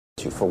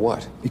you for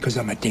what? Because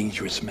I'm a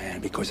dangerous man,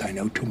 because I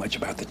know too much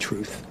about the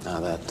truth. Now,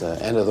 that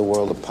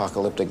end-of-the-world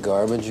apocalyptic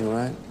garbage, you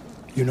write?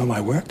 You know my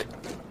work?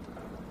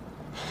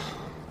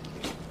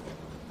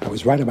 I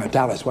was right about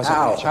Dallas, wasn't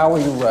I? How were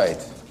you right?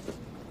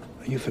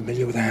 Are you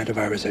familiar with the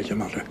hantavirus, Agent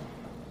Mulder?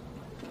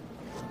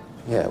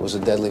 Yeah, it was a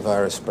deadly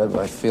virus spread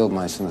by field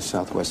mice in the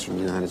southwestern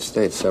United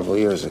States several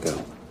years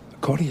ago.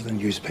 According to the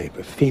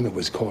newspaper, FEMA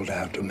was called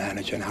out to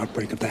manage an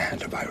outbreak of the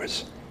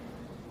hantavirus.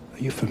 Are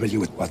you familiar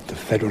with what the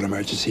Federal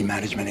Emergency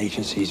Management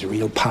Agency's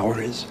real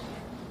power is?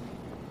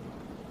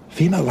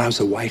 FEMA allows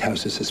the White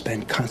House to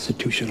suspend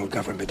constitutional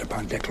government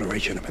upon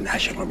declaration of a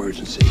national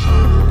emergency.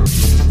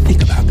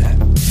 Think about that.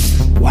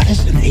 What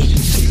is an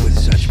agency with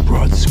such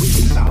broad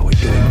sweeping power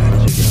doing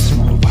managing a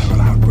small viral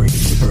outbreak in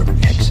suburban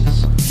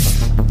Texas?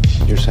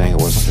 You're saying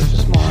it wasn't such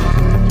a small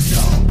one?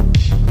 No.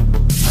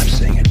 I'm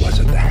saying it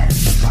wasn't the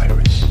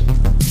hantavirus.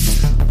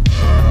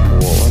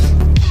 What was it?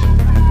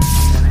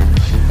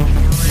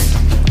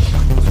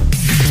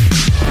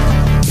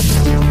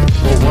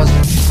 What was it?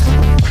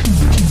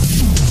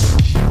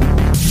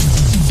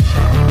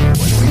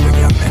 When we were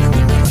young men in the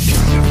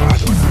military, your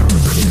father and I were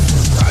recruited for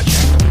a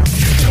project.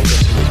 They told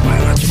us it was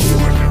biological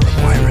warfare, a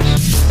virus.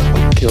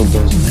 What killed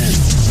those men?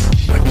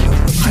 What killed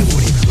them, I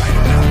won't even write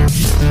about.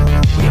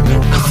 We have no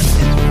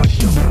concept of what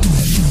killed those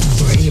men,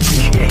 or any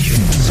appreciation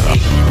of the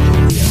state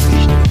or the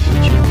ambition of the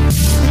future.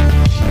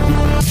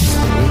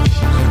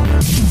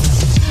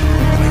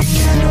 Play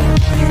candle,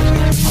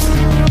 music,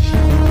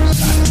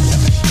 silent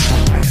weapon,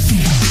 fire,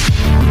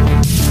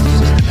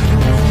 systematic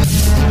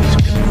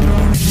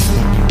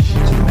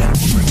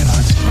medical bring it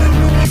on,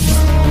 systematic cure.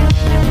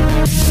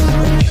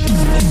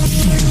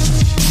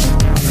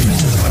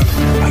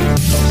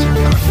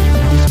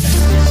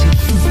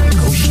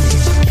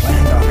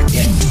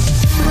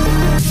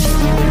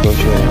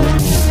 Negotiating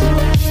with whom?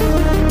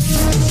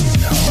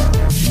 No.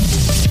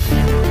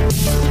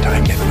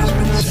 Timetable has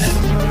been set.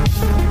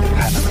 They'll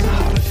have them on a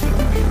holiday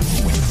where people are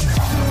away from their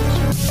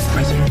homes. The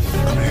president will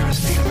declare a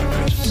state of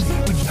emergency,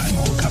 at which time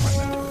all government,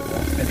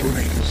 all federal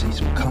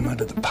agencies will come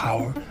under the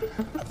power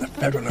of the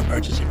Federal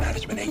Emergency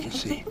Management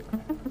Agency,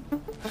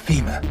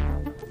 FEMA,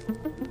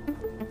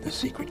 the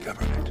secret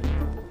government.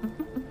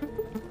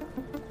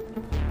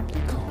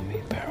 They call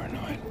me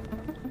paranoid.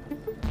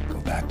 Go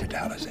back to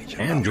Dallas,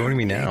 Agent. And joining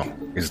me now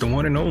is the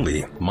one and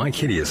only Myke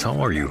Hideous. How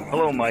are you?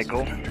 Hello,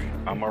 Michael.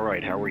 I'm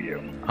alright. How are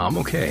you? I'm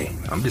okay.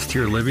 I'm just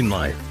here living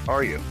life.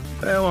 Are you?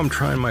 Well, I'm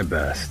trying my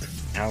best.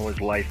 How is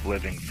life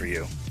living for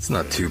you? It's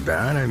not too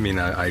bad. I mean,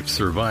 I've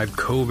survived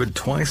COVID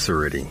twice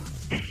already.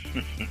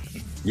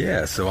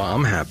 Yeah, so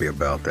I'm happy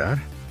about that.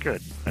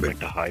 Good. I'd like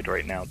to hide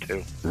right now,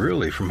 too.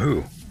 Really? From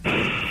who?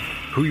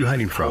 Who are you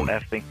hiding from?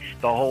 The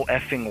whole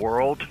effing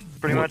world,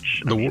 pretty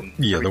much.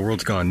 The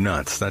world's gone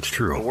nuts. That's The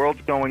true.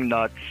 world's going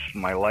nuts.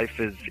 My life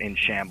is in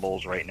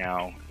shambles right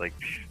now. Like,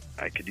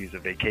 I could use a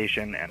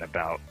vacation and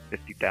about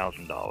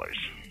 $50,000.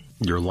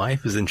 Your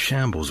life is in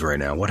shambles right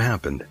now. What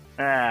happened?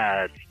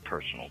 It's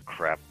personal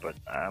crap, but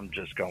I'm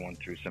just going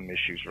through some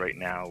issues right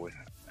now with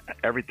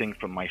everything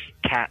from my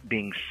cat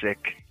being sick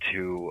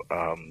to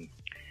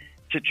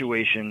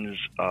situations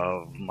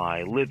of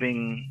my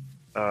living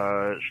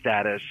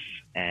status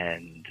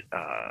and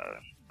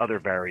other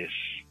various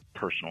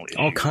personal issues.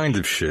 All kinds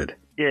of shit.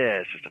 Yeah,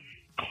 it's just a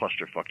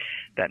clusterfuck.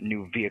 That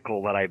new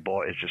vehicle that I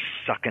bought is just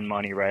sucking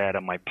money right out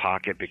of my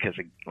pocket because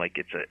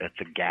it's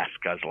a gas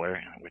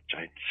guzzler, which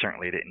I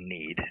certainly didn't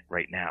need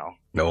right now.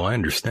 No, I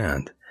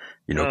understand.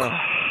 You know,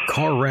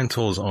 car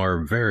rentals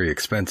are very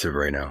expensive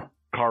right now.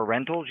 Car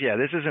rentals? Yeah,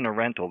 this isn't a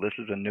rental. This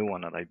is a new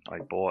one that I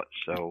bought.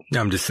 So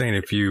Yeah, I'm just saying,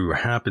 if you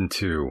happen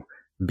to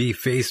be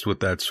faced with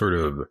that sort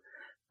of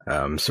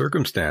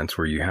circumstance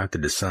where you have to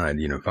decide,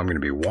 you know, if I'm going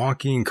to be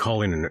walking,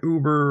 calling an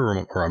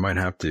Uber, or I might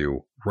have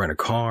to rent a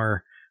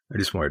car, I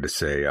just wanted to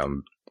say,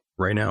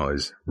 right now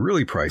is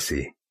really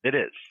pricey. it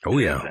is. Oh,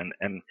 It yeah. is.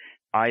 And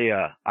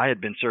I had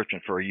been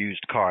searching for a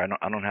used car.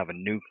 I don't have a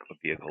new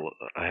vehicle.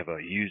 I have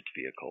a used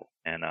vehicle,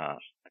 and I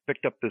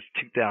picked up this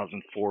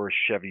 2004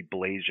 Chevy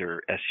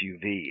Blazer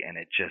SUV, and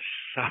it just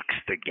sucks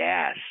the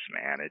gas,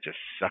 man. It just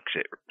sucks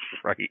it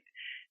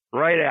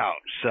right out.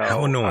 So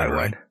How annoying,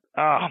 right?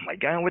 Oh my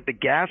God! With the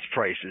gas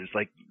prices,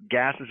 like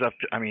gas is up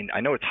to, I mean,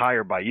 I know it's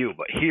higher by you,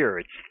 but here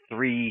it's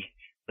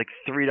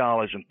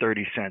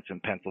 $3.30 in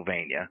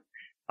Pennsylvania.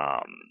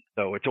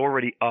 So it's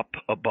already up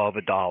above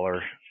 $1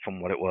 from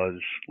what it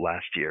was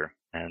last year,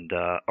 and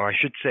or I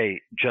should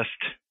say, just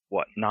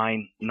what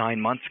 9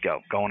 months ago,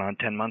 going on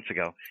 10 months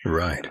ago.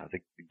 Right. The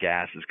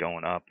gas is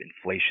going up,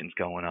 inflation's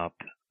going up,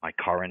 my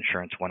car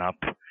insurance went up.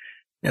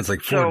 Yeah, it's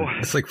like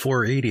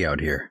 $4.80 out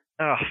here.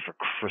 Oh, for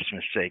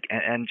Christmas sake!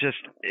 And it's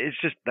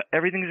just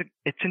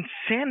it's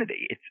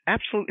insanity. It's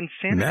absolute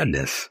insanity.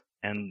 Madness.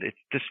 And it's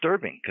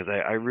disturbing because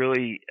I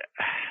really,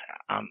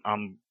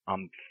 I'm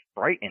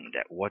frightened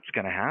at what's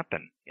going to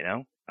happen. You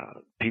know,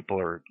 people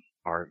are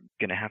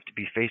going to have to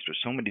be faced with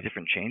so many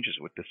different changes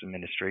with this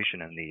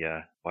administration and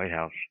the White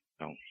House.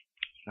 So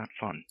it's not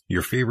fun.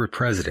 Your favorite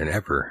president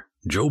ever,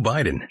 Joe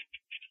Biden.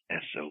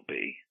 SOB.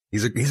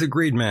 He's a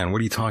great man.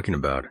 What are you talking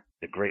about?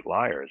 The great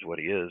liar is what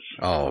he is.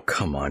 Oh,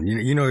 come on.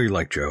 You know you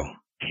like Joe.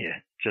 Yeah,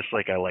 just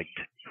like I liked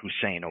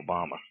Hussein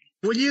Obama.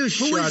 Will you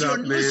shut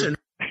up, man?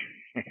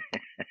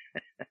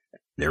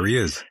 There he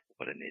is.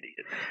 What an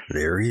idiot.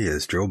 There he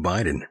is, Joe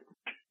Biden.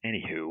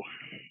 Anywho.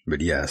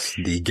 But yes,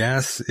 the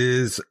gas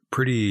is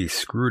pretty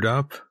screwed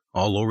up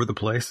all over the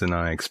place, and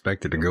I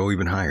expect it to go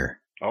even higher.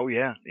 Oh,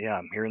 yeah. Yeah,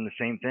 I'm hearing the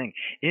same thing.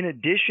 In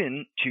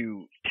addition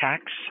to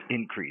tax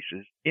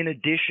increases, in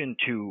addition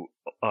to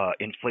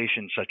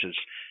inflation such as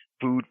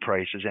food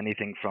prices,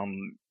 anything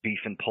from beef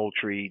and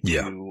poultry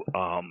to,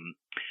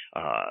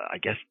 I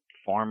guess,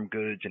 farm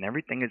goods and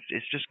everything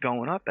is just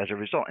going up as a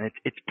result. And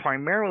it's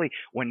primarily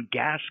when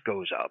gas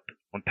goes up,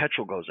 when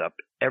petrol goes up,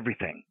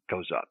 everything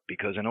goes up.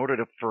 Because in order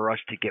for us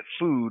to get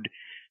food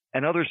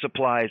and other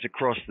supplies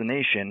across the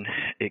nation,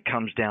 it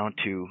comes down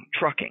to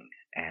trucking.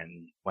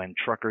 And when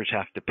truckers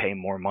have to pay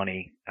more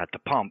money at the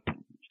pump,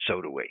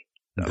 so do we.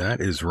 So.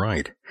 That is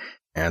right.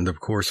 And of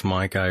course,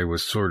 Myke, I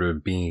was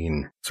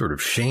being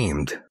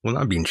shamed. Well,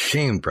 not being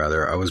shamed,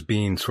 rather. I was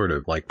being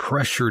like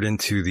pressured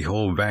into the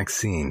whole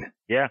vaccine.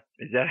 Yeah.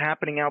 Is that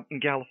happening out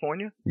in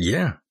California?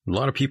 Yeah. A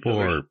lot of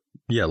people a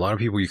lot of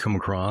people you come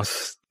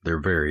across,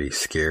 they're very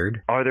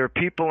scared. Are there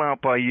people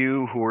out by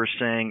you who are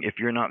saying, if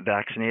you're not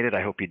vaccinated,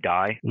 I hope you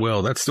die?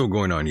 Well, that's still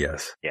going on,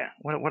 yes. Yeah.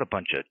 What a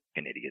bunch of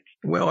idiots.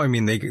 Well, I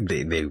mean,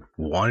 they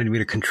wanted me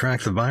to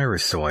contract the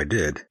virus, so I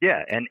did.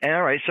 Yeah. And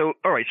all right. So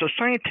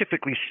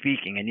scientifically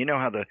speaking, and you know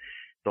how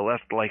the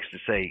left likes to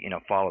say,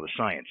 follow the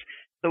science.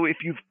 So if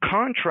you've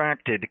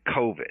contracted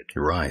COVID.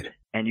 Right.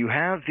 And you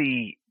have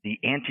the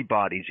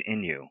antibodies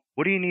in you,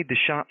 what do you need the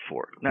shot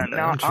for?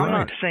 Now I'm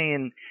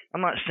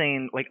not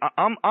saying like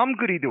I'm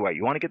good either way.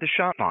 You want to get the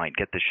shot? Fine,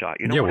 get the shot.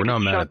 Yeah, we're not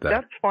mad at that.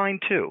 That's fine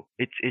too.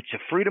 It's a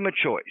freedom of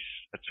choice.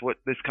 That's what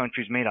this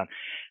country's made on.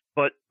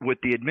 But with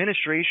the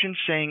administration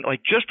saying, like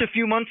just a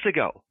few months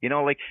ago,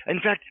 like in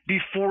fact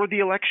before the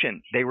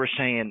election, they were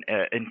saying,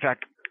 in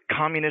fact,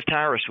 Communist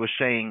Harris was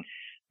saying,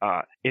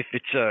 if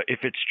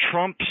it's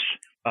Trump's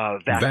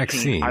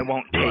vaccine, I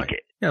won't take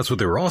it. Yeah, that's what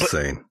they were all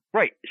saying.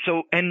 Right.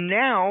 So, and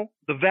now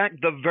the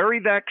very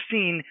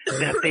vaccine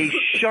that they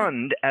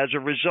shunned as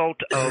a result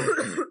of.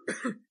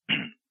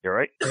 You're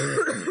right.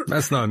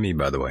 That's not me,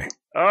 by the way.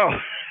 Oh.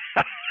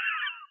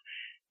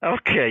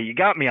 Okay, you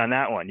got me on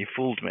that one. You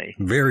fooled me.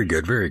 Very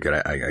good, very good.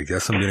 I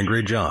guess I'm doing a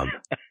great job.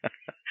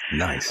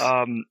 Nice.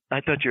 I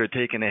thought you were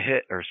taking a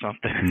hit or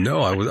something.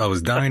 No, I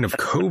was dying of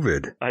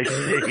COVID. I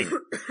see.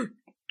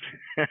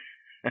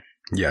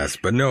 Yes,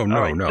 but no,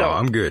 right, so,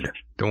 I'm good.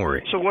 Don't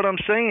worry. So what I'm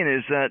saying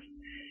is that,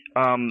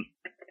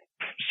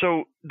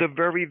 so the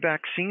very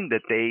vaccine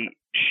that they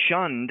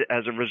shunned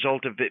as a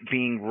result of it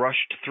being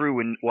rushed through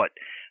in 8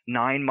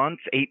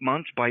 months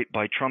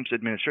by Trump's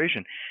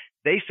administration,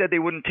 they said they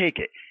wouldn't take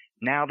it.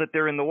 Now that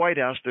they're in the White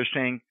House, they're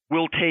saying,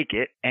 we'll take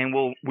it and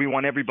we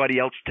want everybody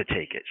else to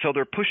take it. So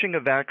they're pushing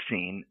a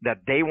vaccine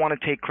that they want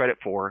to take credit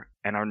for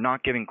and are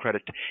not giving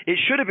credit to. It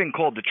should have been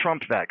called the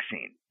Trump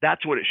vaccine.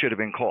 That's what it should have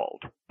been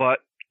called. But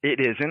it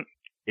isn't.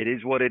 It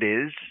is what it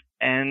is.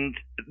 And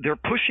they're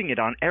pushing it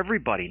on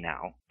everybody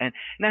now. And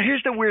now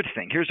here's the weird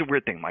thing.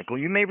 Michael.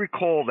 You may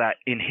recall that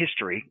in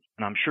history,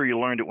 and I'm sure you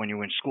learned it when you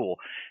were in school,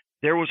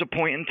 there was a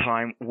point in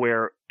time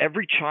where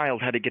every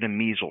child had to get a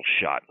measles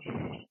shot.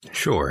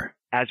 Sure.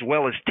 As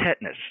well as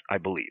tetanus, I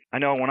believe. I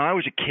know when I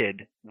was a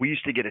kid, we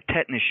used to get a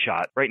tetanus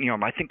shot right in the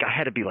arm. I think I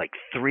had to be like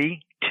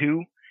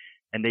 2,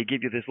 and they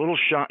give you this little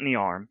shot in the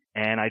arm.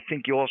 And I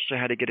think you also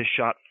had to get a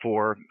shot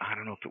for, I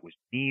don't know if it was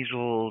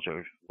measles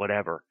or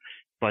whatever.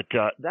 But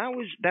that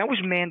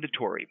was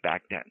mandatory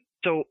back then.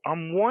 So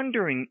I'm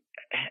wondering,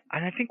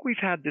 and I think we've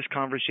had this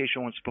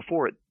conversation once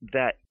before,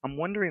 that I'm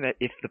wondering that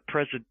if the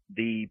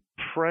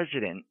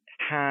president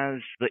has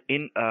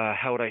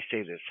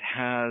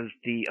has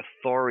the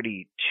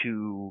authority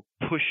to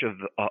push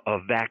a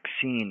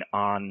vaccine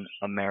on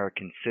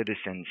American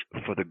citizens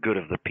for the good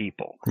of the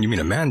people. You mean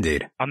a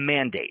mandate? A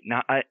mandate.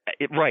 Now,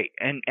 right.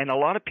 And a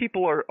lot of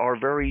people are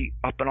very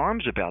up in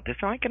arms about this,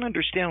 and I can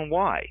understand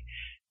why.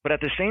 But at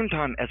the same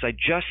time, as I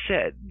just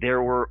said,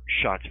 there were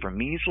shots for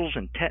measles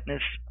and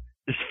tetanus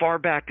as far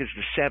back as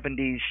the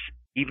 70s,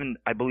 even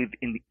I believe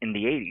in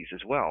the 80s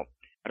as well.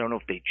 I don't know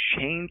if they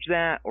changed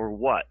that or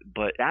what,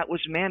 but that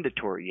was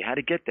mandatory. You had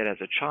to get that as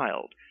a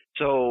child.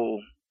 So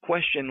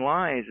question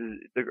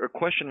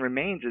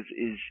remains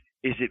is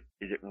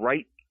it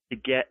right to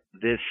get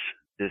this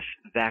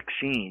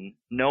vaccine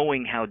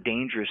knowing how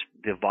dangerous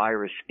the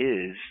virus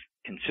is,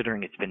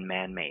 considering it's been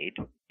man-made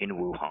in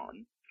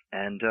Wuhan?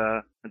 And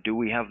do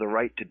we have the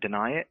right to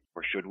deny it,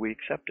 or should we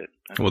accept it?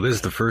 Well, this is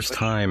the first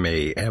time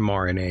a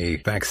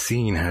mRNA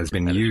vaccine has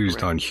been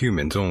used on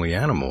humans, only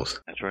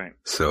animals. That's right.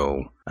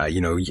 So,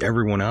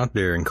 everyone out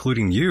there,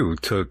 including you,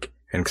 took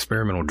an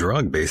experimental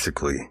drug,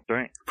 basically. That's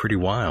right. Pretty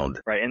wild.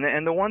 Right.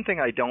 And the one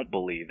thing I don't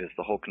believe is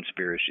the whole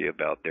conspiracy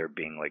about there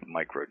being like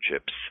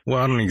microchips.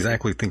 Well, I don't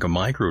exactly think a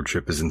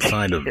microchip is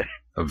inside of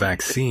a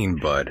vaccine,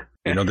 but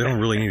they don't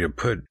really need to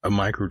put a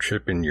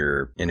microchip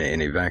in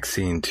a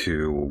vaccine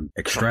to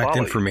extract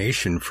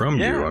information from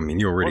you. I mean,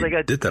 you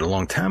already did that a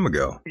long time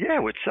ago. Yeah,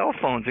 with cell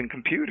phones and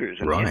computers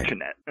and the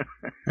internet.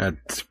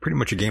 That's pretty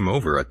much a game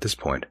over at this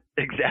point.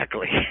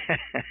 Exactly.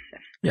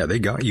 Yeah, they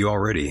got you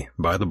already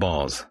by the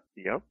balls.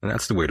 Yep. And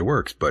that's the way it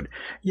works. But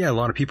yeah, a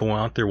lot of people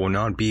out there will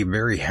not be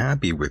very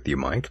happy with you,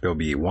 Myke. They're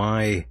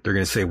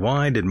going to say,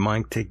 why did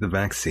Myke take the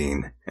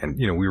vaccine? And,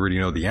 we already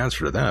know the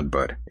answer to that.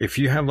 But if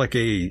you have like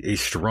a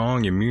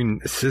strong immune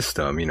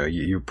system,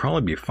 you'll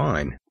probably be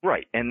fine.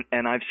 Right. And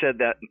I've said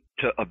that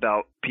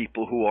about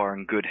people who are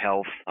in good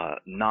health,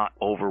 not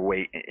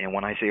overweight. And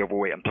when I say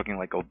overweight, I'm talking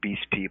like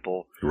obese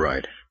people.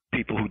 Right.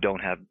 People who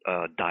don't have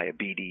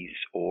diabetes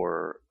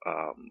or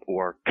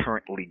are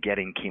currently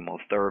getting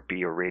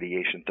chemotherapy or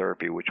radiation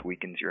therapy, which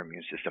weakens your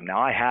immune system. Now,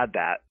 I had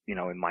that,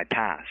 in my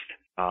past.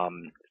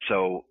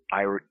 So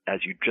as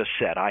you just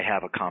said, I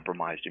have a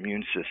compromised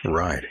immune system.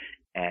 Right.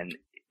 And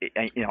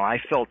I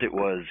felt it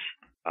was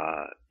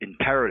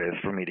imperative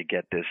for me to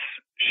get this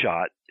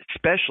shot,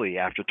 especially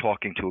after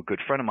talking to a good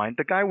friend of mine,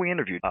 the guy we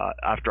interviewed,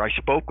 after I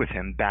spoke with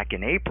him back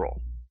in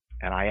April.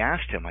 And I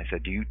asked him, I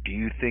said, do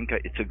you think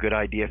it's a good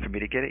idea for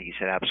me to get it? He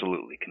said,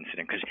 absolutely,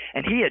 considering.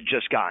 And he had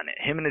just gotten it,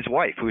 him and his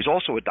wife, who is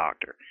also a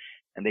doctor,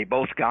 and they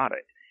both got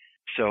it.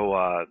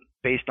 So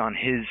based on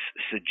his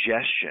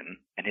suggestion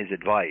and his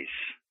advice,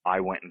 I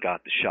went and got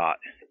the shot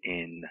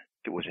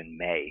it was in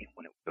May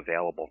when it was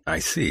available. I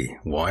see.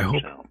 Well,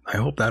 I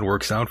hope that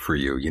works out for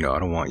you. I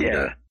don't want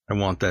I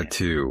want that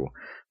to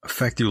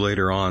affect you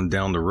later on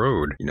down the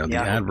road. The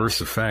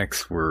adverse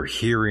effects we're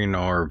hearing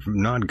are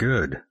not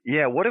good.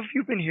 Yeah, what have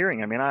you been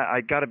hearing? I mean,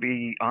 I got to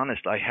be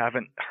honest, I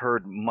haven't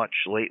heard much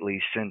lately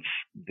since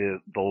the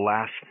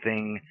last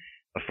thing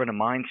a friend of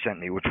mine sent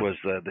me, which was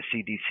the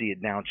CDC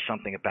announced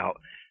something about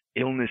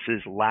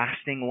illnesses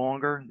lasting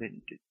longer.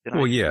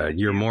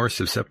 You're more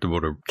susceptible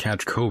to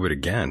catch COVID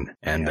again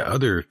and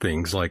other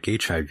things like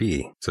HIV.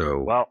 So,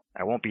 well,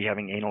 I won't be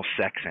having anal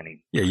sex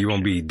Yeah, you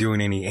won't be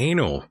doing any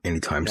anal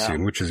anytime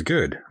soon, which is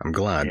good. I'm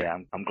glad. Yeah,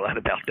 I'm glad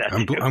about that.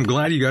 I'm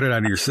glad you got it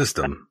out of your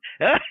system.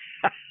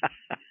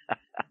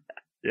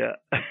 Yeah.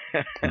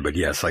 But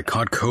yes, I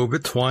caught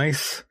COVID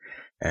twice,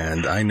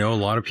 and I know a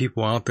lot of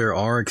people out there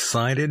are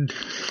excited.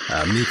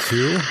 Me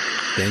too.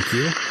 Thank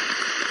you.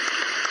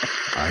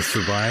 I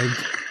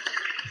survived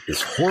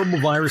this horrible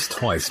virus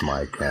twice,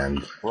 Myke,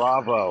 and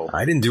bravo.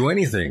 I didn't do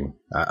anything.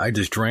 I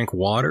just drank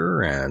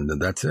water, and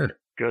that's it.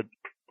 Good.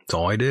 That's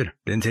all I did.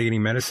 Didn't take any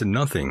medicine,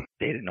 nothing.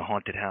 Stayed in a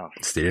haunted house.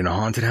 Stayed in a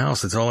haunted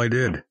house. That's all I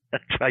did.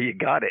 That's how you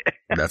got it.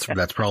 That's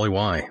probably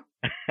why.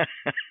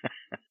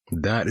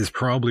 That is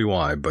probably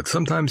why. But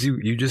sometimes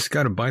you just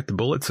got to bite the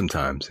bullet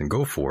sometimes and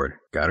go for it.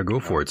 Got to go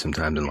for it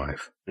sometimes in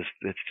life.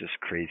 It's just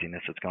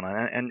craziness that's going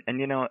on.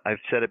 And I've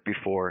said it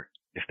before.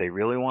 If they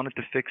really wanted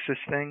to fix this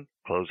thing,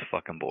 close the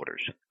fucking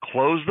borders.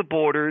 Close the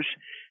borders.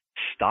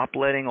 Stop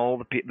letting all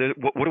the people.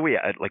 What are we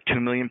at? Like 2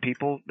 million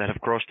people that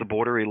have crossed the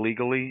border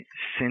illegally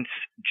since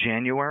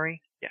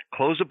January? Yeah.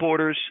 Close the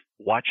borders.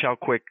 Watch how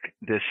quick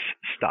this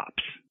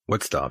stops.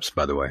 What stops,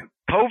 by the way?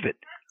 COVID.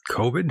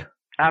 COVID?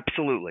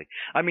 Absolutely.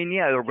 I mean,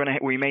 yeah,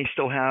 we may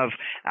still have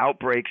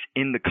outbreaks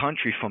in the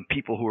country from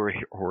people who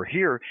are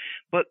here,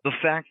 but the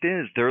fact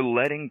is they're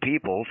letting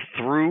people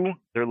through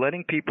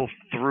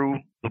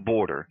the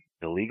border.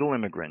 Illegal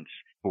immigrants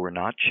who are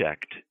not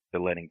checked. They're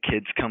letting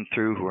kids come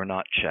through who are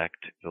not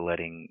checked. They're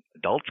letting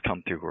adults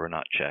come through who are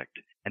not checked.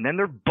 And then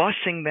they're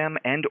busing them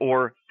and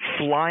or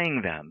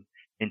flying them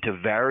into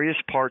various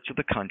parts of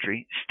the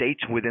country,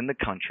 states within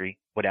the country,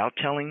 without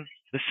telling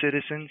the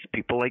citizens,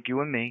 people like you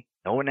and me,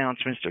 no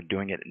announcements. They're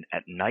doing it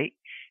at night,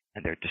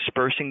 and they're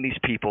dispersing these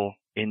people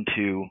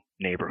into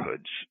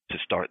neighborhoods to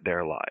start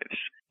their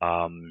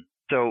lives.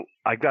 So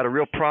I've got a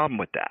real problem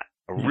with that.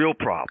 A real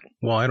problem.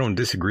 Well, I don't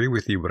disagree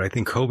with you, but I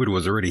think COVID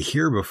was already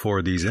here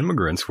before these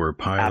immigrants were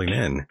piling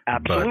in.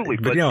 Absolutely.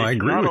 But I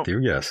agree with you,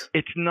 yes.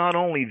 It's not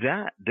only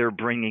that. They're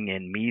bringing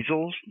in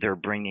measles. They're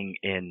bringing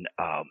in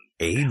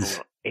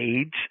AIDS.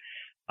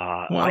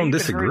 Well, I don't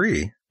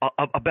disagree.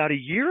 About a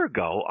year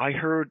ago, I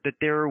heard that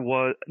there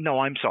was – no,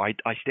 I'm sorry.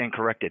 I stand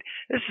corrected.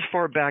 This is as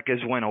far back as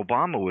when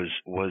Obama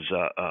was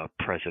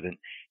president.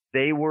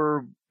 They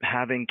were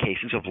having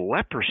cases of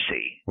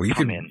leprosy. Well, you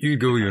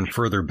could go even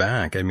further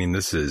back. I mean,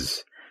 this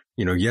is,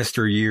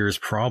 yesteryear's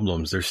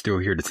problems. They're still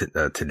here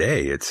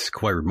today. It's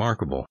quite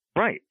remarkable.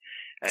 Right.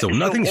 So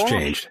nothing's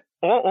changed.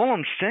 All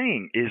I'm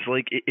saying is,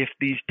 like, if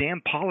these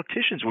damn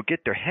politicians would get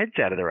their heads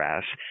out of their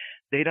ass,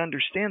 they'd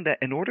understand that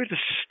in order to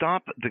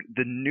stop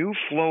the new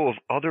flow of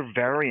other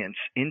variants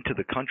into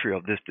the country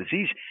of this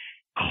disease,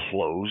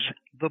 close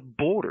the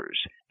borders.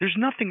 There's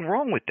nothing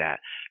wrong with that.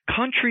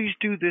 Countries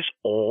do this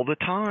all the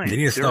time. They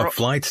need to stop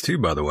flights too,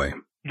 by the way.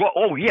 Well,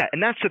 oh yeah,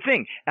 and that's the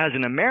thing. As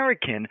an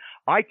American,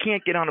 I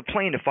can't get on a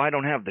plane if I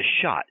don't have the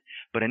shot.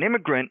 But an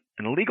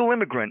illegal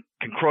immigrant,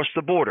 can cross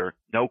the border,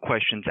 no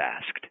questions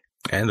asked.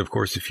 And of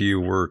course, if you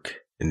work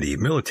in the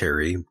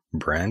military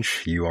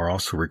branch, you are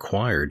also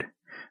required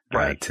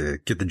to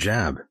get the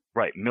jab.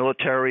 Right,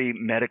 military,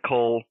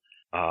 medical.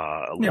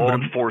 law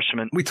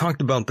enforcement. We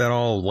talked about that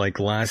all like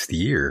last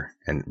year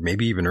and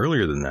maybe even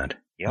earlier than that,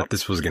 that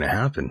this was going to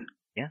happen.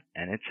 Yeah,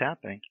 and it's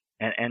happening.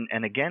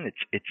 And again,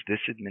 it's this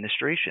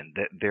administration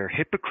that they're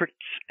hypocrites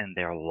and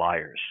they're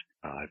liars.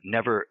 I've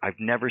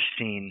never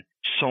seen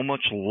so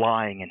much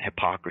lying and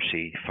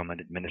hypocrisy from an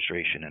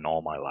administration in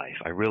all my life.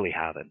 I really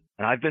haven't.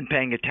 And I've been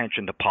paying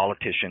attention to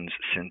politicians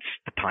since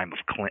the time of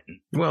Clinton.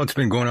 Well, it's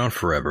been going on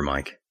forever,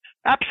 Myke.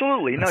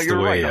 Absolutely. No,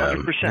 you're right,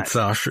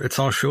 100%. It's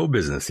all show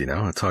business,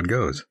 That's how it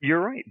goes. You're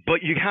right.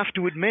 But you have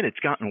to admit it's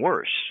gotten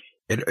worse.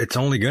 It's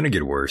only going to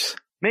get worse.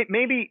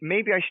 Maybe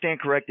I stand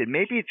corrected.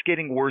 Maybe it's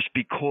getting worse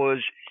because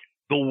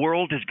the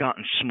world has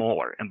gotten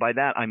smaller. And by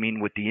that, I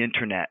mean with the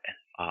internet,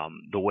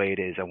 the way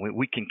it is. And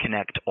we can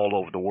connect all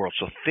over the world.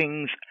 So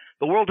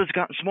the world has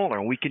gotten smaller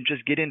and we can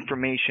just get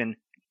information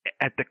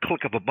at the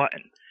click of a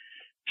button.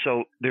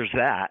 So there's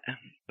that.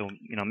 So,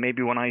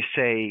 maybe when I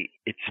say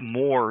it's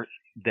more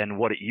than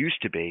what it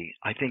used to be,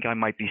 I think I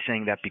might be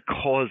saying that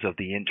because of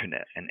the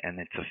internet and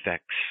its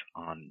effects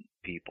on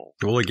people.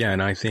 Well, again,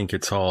 I think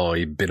it's all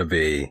a bit of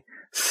a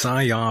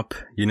psyop.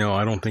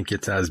 I don't think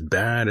it's as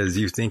bad as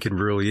you think it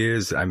really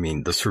is. I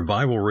mean, the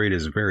survival rate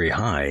is very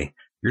high.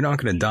 You're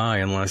not going to die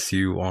unless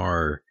you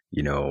are,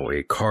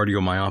 a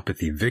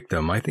cardiomyopathy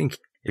victim. I think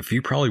if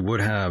you probably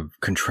would have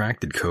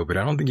contracted COVID,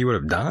 I don't think you would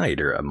have died,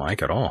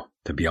 Myke, at all,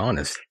 to be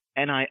honest.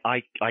 And I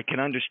can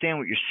understand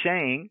what you're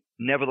saying.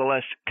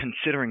 Nevertheless,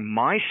 considering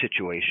my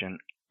situation,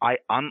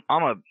 I'm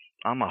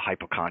a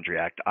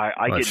hypochondriac.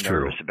 I get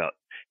nervous about.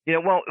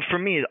 Well, for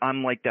me,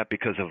 I'm like that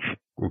because of.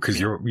 Well,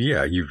 because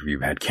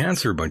you've had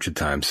cancer a bunch of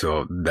times,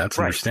 so that's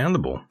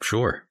understandable.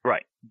 Sure.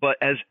 Right, but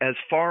as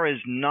far as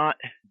not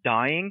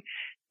dying,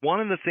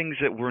 one of the things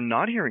that we're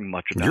not hearing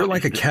much about. You're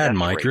like a cat,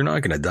 Myke. You're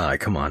not going to die.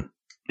 Come on.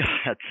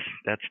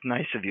 That's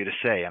nice of you to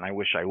say, and I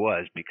wish I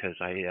was because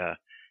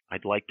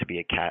I'd like to be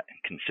a cat,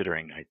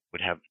 considering I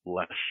would have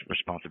less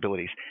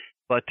responsibilities.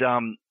 But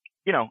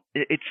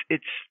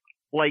it's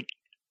like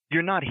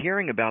you're not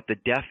hearing about the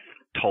death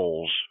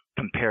tolls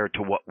compared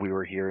to what we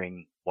were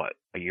hearing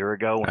a year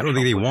ago. I don't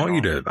think they want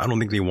you to. I don't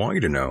think they want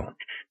you to know.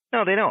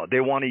 No, they don't.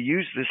 They want to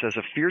use this as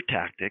a fear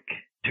tactic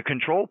to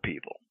control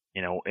people.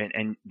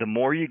 And the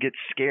more you get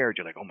scared,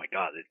 you're like, oh my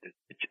God,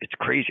 it's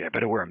crazy. I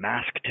better wear a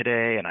mask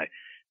today, and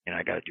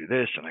I got to do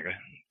this, and I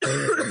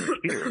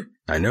got.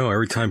 I know.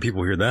 Every time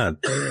people hear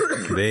that,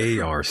 they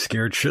are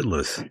scared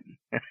shitless.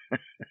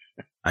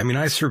 I mean,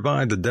 I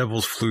survived the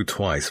devil's flu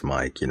twice,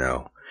 Myke.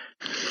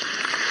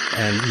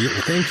 And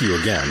thank you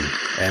again.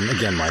 And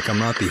again, Myke, I'm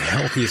not the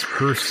healthiest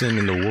person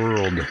in the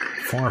world,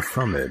 far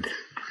from it.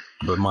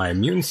 But my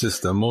immune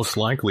system most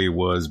likely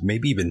was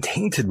maybe even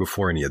tainted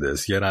before any of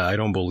this. Yet I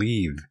don't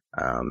believe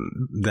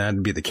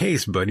that'd be the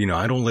case. But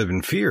I don't live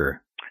in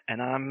fear.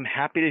 And I'm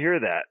happy to hear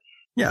that.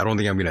 Yeah, I don't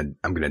think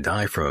I'm gonna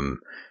die from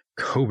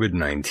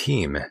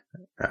COVID-19.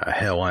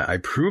 Hell, I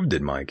proved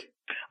it, Myke.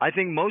 I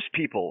think most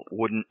people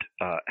wouldn't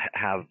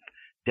have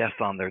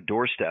death on their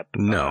doorstep.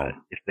 No,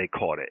 if they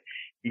caught it,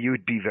 you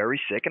would be very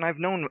sick. And I've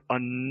known a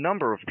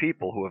number of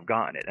people who have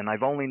gotten it, and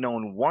I've only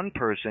known one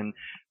person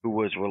who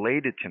was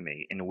related to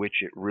me in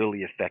which it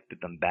really affected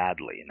them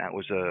badly, and that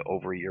was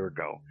over a year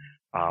ago.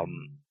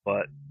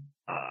 But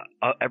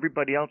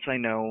everybody else I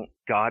know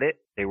got it.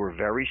 They were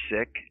very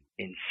sick.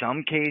 In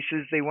some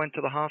cases, they went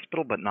to the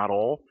hospital, but not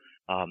all.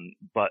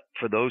 But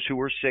for those who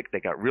were sick, they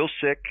got real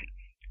sick.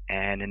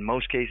 And in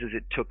most cases,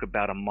 it took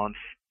about a month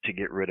to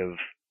get rid of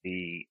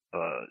the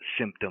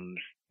symptoms,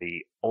 the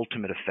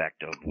ultimate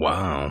effect of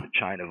the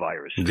China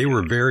virus. They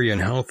were very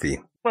unhealthy.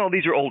 Well,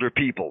 these are older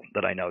people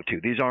that I know, too.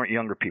 These aren't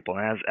younger people.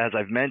 And as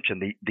I've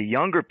mentioned, the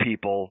younger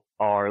people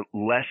are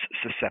less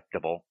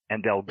susceptible,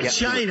 and they'll get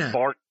China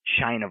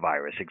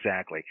virus,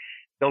 exactly.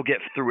 They'll get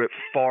through it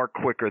far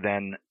quicker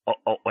than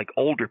like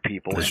older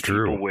people. That's and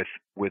true. People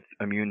with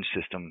immune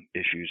system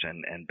issues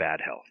and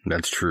bad health.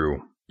 That's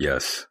true.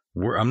 Yes.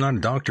 I'm not a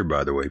doctor,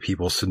 by the way,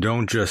 people. So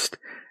don't just,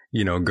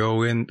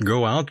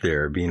 go out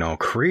there being all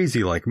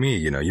crazy like me.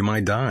 You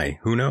might die.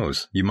 Who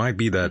knows? You might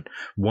be that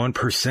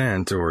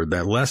 1% or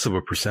that less of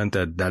a percent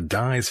that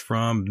dies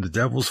from the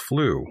devil's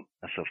flu.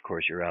 So, of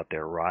course, you're out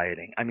there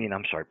rioting. I mean,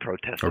 I'm sorry,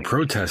 protesting. Or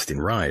protesting,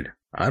 right.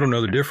 I don't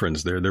know the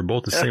difference. They're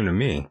both the same to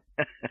me.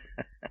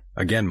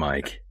 Again,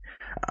 Myke,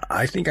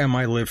 I think I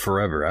might live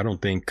forever. I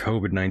don't think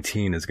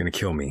COVID-19 is going to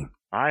kill me.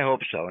 I hope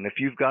so. And if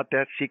you've got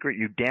that secret,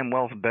 you damn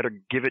well better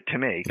give it to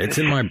me. It's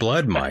in my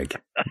blood, Myke.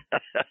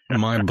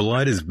 My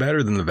blood is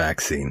better than the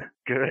vaccine.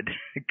 Good.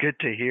 Good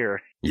to hear.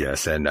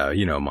 Yes. And,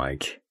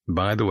 Myke,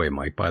 by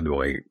the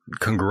way,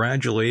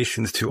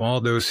 congratulations to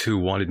all those who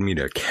wanted me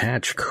to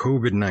catch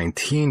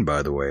COVID-19,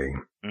 by the way.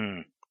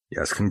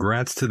 Yes,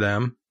 congrats to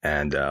them.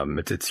 And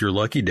it's your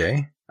lucky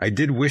day. I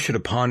did wish it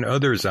upon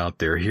others out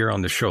there here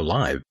on the show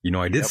live.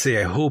 I did say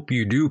I hope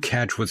you do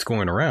catch what's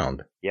going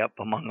around. Yep,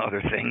 among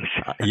other things.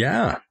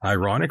 Yeah,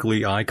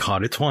 ironically, I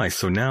caught it twice,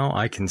 so now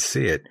I can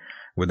say it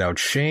without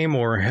shame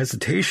or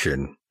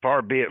hesitation.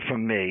 Far be it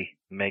from me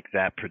to make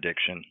that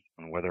prediction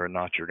on whether or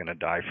not you're going to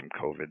die from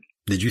COVID.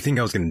 Did you think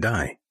I was going to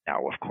die?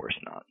 No, of course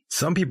not.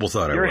 Some people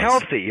thought I was. You're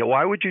healthy.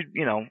 Why would you,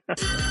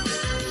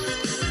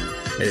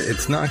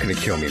 It's not going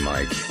to kill me,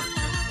 Myke.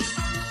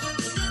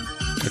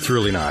 It's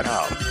really not.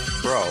 Oh,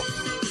 bro.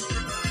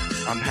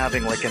 I'm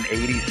having like an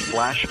 80s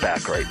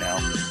flashback right now.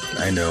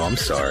 I know, I'm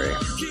sorry.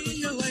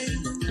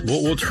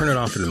 We'll turn it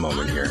off in a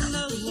moment here.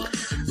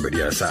 But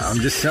yes, I'm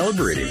just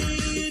celebrating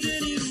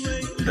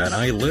that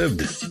I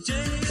lived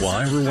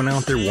while everyone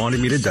out there wanted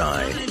me to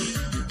die.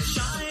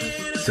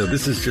 So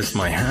this is just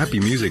my happy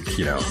music,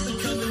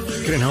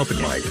 Couldn't help it,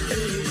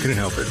 Myke. Couldn't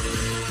help it.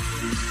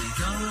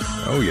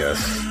 Oh yes,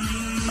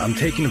 I'm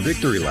taking a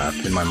victory lap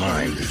in my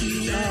mind.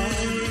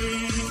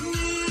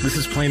 This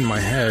is playing in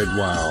my head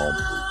while,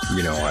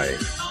 I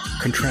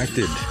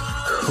contracted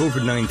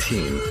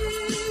COVID-19.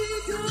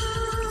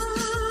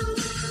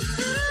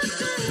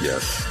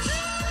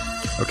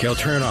 Yes. Okay, I'll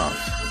turn it off.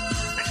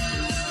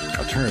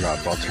 I'll turn it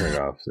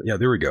off. Yeah,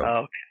 there we go.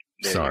 Oh,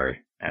 okay. Sorry.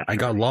 I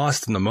got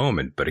lost in the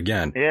moment, but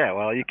again. Yeah,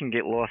 well, you can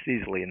get lost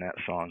easily in that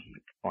song.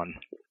 It's fun.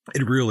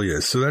 It really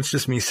is. So that's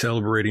just me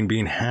celebrating,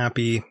 being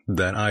happy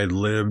that I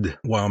lived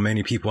while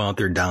many people out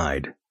there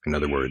died, in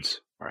other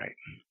words. Right.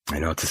 I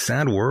know, it's a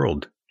sad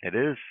world. It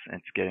is.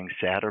 It's getting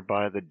sadder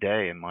by the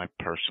day, in my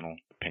personal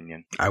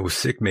opinion. I was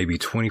sick maybe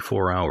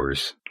 24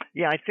 hours.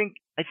 Yeah, I think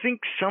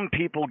some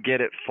people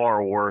get it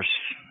far worse.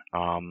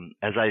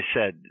 As I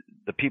said,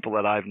 the people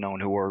that I've known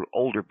who are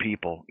older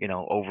people,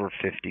 over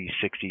 50,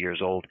 60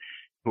 years old,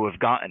 who have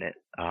gotten it.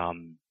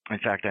 In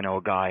fact, I know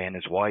a guy and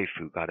his wife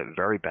who got it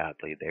very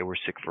badly. They were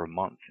sick for a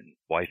month, and his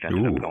wife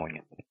ended up going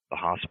into the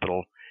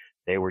hospital.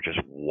 They were just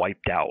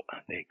wiped out.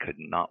 They could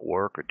not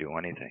work or do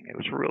anything. It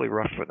was really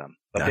rough for them.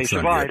 But they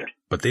survived.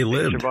 But they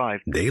lived. They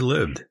survived. They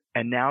lived.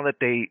 And now that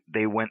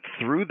they went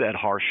through that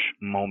harsh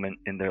moment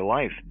in their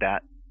life,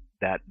 that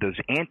those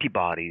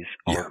antibodies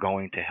are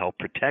going to help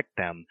protect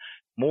them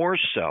more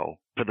so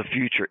for the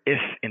future, if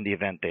in the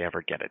event they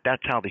ever get it.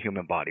 That's how the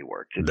human body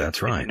works.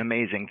 That's right. It's an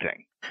amazing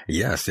thing.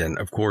 Yes, and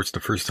of course, the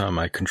first time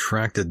I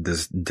contracted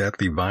this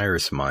deadly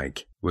virus,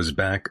 Myke, was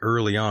back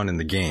early on in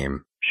the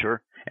game.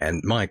 Sure.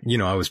 And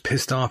Myke, I was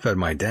pissed off at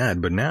my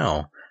dad, but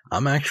now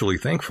I'm actually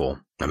thankful.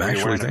 I'm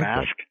actually thankful. A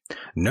mask?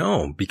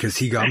 No, because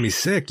he got me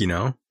sick,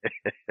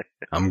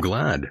 I'm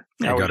glad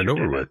I got it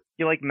over with.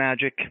 You like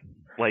magic?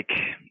 Like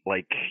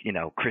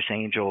Chris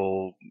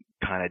Angel,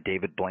 kind of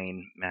David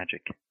Blaine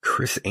magic.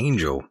 Chris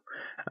Angel?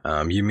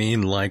 You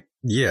mean like,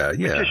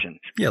 magicians.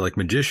 Yeah, like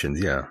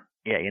magicians, yeah.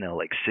 Yeah,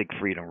 like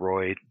Siegfried and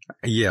Roy.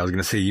 Yeah, I was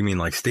going to say, you mean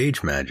like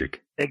stage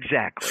magic.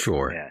 Exactly.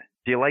 Sure. Yeah.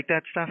 Do you like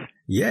that stuff?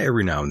 Yeah,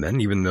 every now and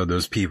then, even though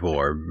those people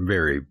are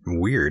very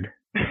weird.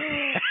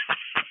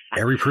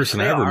 Every person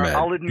I ever met.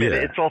 I'll admit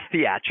it. It's all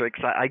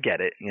theatrics. I get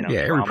it.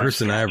 Yeah, every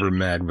person I ever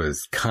met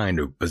was kind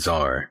of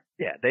bizarre.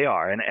 Yeah, they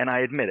are, and I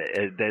admit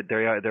it.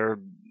 They're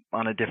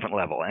on a different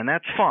level, and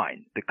that's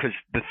fine because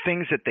the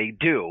things that they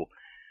do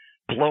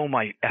blow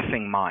my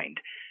effing mind.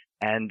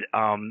 And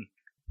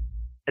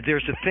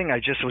there's a thing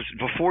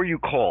before you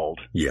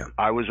called. Yeah.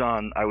 I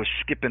was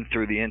skipping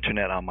through the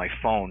internet on my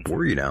phone.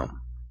 Were you now?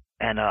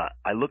 And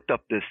I looked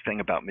up this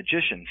thing about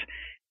magicians,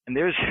 and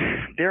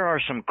there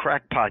are some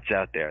crackpots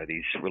out there,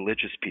 these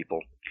religious people,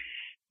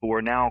 who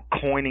are now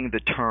coining the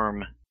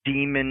term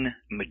demon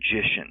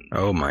magician.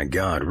 Oh my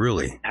God,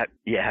 really?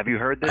 Have you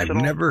heard this I've at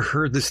all? never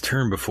heard this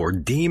term before.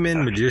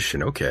 Demon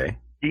magician, okay.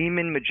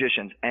 Demon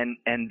magicians, and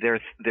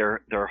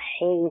their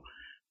whole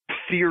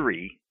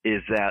theory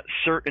is that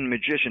certain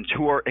magicians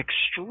who are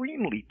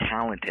extremely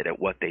talented at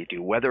what they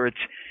do, whether it's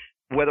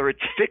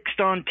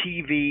fixed on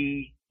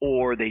TV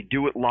or they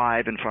do it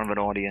live in front of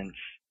an audience,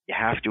 you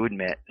have to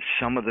admit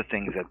some of the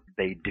things that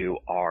they do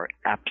are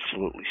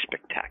absolutely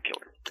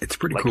spectacular. It's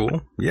pretty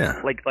cool.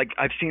 Yeah. Like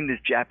I've seen this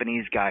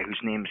Japanese guy whose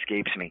name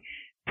escapes me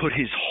put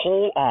his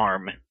whole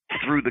arm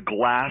through the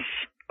glass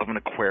of an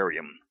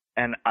aquarium.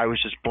 And I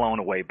was just blown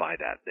away by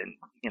that. And,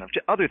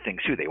 other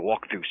things too. They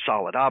walk through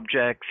solid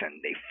objects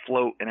and they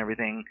float and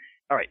everything.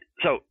 All right.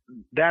 So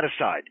that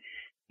aside,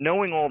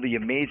 knowing all the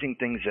amazing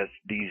things that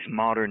these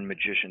modern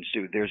magicians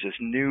do, there's this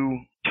new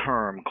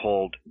term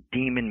called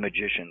demon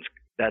magicians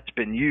that's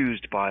been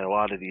used by a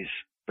lot of these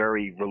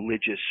very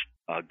religious,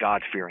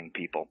 God-fearing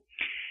people.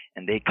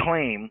 And they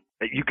claim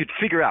that you could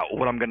figure out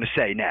what I'm going to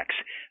say next.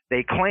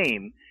 They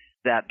claim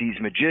that these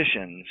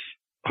magicians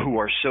who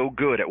are so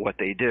good at what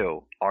they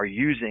do are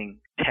using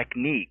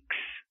techniques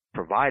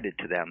provided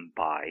to them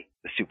by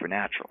the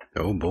supernatural.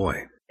 Oh,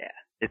 boy. Yeah,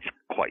 it's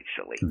quite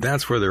silly.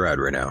 That's where they're at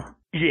right now.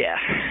 Yeah.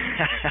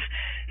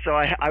 So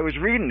I was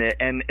reading it,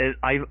 and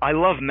I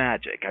love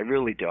magic. I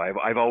really do.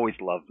 I've always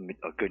loved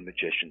a good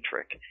magician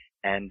trick.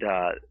 And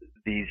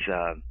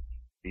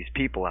these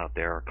people out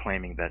there are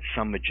claiming that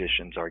some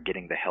magicians are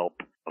getting the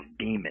help of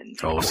demons.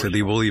 Oh, so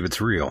they believe it's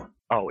real.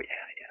 Oh, yeah.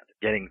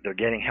 They're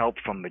getting help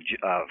from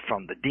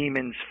the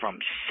demons, from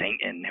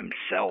Satan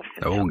himself.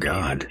 Oh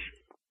God!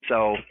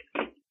 So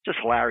just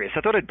hilarious.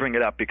 I thought I'd bring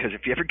it up because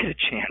if you ever get a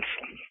chance,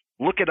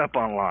 look it up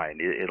online.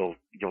 You'll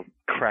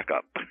crack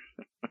up.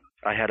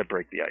 I had to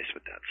break the ice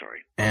with that.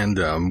 Sorry. And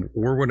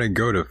where would I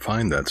go to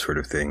find that sort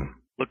of thing?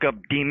 Look up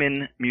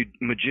demon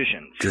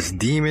magicians. Just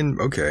demon?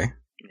 Okay.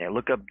 Yeah,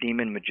 look up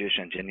demon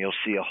magicians, and you'll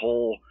see a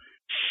whole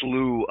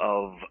slew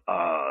of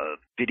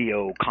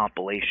video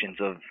compilations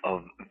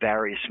of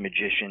various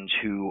magicians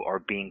who are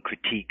being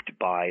critiqued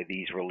by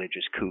these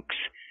religious kooks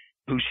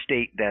who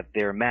state that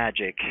their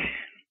magic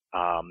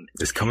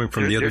is coming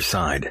from the other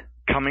side.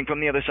 Coming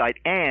from the other side,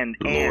 and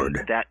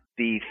that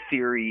the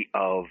theory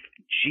of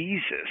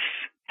Jesus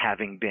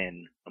having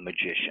been a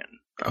magician.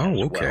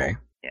 Oh, okay.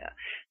 Well. Yeah,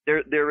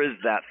 there is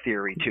that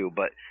theory too,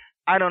 but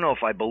I don't know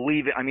if I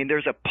believe it. I mean,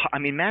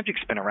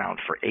 magic's been around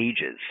for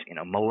ages,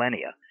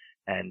 millennia,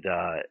 and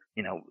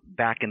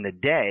back in the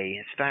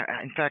day,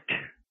 in fact,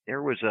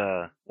 there was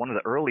one of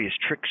the earliest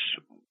tricks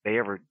they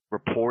ever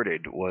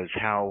reported was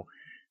how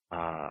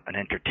an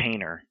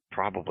entertainer,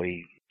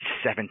 probably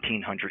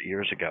 1,700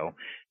 years ago,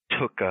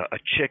 took a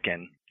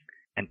chicken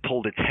and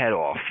pulled its head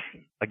off.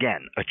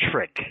 Again, a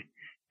trick,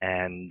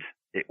 and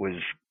it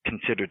was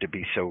considered to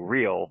be so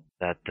real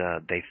that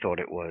they thought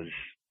it was,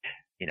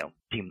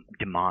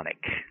 demonic.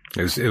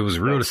 It was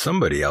real to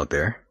somebody out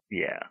there.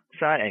 Yeah.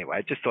 So anyway,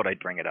 I just thought I'd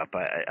bring it up.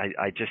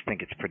 I just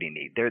think it's pretty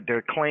neat.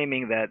 They're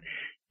claiming that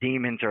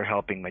demons are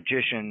helping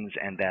magicians,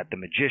 and that the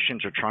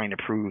magicians are trying to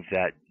prove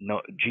that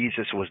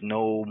Jesus was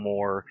no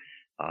more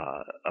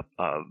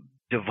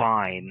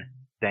divine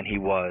than he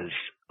was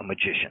a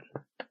magician.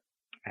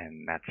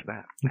 And that's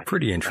that.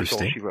 Pretty interesting.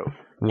 That's all she wrote.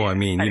 Well, I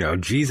mean,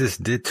 Jesus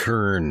did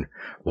turn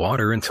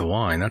water into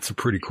wine. That's a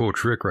pretty cool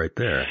trick right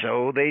there.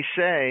 So they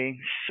say.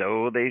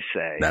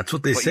 That's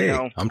what they say.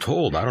 I'm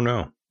told. I don't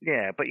know.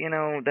 Yeah, but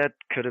that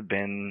could have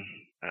been.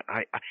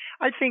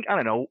 I think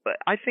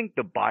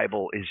the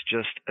Bible is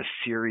just a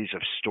series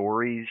of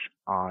stories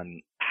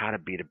on how to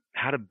be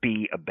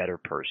a better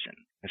person.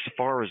 As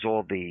far as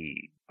all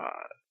the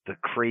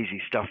crazy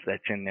stuff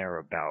that's in there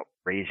about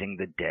raising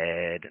the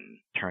dead and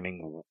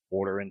turning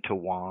water into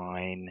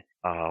wine,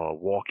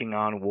 walking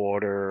on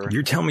water.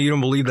 You're telling me you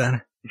don't believe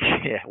that?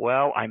 Yeah,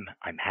 well, I'm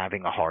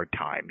having a hard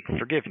time.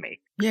 Forgive me.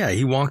 Yeah,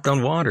 he walked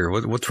on water.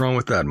 What's wrong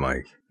with that,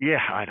 Myke? Yeah,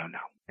 I don't know.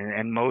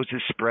 And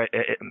Moses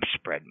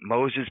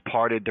Moses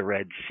parted the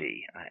Red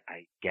Sea,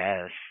 I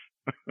guess.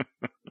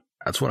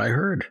 That's what I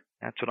heard.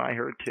 That's what I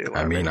heard too.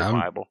 I mean,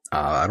 Bible.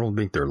 I don't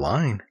think they're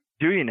lying.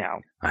 Do you now?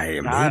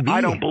 Maybe.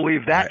 I don't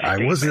believe that. I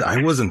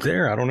wasn't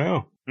there. I don't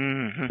know.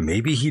 Mm-hmm.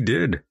 Maybe he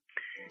did.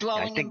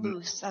 Dwelling in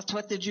booths. That's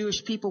what the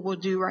Jewish people will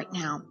do right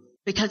now,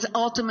 because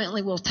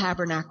ultimately we'll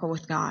tabernacle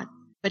with God.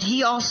 But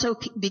he also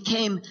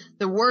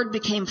the Word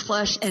became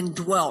flesh and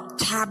dwelt,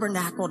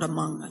 tabernacled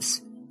among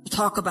us. We'll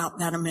talk about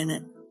that in a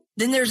minute.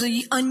 Then there's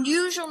an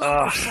unusual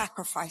number of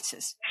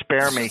sacrifices.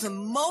 Spare me. The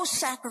most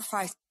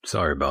sacrifices.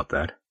 Sorry about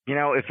that.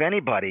 If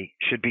anybody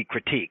should be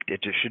critiqued,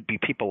 it just should be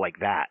people like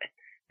that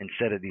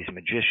instead of these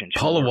magicians.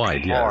 Paula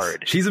White, yes.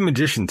 She's a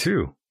magician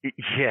too.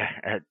 Yeah,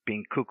 at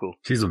being cuckoo.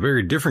 She's a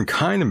very different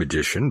kind of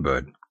magician,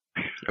 but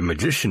a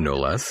magician no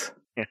less.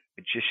 Yeah,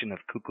 magician of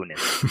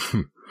cuckoo-ness.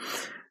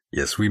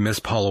 Yes, we miss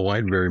Paula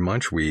White very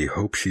much. We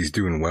hope she's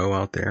doing well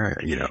out there.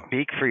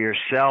 Speak for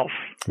yourself.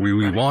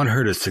 We want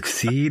her to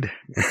succeed.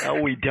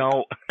 No, we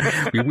don't.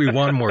 we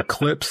want more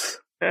clips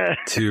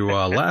to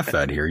laugh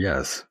at here.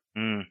 Yes,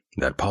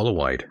 That Paula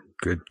White.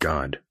 Good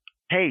God.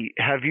 Hey,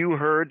 have you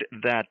heard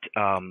that?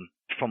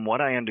 From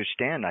what I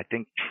understand, I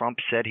think Trump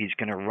said he's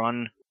going to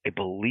run, I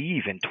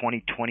believe, in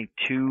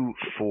 2022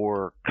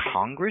 for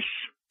Congress.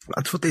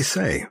 That's what they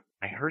say.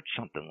 I heard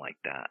something like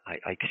that.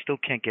 I still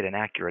can't get an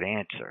accurate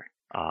answer.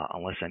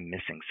 Unless I'm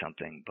missing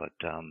something, but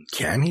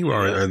can he,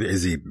 or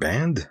is he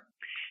banned?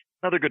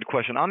 Another good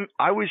question.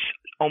 I was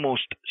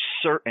almost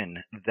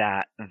certain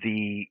that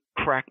the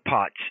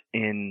crackpots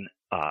in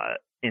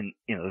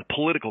the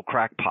political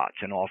crackpots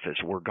in office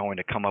were going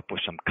to come up with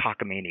some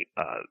cockamamie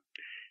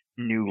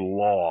new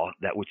law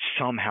that would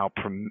somehow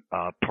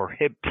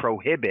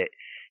prohibit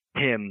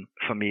him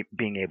from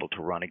being able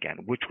to run again,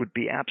 which would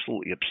be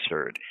absolutely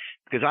absurd,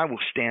 because I will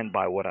stand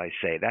by what I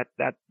say.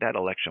 That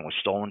election was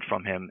stolen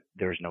from him.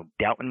 There's no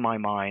doubt in my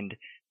mind.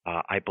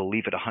 I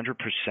believe it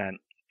 100%.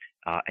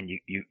 And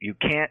you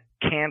can't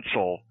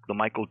cancel the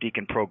Michael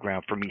Decon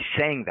program for me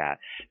saying that,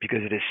 because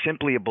it is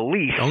simply a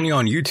belief. Only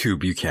on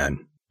YouTube you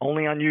can.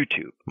 Only on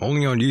YouTube.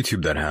 Only on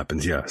YouTube that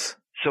happens, yes.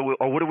 So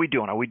what are we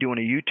doing? Are we doing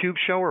a YouTube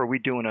show, or are we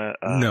doing a...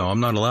 No, I'm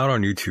not allowed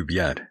on YouTube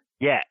yet.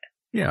 Yet?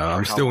 Yeah,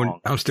 I'm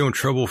still in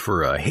trouble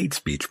for hate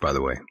speech, by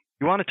the way.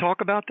 You want to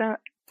talk about that?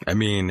 I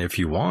mean, if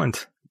you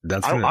want,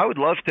 I would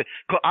love to.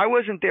 I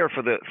wasn't there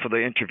for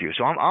the interview,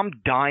 so I'm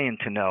dying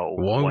to know.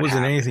 Well, it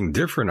wasn't anything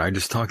different. I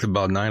just talked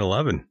about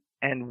 9/11.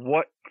 And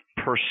what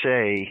per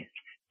se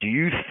do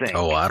you think?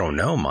 Oh, I don't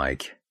know,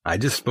 Myke. I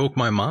just spoke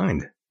my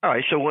mind. All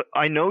right, so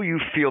I know you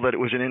feel that it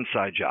was an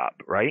inside job,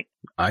 right?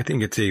 I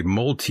think it's a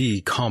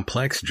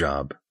multi-complex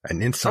job,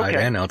 an inside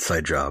and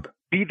outside job.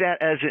 Be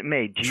that as it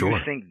may, do you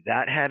think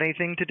that had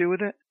anything to do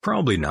with it?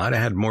 Probably not. It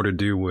had more to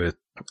do with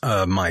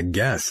my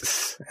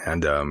guests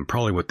and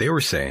probably what they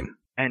were saying.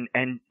 And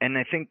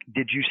I think,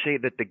 did you say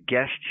that the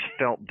guests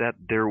felt that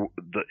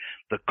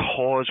the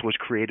cause was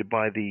created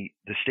by the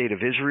state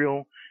of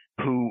Israel,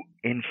 who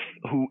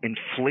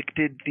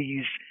inflicted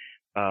these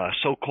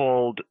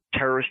so-called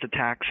terrorist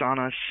attacks on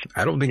us?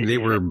 I don't think they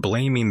were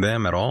blaming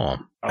them at all.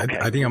 Okay.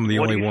 I think I'm the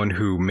only one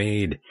who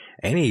made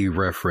any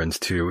reference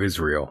to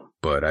Israel,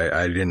 but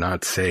I did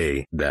not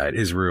say that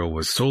Israel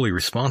was solely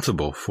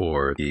responsible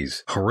for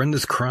these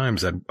horrendous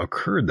crimes that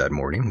occurred that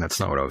morning. That's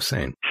not what I was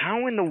saying.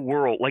 How in the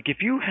world, like if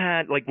you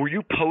had, like were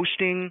you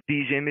posting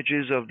these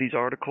images of these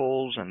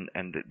articles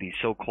and these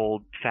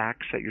so-called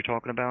facts that you're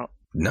talking about?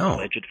 No.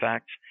 Alleged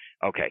facts?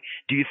 Okay.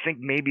 Do you think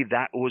maybe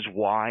that was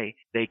why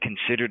they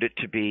considered it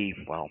to be,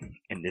 well,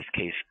 in this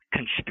case,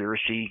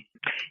 conspiracy?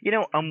 You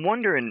know, I'm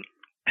wondering,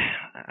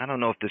 I don't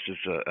know if this is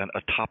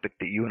a topic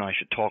that you and I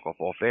should talk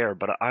off air,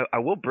 but I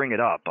will bring it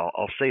up.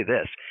 I'll say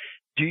this.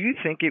 Do you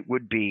think it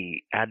would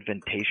be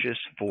advantageous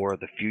for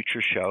the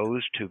future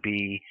shows to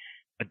be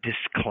a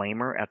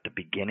disclaimer at the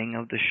beginning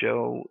of the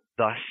show,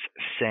 thus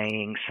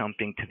saying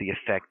something to the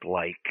effect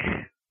like,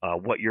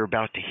 what you're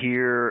about to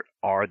hear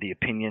are the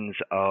opinions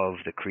of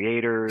the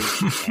creators.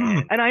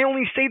 And I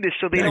only say this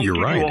so they don't give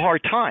you a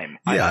hard time.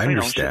 Yeah, I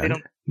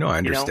understand. No, I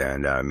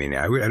understand. I mean,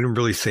 I didn't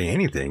really say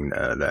anything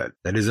that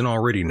isn't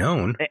already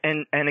known.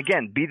 And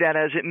again, be that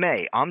as it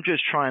may, I'm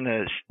just trying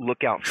to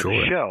look out for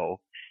the show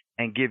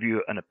and give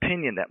you an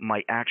opinion that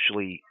might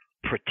actually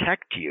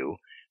protect you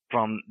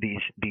from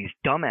these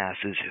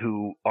dumbasses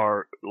who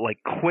are like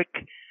quick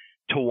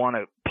to want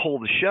to pull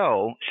the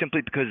show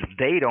simply because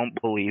they don't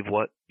believe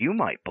what you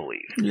might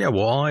believe. Yeah,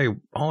 well,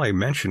 all I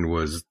mentioned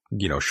was,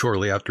 you know,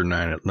 shortly after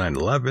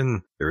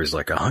 9/11, there was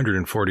like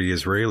 140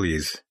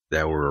 Israelis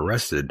that were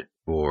arrested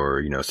for,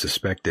 you know,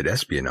 suspected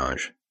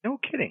espionage. No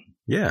kidding.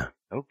 Yeah.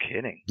 No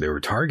kidding. They were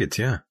targets,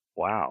 yeah.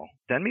 Wow.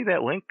 Send me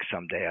that link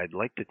someday. I'd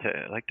like to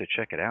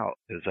check it out.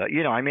 Because,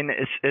 you know, I mean,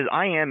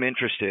 I am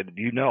interested.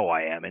 You know,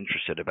 I am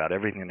interested about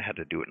everything that had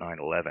to do with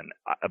 9/11.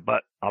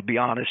 But I'll be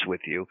honest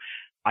with you.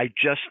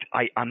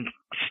 I'm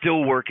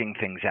still working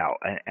things out,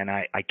 and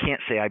I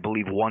can't say I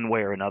believe one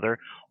way or another.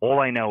 All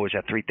I know is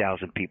that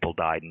 3,000 people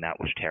died, and that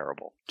was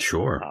terrible.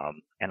 Sure.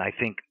 And I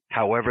think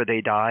however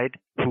they died,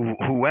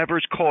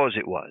 whoever's cause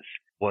it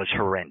was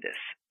horrendous,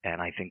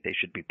 and I think they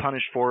should be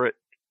punished for it,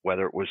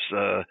 whether it was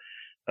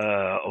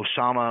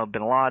Osama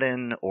bin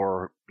Laden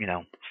or, you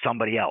know,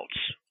 somebody else.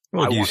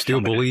 Well, do you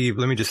still believe,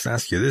 let me just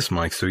ask you this,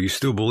 Mike, so you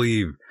still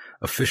believe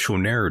official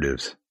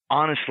narratives?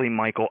 Honestly,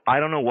 Michael,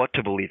 I don't know what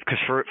to believe because,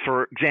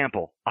 for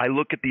example, I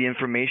look at the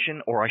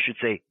information, or I should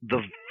say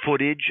the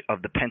footage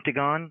of the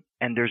Pentagon,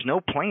 and there's no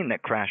plane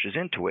that crashes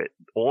into it.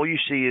 All you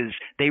see is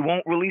they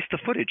won't release the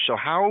footage. So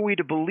how are we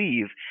to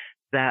believe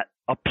that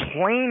a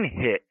plane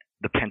hit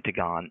the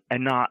Pentagon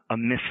and not a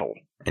missile?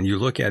 And you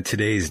look at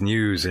today's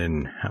news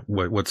and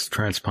what's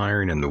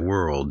transpiring in the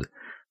world,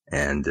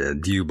 and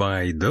do you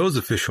buy those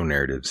official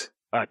narratives?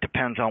 It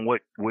depends on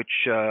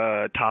which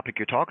topic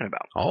you're talking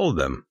about. All of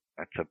them.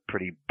 That's a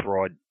pretty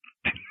broad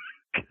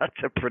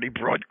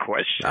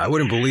question. I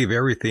wouldn't believe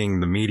everything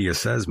the media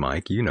says,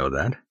 Mike. You know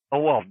that.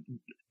 Oh, well,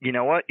 you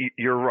know what?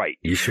 You're right.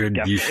 You should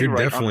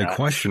definitely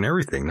question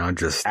everything, not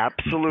just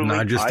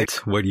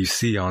what you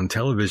see on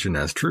television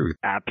as truth.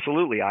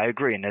 Absolutely. I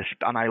agree. And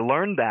I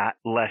learned that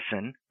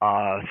lesson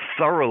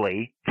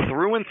thoroughly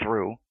through and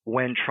through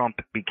when Trump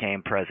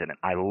became president.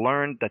 I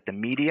learned that the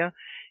media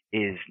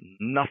is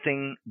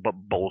nothing but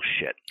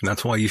bullshit. And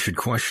that's why you should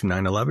question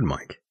 9/11,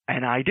 Mike.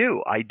 And I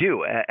do.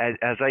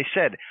 As I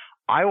said,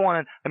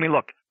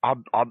 look,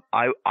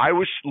 I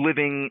was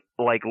living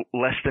like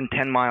less than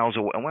 10 miles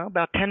away, well,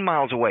 about 10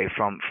 miles away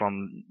from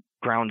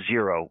ground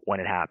zero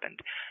when it happened.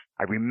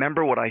 I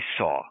remember what I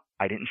saw.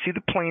 I didn't see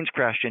the planes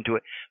crash into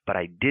it, but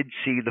I did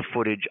see the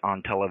footage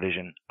on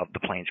television of the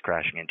planes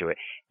crashing into it.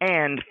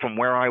 And from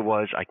where I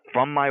was,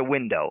 from my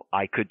window,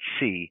 I could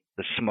see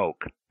the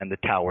smoke and the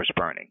towers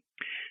burning.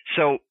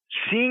 So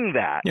seeing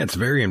that. Yeah, it's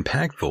very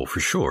impactful for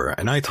sure.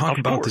 And I talk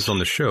about this on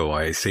the show.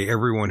 I say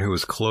everyone who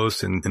is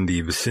close in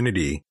the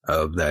vicinity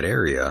of that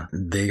area,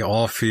 they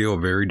all feel a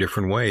very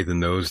different way than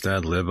those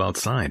that live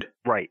outside.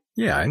 Right.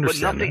 Yeah, I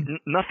understand.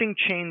 But nothing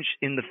changed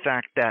in the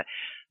fact that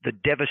the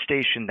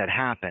devastation that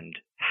happened.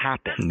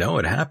 No,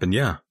 it happened,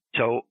 yeah.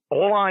 So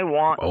all I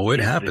want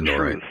it happened, all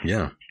right.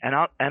 Yeah.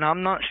 And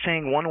I'm not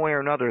saying one way or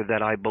another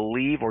that I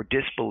believe or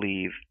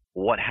disbelieve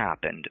what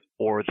happened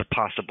or the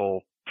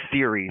possible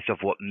theories of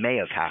what may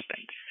have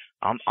happened.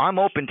 I'm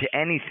open to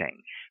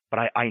anything, but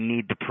I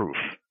need the proof.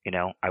 You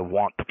know, I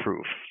want the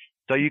proof.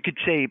 So you could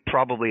say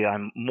probably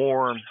I'm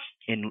more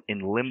in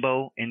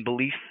limbo in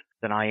belief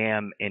than I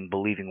am in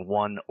believing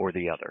one or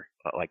the other,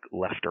 like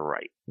left or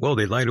right. Well,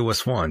 they lied to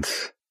us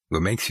once.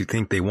 What makes you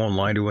think they won't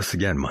lie to us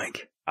again,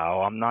 Mike?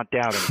 Oh, I'm not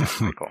doubting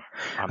that, Michael.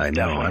 I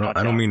know.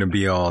 I don't mean to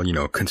be all,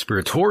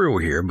 conspiratorial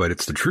here, but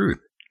it's the truth.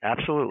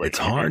 Absolutely. It's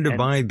hard to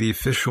buy the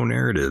official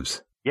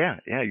narratives. Yeah,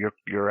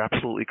 you're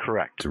absolutely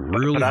correct. It's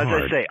really but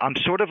hard. As I say, I'm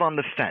sort of on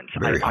the fence.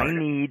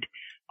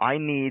 I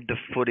need the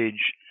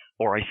footage,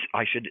 or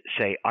I should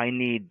say, I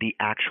need the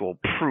actual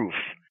proof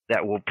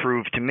that will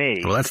prove to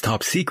me. Well, that's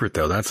top secret,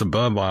 though. That's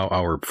above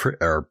our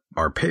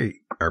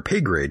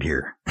pay grade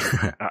here.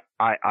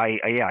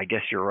 I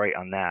guess you're right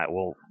on that.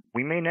 Well,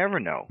 we may never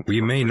know.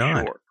 We may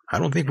not. Sure. I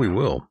don't think we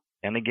will.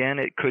 And again,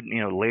 it could,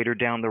 later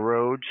down the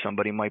road,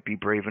 somebody might be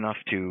brave enough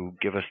to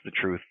give us the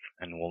truth,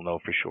 and we'll know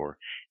for sure.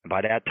 And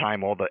by that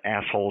time, all the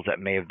assholes that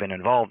may have been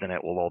involved in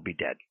it will all be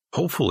dead.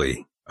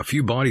 Hopefully. A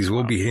few bodies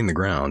will be hitting the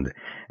ground.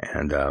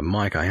 And,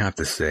 Myke, I have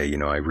to say,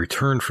 I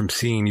returned from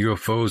seeing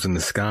UFOs in the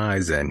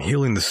skies and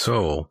healing the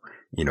soul,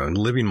 and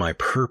living my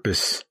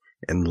purpose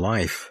in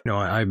life.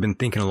 I've been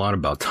thinking a lot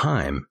about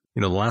time.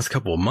 The last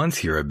couple of months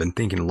here, I've been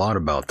thinking a lot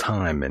about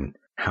time and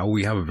how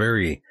we have a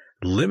very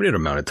limited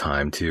amount of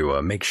time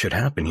to make shit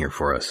happen here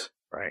for us.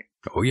 Right.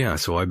 Oh, yeah.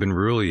 So I've been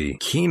really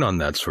keen on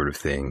that sort of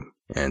thing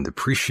and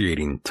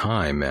appreciating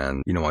time.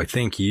 And, I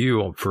thank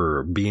you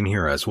for being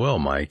here as well,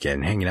 Myke,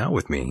 and hanging out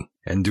with me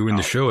and doing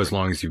the show as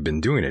long as you've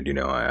been doing it.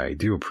 I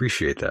do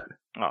appreciate that.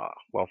 Oh,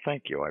 well,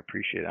 thank you. I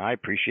appreciate it. I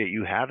appreciate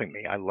you having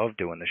me. I love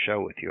doing the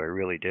show with you. I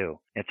really do.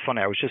 It's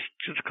funny. I was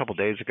just a couple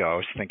days ago, I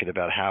was thinking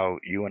about how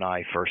you and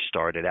I first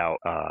started out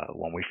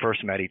when we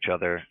first met each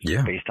other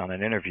based on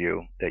an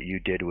interview that you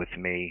did with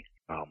me.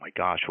 Oh, my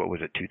gosh. What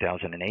was it?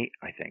 2008,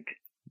 I think.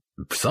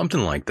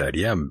 Something like that.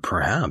 Yeah,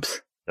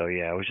 perhaps. So,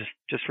 yeah, I was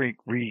just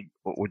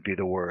what would be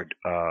the word?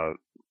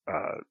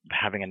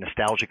 Having a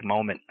nostalgic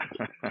moment.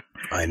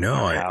 I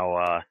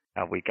know.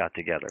 How we got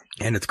together.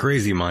 And it's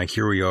crazy, Myke.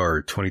 Here we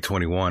are,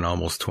 2021,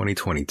 almost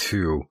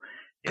 2022.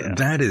 Yeah.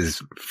 That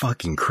is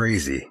fucking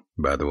crazy,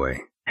 by the way.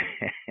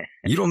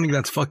 You don't think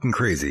that's fucking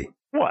crazy?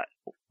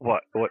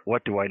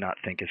 What do I not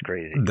think is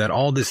crazy? That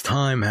all this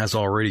time has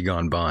already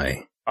gone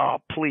by. Oh,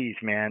 please,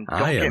 man.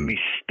 Don't get me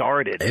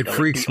started. It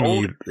freaks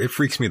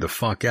me the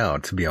fuck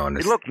out, to be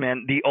honest. Look,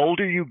 man, the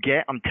older you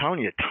get, I'm telling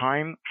you,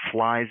 time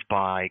flies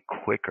by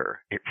quicker.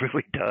 It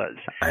really does.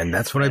 And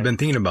that's what I've been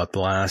thinking about the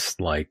last,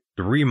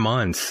 3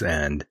 months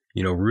and,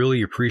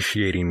 really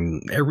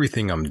appreciating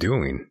everything I'm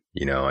doing.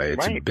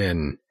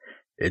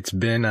 It's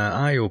been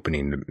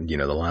eye-opening,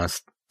 the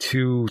last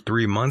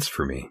 2-3 months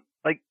for me.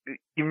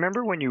 You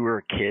remember when you were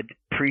a kid,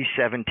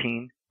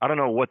 pre-17? I don't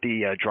know what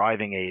the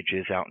driving age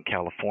is out in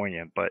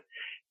California, but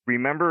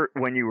remember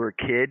when you were a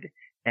kid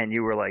and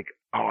you were like,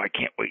 oh, I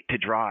can't wait to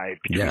drive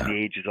between the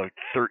ages of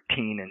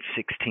 13 and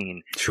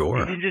 16.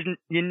 Sure.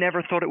 You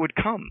never thought it would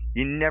come.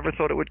 You never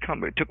thought it would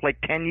come. It took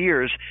 10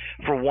 years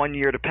for 1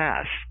 year to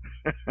pass.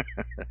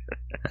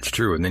 That's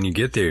true. And then you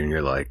get there and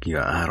you're like,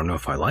 I don't know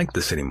if I like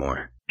this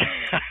anymore.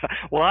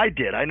 Well, I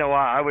did. I know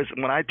I was,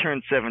 when I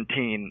turned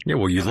 17. Yeah,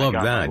 well, you love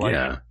that,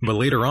 yeah. But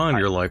later on,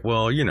 you're like,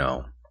 well,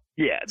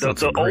 Yeah,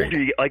 the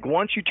older you,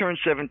 once you turn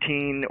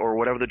 17 or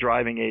whatever the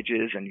driving age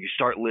is and you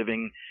start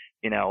living,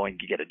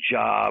 and you get a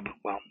job,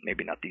 well,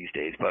 maybe not these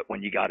days, but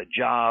when you got a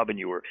job and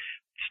you were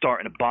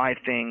starting to buy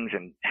things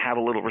and have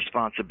a little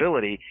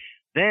responsibility,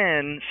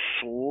 then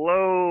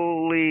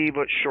slowly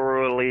but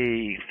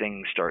surely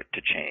things start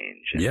to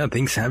change. Yeah,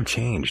 things have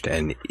changed.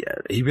 And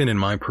even in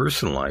my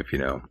personal life,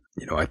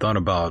 I thought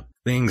about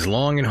things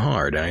long and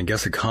hard. And I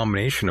guess a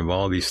combination of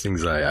all these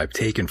things I've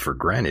taken for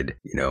granted,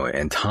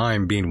 and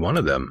time being one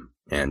of them.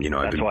 And,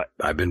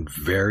 I've been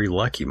very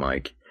lucky,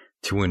 Myke,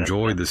 to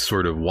enjoy this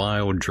sort of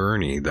wild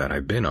journey that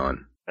I've been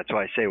on. That's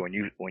why I say when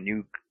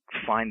you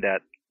find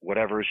that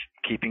whatever's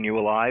keeping you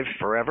alive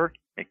forever,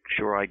 make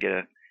sure I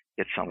get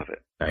some of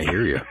it. I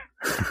hear you.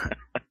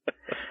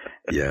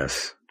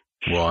 Yes.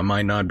 Well, I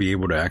might not be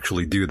able to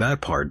actually do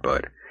that part,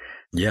 but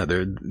yeah,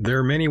 there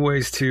are many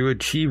ways to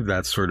achieve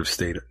that sort of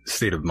state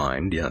of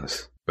mind.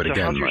 Yes. But so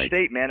again, how's your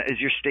state, man? Is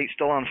your state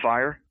still on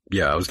fire?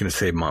 Yeah, I was going to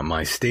say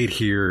my state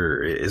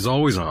here is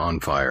always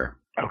on fire.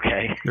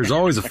 Okay. There's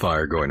always a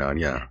fire going on.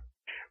 Yeah.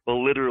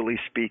 Well, literally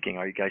speaking,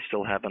 are you guys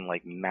still having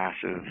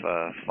massive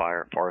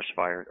forest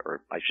fire,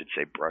 or I should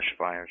say brush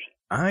fires?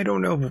 I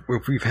don't know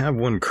if we have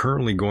one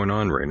currently going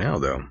on right now,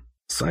 though.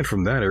 Aside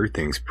from that,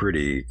 everything's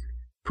pretty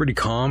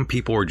calm.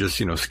 People are just,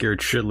 scared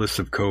shitless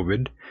of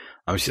COVID.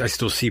 I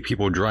still see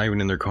people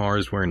driving in their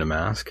cars wearing a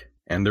mask,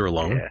 and they're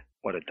alone. Yeah,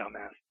 what a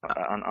dumbass.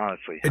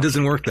 Honestly. It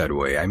doesn't work that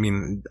way. I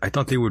mean, I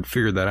thought they would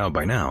figure that out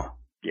by now.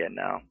 Yeah,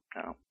 no.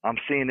 I'm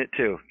seeing it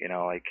too,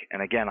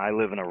 and again, I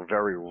live in a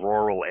very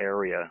rural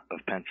area of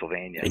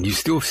Pennsylvania. And you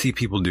still see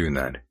people doing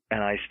that.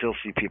 And I still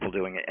see people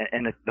doing it.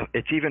 And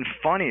it's even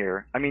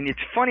funnier. I mean, it's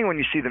funny when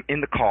you see them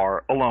in the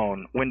car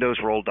alone, windows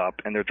rolled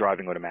up, and they're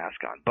driving with a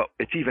mask on. But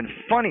it's even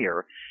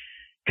funnier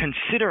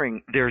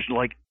considering there's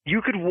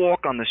you could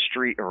walk on the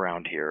street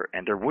around here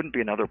and there wouldn't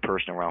be another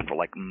person around for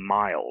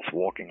miles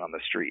walking on the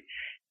street.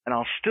 And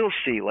I'll still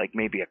see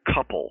maybe a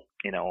couple,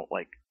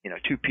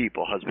 two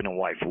people, husband and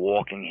wife,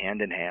 walking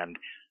hand in hand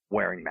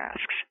wearing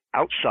masks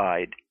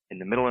outside in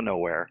the middle of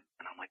nowhere.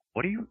 And I'm like,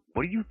 what do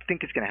you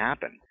think is going to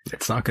happen?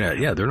 It's not going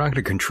to, they're not going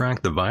to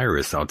contract the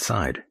virus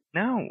outside.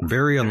 No.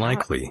 Very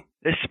unlikely.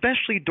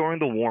 Especially during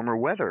the warmer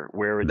weather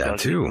where it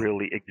doesn't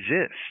really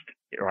exist.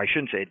 Or I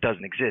shouldn't say it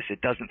doesn't exist. It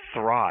doesn't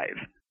thrive.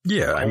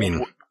 Yeah,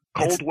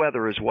 cold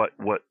weather is what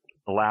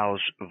allows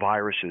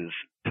viruses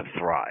to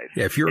thrive.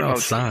 Yeah, if you're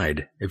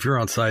outside,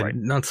 right.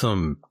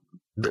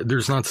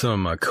 There's not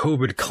some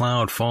COVID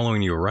cloud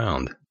following you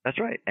around. That's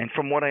right. And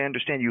from what I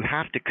understand, you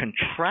have to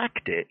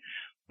contract it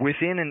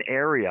within an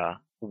area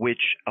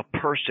which a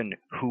person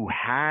who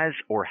has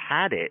or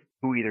had it,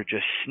 who either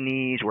just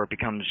sneeze or it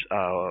becomes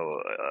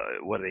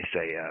what do they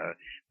say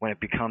when it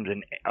becomes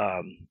an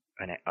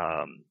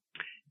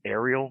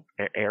airbound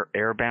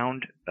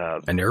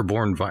an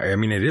airborne I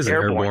mean, it is an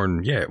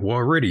airborne. Yeah, well,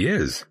 it already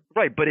is.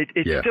 Right, but it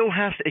still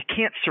has. It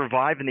can't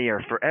survive in the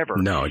air forever.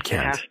 No, it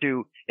can't.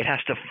 It has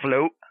to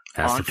float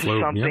onto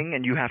something, yep.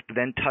 and you have to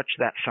then touch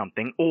that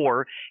something,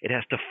 or it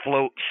has to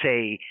float,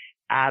 say,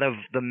 out of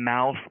the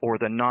mouth or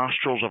the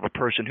nostrils of a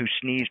person who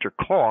sneezed or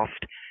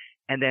coughed,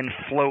 and then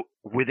float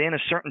within a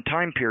certain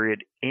time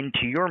period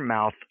into your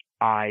mouth,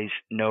 eyes,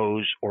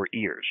 nose, or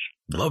ears.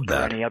 Love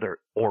that. Or any other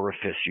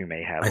orifice you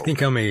may have. I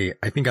think I'm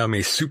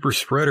a super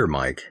spreader,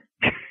 Myke.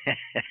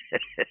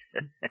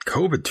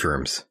 COVID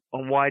terms.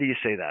 Well, why do you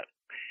say that?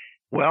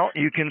 Well,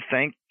 you can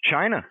thank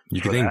China.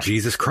 You can thank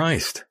Jesus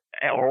Christ.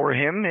 Or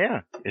him,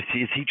 yeah. Is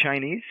he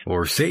Chinese?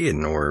 Or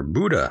Satan, or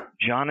Buddha.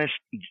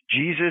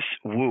 Jesus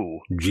Wu.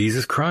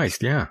 Jesus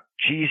Christ, yeah.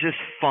 Jesus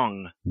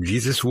Feng.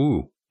 Jesus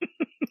Wu.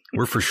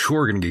 We're for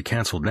sure going to get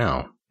canceled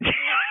now.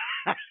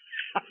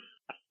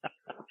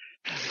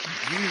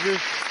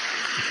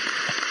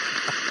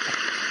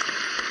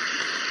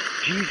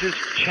 Jesus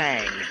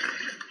Chang.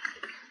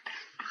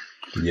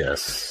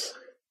 Yes.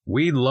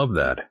 We love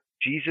that.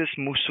 Jesus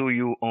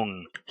Musuyu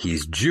Ung.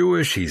 He's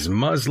Jewish, he's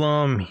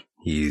Muslim,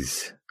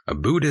 he's a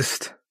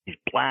Buddhist. He's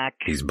black.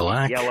 He's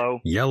black.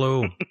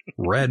 Yellow.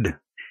 Red.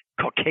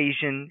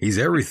 Caucasian. He's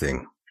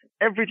everything.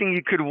 Everything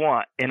you could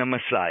want in a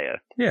Messiah.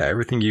 Yeah,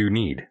 everything you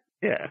need.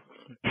 Yeah.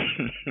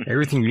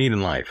 Everything you need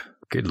in life.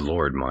 Good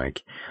Lord,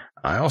 Myke.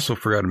 I also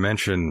forgot to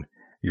mention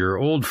your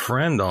old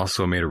friend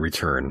also made a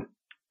return.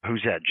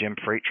 Who's that? Jim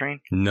Freight Train?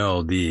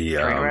 No, the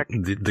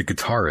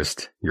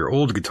guitarist. Your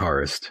old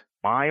guitarist.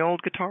 My old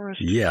guitarist?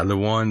 Yeah, the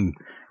one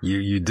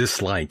you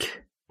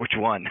dislike. Which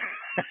one?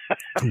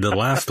 The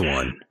last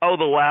one. Oh,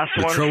 the last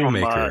the one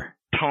troublemaker.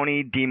 From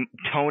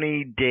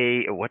Tony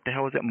De, what the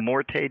hell is it?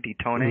 Morte Di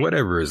Tone?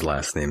 Whatever his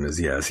last name is,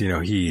 yes. You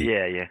know, he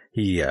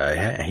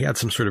had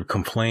some sort of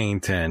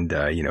complaint, and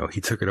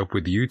he took it up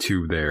with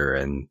YouTube there,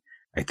 and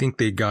I think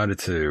he got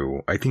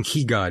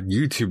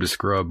YouTube to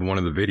scrub one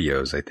of the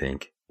videos, I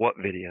think. What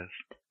videos?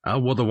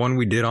 Well, the one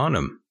we did on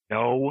him.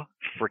 No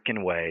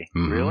freaking way.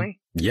 Mm-hmm. Really?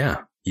 Yeah,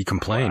 he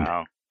complained.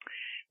 Wow.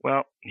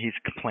 Well, he's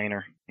a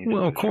complainer.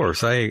 Well, of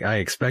course, I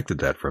expected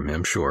that from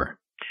him, sure.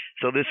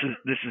 So this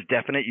is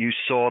definite. You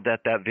saw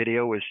that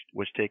video was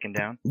taken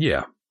down?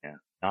 Yeah. Yeah.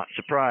 Not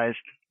surprised.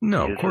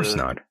 No, of course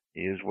not.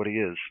 He is what he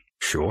is.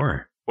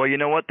 Sure. Well, you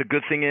know what? The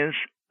good thing is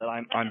that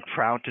I'm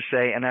proud to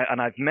say, and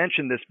I've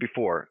mentioned this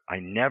before, I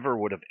never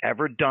would have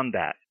ever done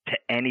that to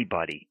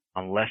anybody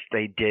unless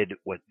they did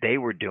what they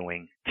were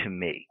doing to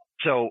me.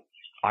 So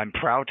I'm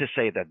proud to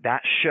say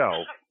that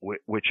show,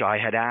 which I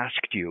had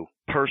asked you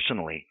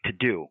personally to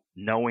do,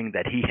 knowing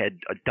that he had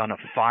done a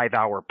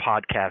 5-hour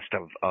podcast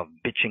of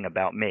bitching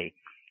about me,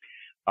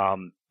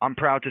 I'm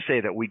proud to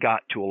say that we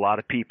got to a lot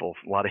of people,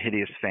 a lot of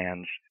Hideous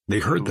fans. They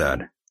heard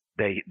that.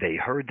 They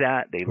heard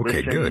that. They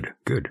listened. Okay,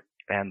 good.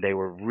 And they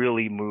were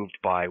really moved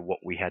by what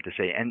we had to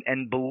say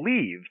and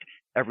believed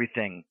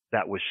everything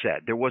that was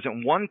said. There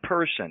wasn't one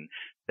person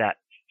that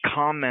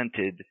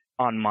commented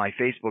on my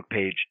Facebook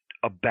page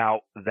about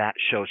that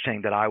show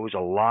saying that I was a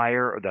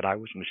liar or that I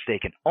was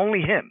mistaken.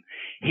 Only him.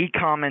 He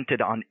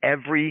commented on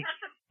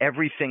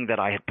everything that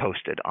I had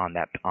posted on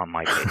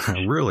my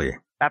page. Really?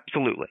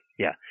 Absolutely.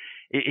 Yeah.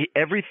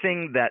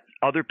 Everything that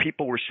other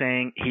people were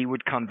saying, he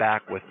would come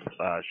back with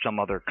some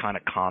other kind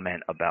of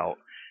comment about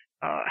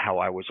how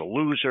I was a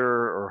loser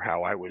or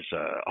how I was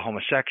a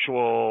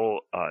homosexual.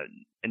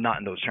 Not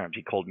in those terms.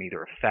 He called me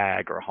either a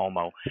fag or a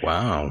homo.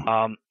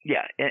 Wow.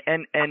 Yeah.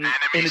 And in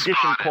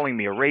addition, calling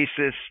me a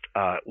racist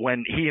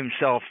when he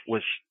himself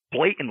was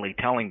blatantly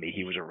telling me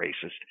he was a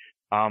racist.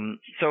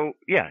 So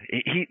yeah,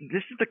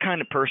 this is the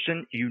kind of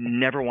person you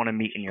never want to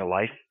meet in your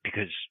life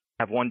because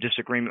have one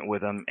disagreement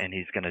with him and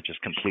he's going to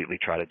just completely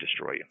try to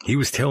destroy you. He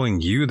was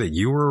telling you that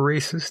you were a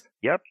racist?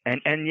 Yep.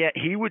 And yet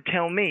he would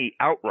tell me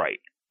outright,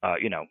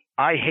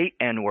 I hate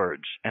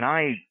N-words and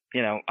I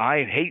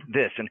hate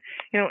this. And,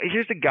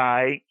 here's a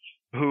guy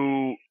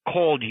who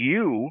called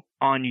you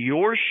on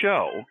your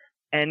show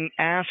and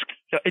asked,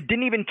 it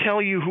didn't even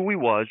tell you who he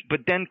was, but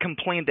then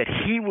complained that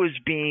he was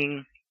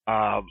being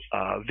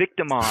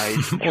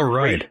victimized. All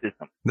right.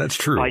 Racism. That's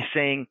true. By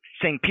saying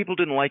people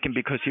didn't like him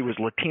because he was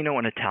Latino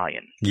and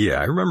Italian. Yeah,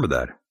 I remember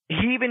that.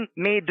 He even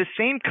made the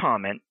same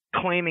comment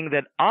claiming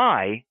that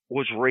I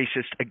was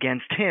racist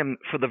against him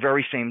for the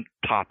very same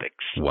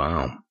topics.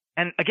 Wow.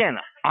 And again,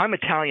 I'm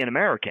Italian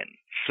American,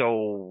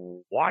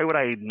 so why would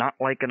I not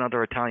like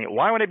another Italian?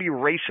 Why would I be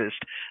racist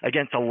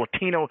against a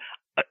Latino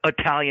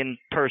Italian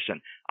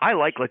person? I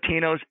like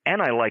Latinos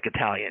and I like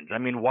Italians. I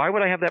mean, why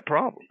would I have that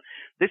problem?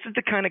 This is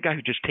the kind of guy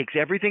who just takes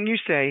everything you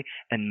say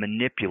and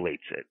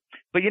manipulates it.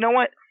 But you know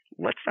what?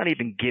 Let's not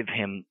even give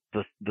him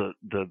the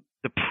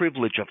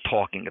privilege of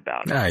talking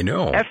about it. I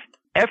know.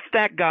 F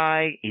that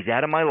guy. He's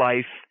out of my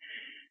life.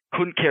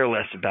 Couldn't care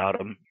less about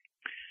him.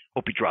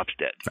 Hope he drops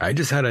dead. I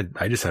just had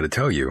to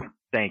tell you.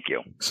 Thank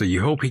you. So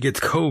you hope he gets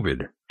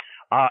COVID?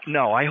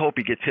 No, I hope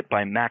he gets hit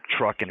by a Mack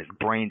truck and his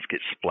brains get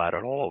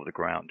splattered all over the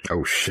ground.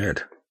 Oh,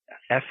 shit.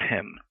 F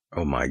him.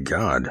 Oh, my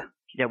God.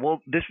 Yeah,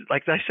 well, this is,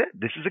 like I said,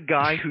 this is a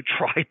guy who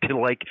tried to,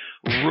 like,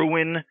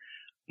 ruin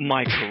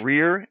my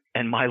career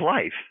and my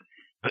life.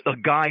 A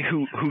guy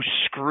who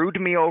screwed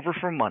me over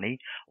for money,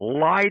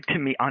 lied to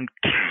me on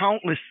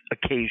countless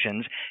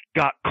occasions,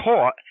 got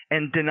caught,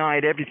 and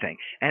denied everything.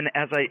 And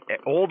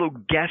all the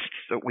guests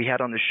that we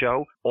had on the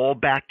show all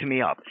backed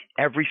me up.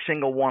 Every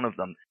single one of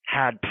them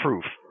had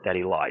proof that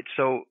he lied.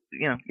 So,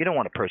 you don't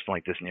want a person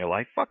like this in your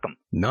life. Fuck him.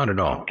 Not at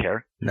all. I don't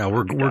care. No,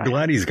 we're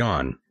glad he's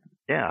gone.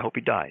 Yeah, I hope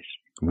he dies.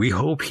 We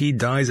hope he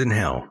dies in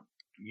hell.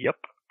 Yep.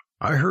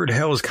 I heard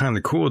hell is kind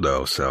of cool,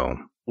 though, so...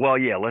 Well,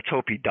 yeah, let's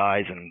hope he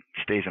dies and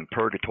stays in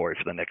purgatory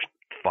for the next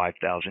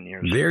 5,000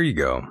 years. There you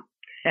go.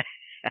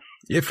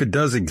 If it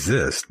does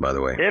exist, by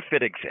the way. If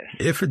it exists.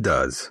 If it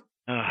does.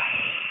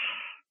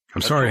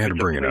 I'm sorry I had to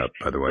bring it up,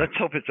 by the way. Let's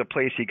hope it's a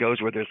place he goes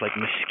where there's like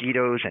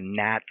mosquitoes and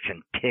gnats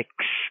and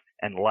ticks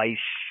and lice,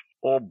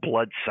 all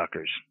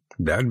bloodsuckers.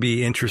 That'd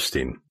be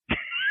interesting.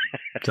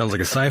 Sounds like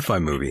a sci-fi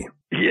movie.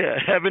 Yeah,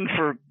 heaven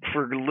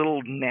for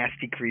little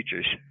nasty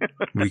creatures.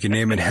 We can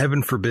name it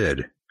Heaven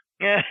Forbid.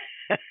 Yeah.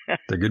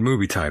 It's a good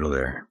movie title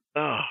there.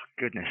 Oh,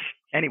 goodness.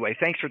 Anyway,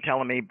 thanks for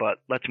telling me, but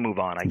let's move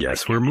on.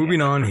 Yes, we're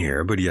moving on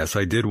here, but yes,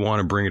 I did want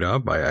to bring it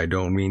up. I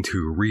don't mean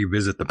to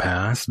revisit the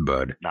past,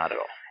 but... Not at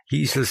all.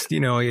 He's just,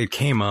 it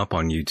came up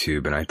on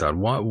YouTube, and I thought,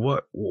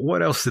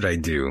 what else did I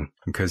do?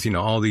 Because,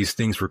 all these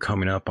things were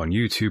coming up on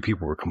YouTube.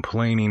 People were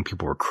complaining.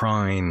 People were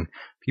crying.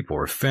 People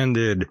were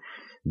offended.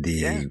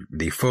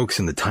 The folks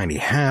in the tiny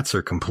hats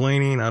are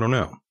complaining. I don't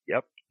know.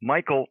 Yep.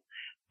 Michael,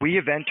 we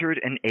have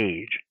entered an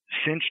age.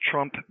 Since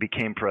Trump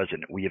became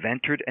president, we have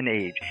entered an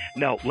age.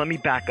 No, let me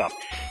back up.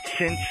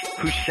 Since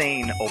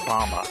Hussein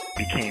Obama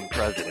became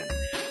president,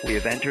 we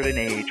have entered an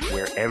age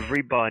where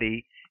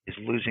everybody is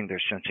losing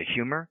their sense of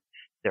humor.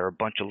 They're a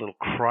bunch of little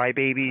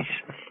crybabies,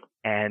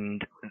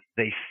 and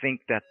they think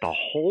that the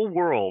whole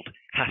world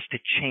has to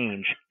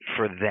change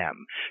for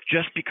them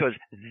just because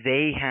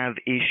they have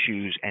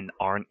issues and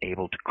aren't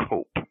able to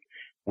cope.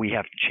 We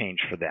have to change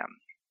for them.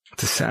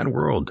 It's a sad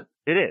world.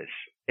 It is.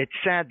 It's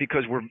sad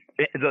because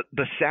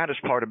the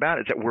saddest part about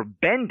it is that we're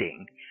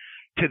bending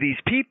to these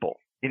people,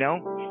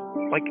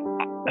 Like,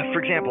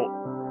 for example,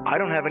 I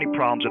don't have any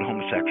problems with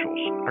homosexuals.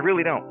 I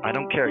really don't. I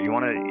don't care. You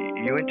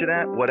into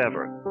that?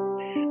 Whatever.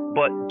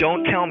 But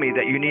don't tell me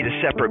that you need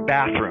a separate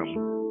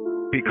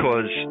bathroom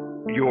because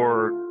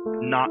you're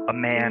not a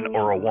man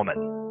or a woman.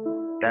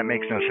 That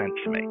makes no sense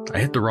to me. I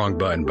hit the wrong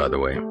button, by the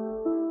way.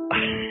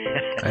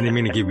 I didn't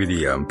mean to give you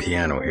the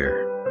piano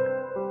here.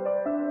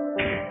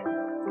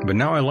 But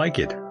now I like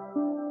it.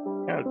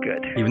 Oh,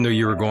 good. Even though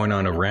you were going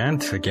on a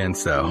rant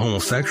against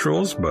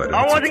homosexuals, but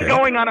I wasn't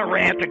going on a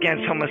rant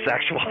against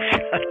homosexuals.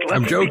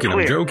 I'm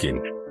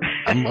joking.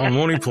 I'm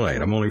only playing.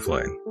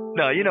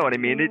 No, you know what I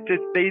mean.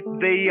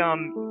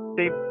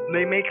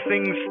 They make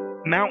things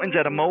mountains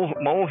out of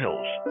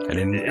molehills. I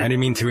didn't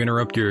mean to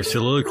interrupt your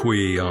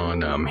soliloquy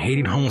on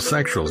hating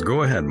homosexuals.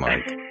 Go ahead,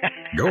 Mike.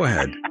 Go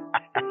ahead.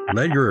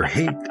 Let your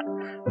hate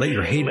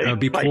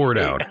be poured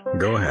out.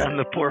 Go ahead. On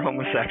the poor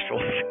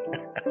homosexuals.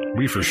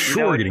 We for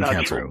sure are getting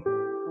canceled.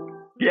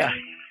 Yeah.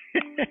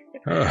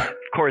 Of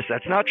course,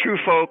 that's not true,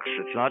 folks.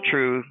 It's not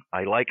true.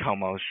 I like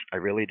homos. I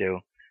really do.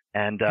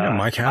 And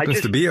Mike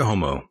happens to be a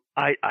homo.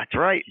 That's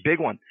right, big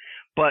one.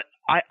 But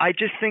I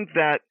just think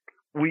that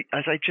we,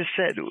 as I just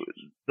said,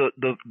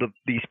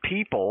 these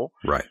people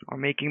are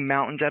making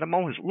mountains out of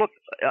molehills. Look,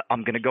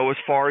 I'm going to go as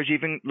far as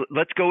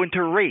let's go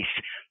into race.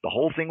 The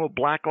whole thing with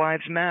Black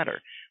Lives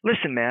Matter.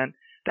 Listen, man,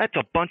 that's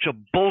a bunch of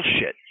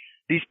bullshit.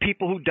 These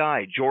people who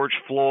died, George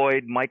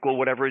Floyd, Michael,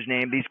 whatever his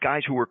name, these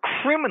guys who were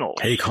criminals.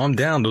 Hey, calm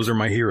down. Those are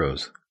my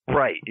heroes.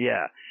 Right,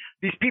 yeah.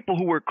 These people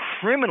who were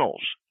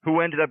criminals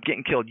who ended up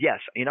getting killed. Yes,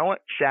 you know what?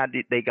 Sad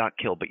they got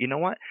killed. But you know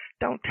what?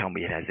 Don't tell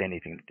me it has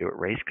anything to do with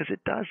race, because it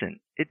doesn't.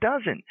 It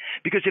doesn't.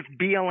 Because if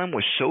BLM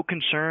was so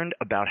concerned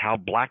about how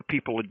black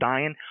people are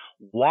dying,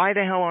 why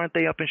the hell aren't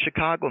they up in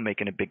Chicago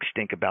making a big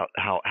stink about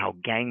how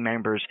gang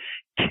members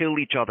kill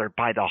each other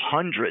by the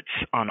hundreds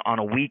on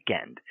a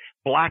weekend?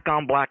 Black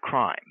on black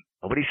crime.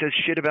 Nobody says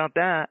shit about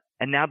that.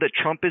 And now that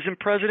Trump isn't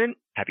president,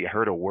 have you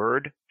heard a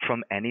word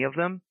from any of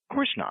them? Of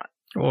course not.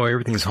 Oh,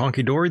 everything's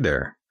honky-dory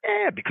there.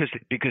 Yeah, because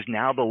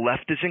now the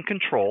left is in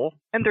control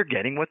and they're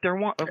getting what they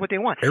want.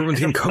 Everyone's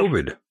getting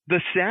COVID.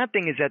 The sad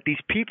thing is that these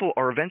people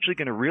are eventually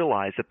going to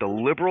realize that the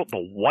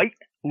white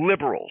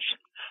liberals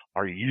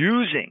are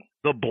using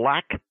the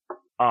black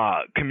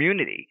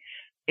community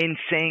in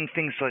saying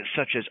things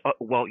such as,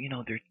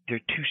 they're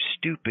too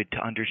stupid to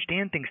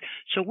understand things,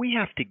 so we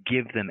have to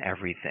give them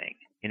everything.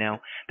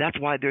 That's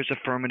why there's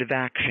affirmative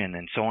action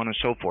and so on and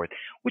so forth,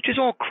 which is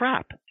all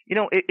crap.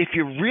 If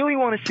you really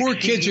want to poor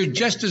succeed, kids are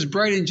just as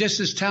bright and just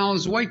as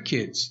talented as white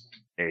kids.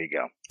 There you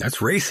go. That's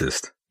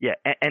racist. Yeah,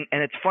 and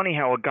it's funny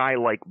how a guy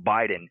like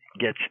Biden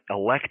gets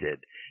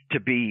elected to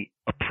be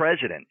a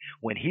president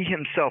when he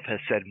himself has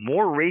said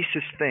more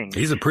racist things.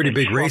 He's a pretty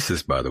big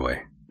racist, by the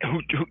way.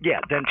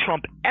 than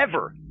Trump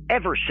ever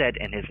said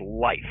in his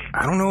life.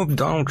 I don't know if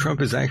Donald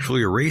Trump is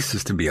actually a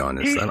racist, to be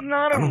honest. He's not a racist.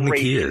 I don't think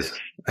he is.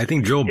 I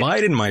think Joe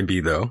Biden might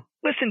be, though.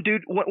 Listen,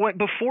 dude,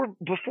 before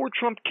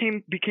Trump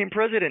became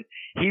president,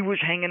 he was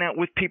hanging out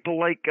with people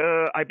like,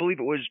 I believe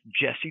it was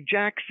Jesse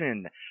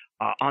Jackson,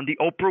 on the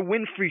Oprah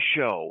Winfrey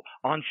Show,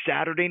 on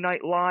Saturday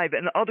Night Live,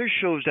 and other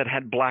shows that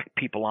had black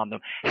people on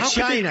them. How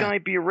could this guy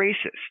be a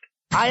racist?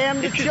 I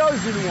am the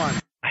chosen one.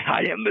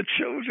 I am the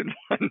chosen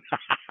one.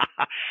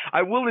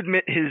 I will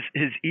admit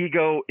his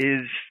ego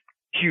is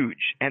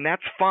huge, and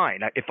that's fine.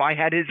 If I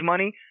had his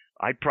money,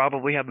 I'd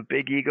probably have a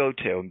big ego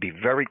too and be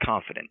very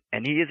confident.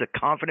 And he is a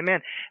confident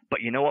man.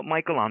 But you know what,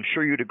 Michael? I'm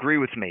sure you'd agree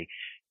with me.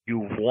 You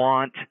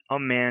want a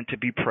man to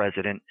be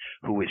president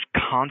who is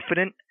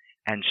confident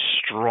and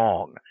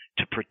strong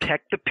to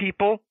protect the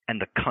people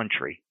and the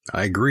country.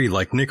 I agree,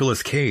 like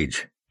Nicolas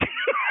Cage.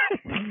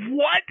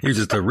 What? He was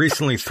just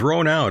recently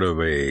thrown out of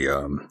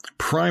a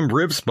prime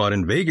rib spot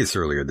in Vegas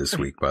earlier this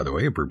week, by the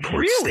way,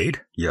 report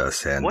state.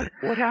 Yes, and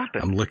what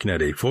happened? I'm looking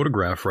at a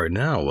photograph right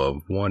now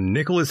of one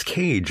Nicolas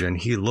Cage, and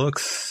he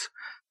looks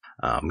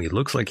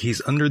like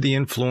he's under the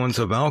influence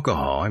of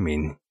alcohol. I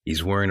mean,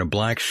 he's wearing a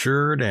black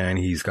shirt, and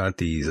he's got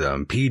these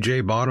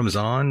PJ bottoms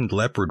on,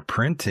 leopard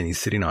print, and he's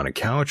sitting on a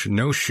couch,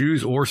 no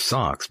shoes or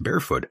socks,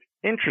 barefoot.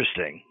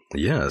 Interesting.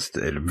 Yes,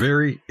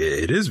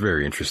 it is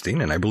very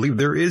interesting, and I believe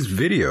there is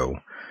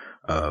video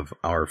of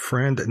our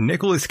friend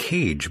Nicolas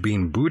Cage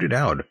being booted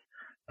out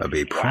of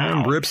a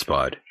prime rib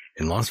spot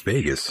in Las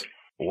Vegas.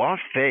 Las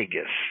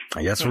Vegas.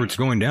 I guess where it's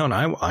going down.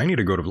 I need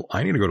to go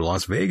to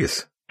Las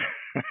Vegas.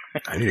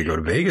 I need to go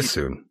to Vegas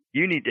soon.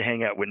 You need to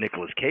hang out with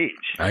Nicolas Cage.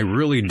 I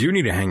really do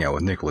need to hang out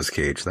with Nicolas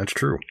Cage. That's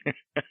true.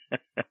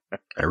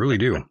 I really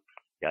do.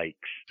 Yikes.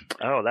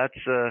 Oh,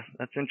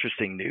 that's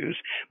interesting news.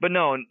 But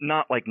no,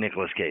 not like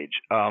Nicolas Cage.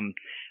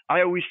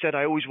 I always said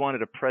I always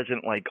wanted a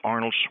president like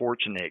Arnold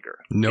Schwarzenegger.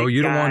 No,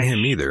 you don't want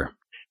him either.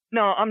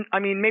 No, I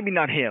mean maybe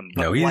not him.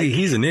 No,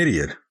 he's an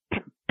idiot.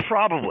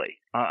 Probably.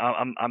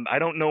 I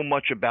don't know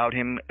much about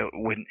him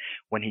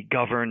when he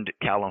governed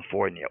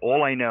California.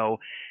 All I know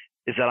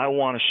is that I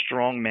want a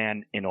strong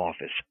man in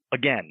office.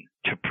 Again,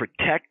 to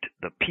protect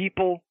the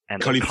people and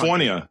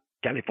California.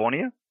 The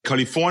country.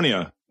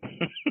 California.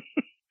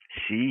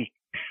 See?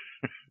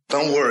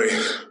 Don't worry.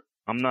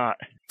 I'm not.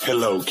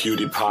 Hello,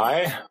 cutie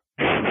pie.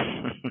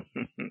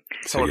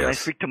 So, can I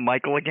speak to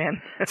Michael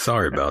again?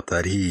 Sorry about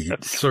that. He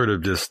sort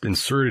of just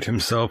inserted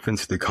himself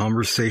into the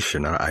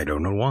conversation. I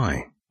don't know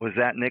why. Was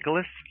that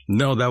Nicholas?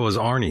 No, that was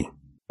Arnie.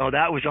 Oh,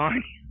 that was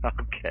Arnie?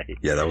 Okay.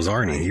 Yeah, that was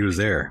Arnie. He was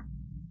there.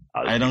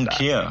 I don't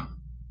care.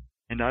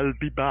 And I'll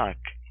be back.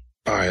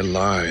 I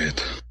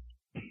lied.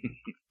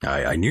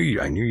 I knew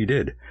you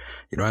did.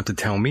 You don't have to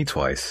tell me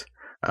twice.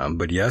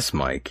 But yes,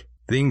 Myke,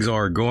 things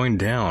are going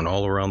down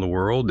all around the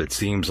world. It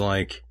seems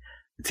like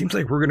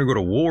we're going to go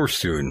to war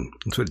soon.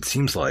 That's what it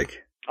seems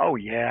like. Oh,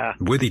 yeah.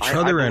 With each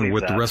other and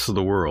with the rest of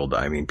the world.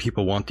 I mean,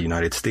 people want the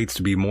United States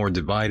to be more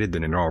divided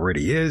than it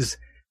already is.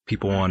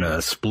 People want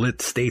to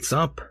split states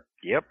up.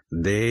 Yep.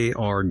 They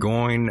are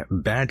going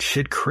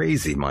batshit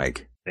crazy,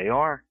 Myke. They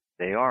are.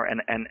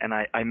 And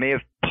I may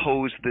have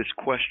posed this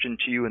question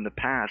to you in the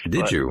past.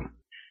 Did you?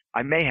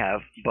 I may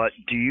have, but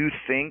do you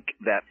think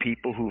that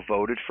people who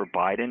voted for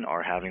Biden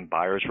are having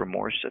buyer's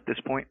remorse at this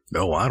point?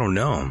 Oh, I don't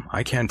know.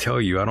 I can't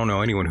tell you. I don't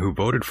know anyone who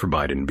voted for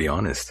Biden, to be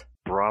honest.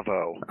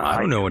 Bravo. I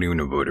don't know anyone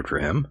who voted for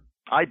him.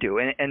 I do,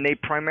 and they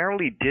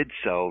primarily did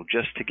so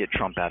just to get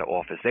Trump out of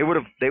office. They would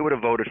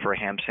have voted for a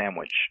ham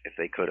sandwich if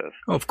they could have.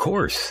 Of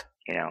course.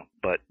 You know,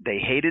 but they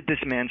hated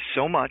this man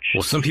so much.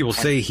 Well, some people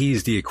say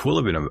he's the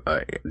equivalent of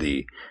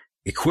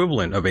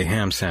a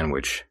ham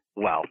sandwich.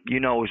 Well, you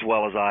know as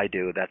well as I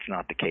do that's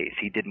not the case.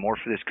 He did more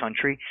for this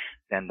country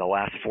than the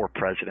last 4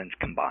 presidents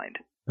combined.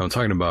 I'm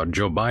talking about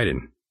Joe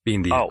Biden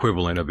being the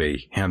equivalent of a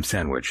ham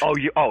sandwich. Yes,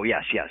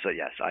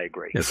 I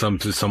agree. Yeah, some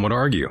would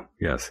argue,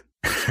 yes.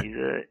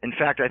 In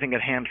fact, I think a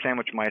ham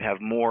sandwich might have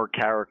more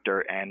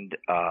character and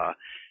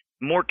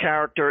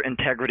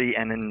integrity,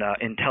 and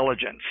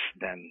intelligence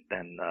than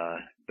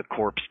the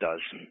corpse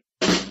does.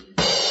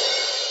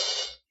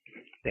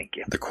 Thank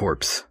you. The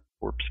corpse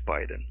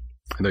Biden.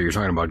 I thought you were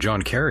talking about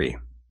John Kerry.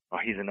 Oh,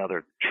 he's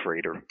another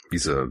traitor.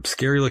 He's a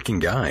scary-looking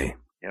guy.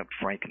 Yep,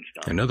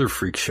 Frankenstein. Another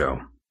freak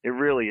show. It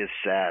really is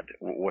sad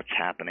what's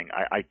happening.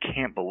 I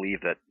can't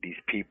believe that these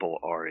people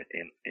are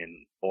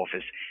in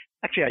office.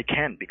 Actually, I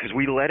can, because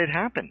we let it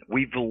happen.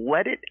 We've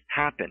let it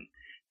happen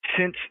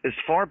since as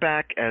far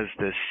back as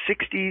the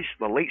 60s,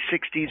 the late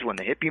 60s, when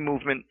the hippie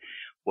movement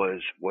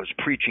was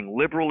preaching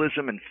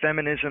liberalism and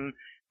feminism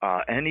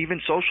and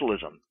even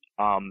socialism.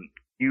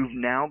 You've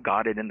now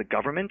got it in the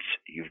governments.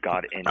 You've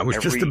got it in I was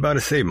just about to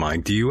say,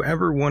 Myke, do you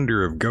ever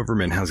wonder if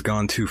government has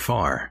gone too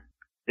far?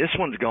 This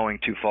one's going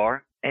too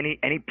far. Any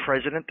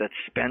president that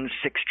spends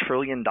 $6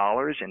 trillion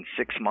in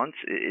 6 months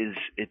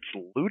it's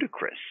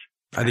ludicrous.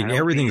 I think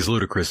everything's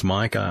ludicrous,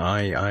 Myke.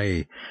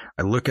 I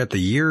look at the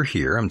year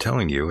here. I'm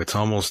telling you, it's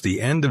almost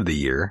the end of the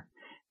year,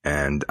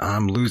 and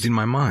I'm losing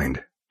my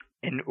mind.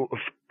 And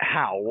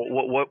How?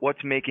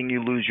 What's making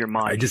you lose your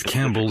mind? I just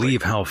can't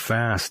believe how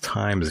fast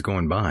time is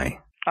going by.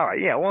 All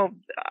right, yeah, well,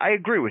 I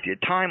agree with you.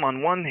 Time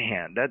on one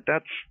hand,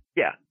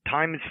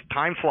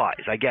 time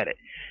flies. I get it.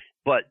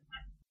 But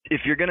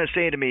if you're going to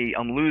say to me,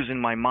 I'm losing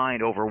my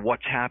mind over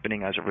what's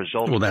happening as a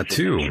result of this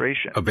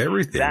administration, of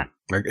everything.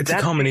 It's a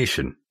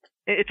combination.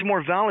 It's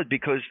more valid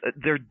because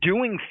they're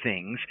doing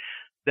things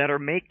that are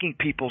making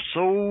people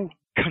so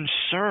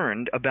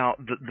concerned about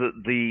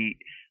the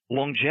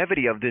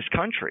longevity of this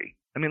country.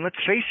 I mean, let's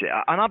face it.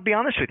 And I'll be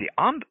honest with you.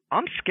 I'm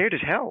scared as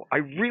hell. I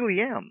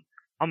really am.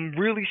 I'm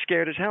really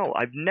scared as hell.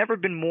 I've never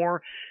been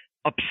more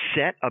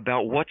upset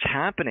about what's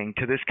happening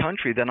to this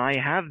country than I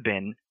have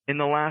been in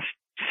the last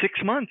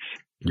 6 months.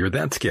 You're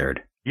that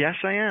scared? Yes,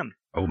 I am.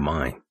 Oh,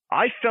 my.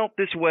 I felt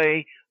this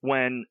way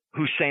when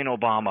Hussein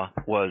Obama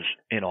was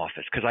in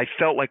office because I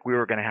felt like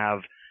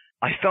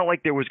I felt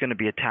like there was going to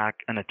be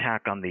an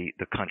attack on the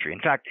country.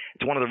 In fact,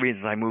 it's one of the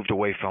reasons I moved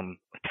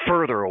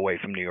further away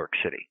from New York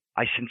City.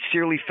 I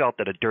sincerely felt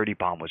that a dirty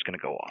bomb was going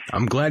to go off.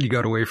 I'm glad you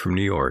got away from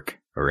New York,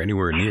 or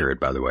anywhere near it,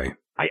 by the way.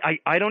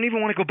 I don't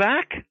even want to go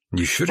back.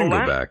 You shouldn't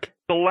go back.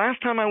 The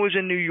last time I was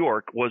in New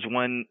York was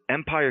when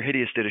Empire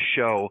Hideous did a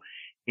show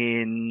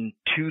in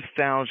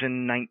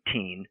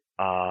 2019.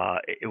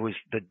 It was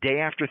the day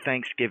after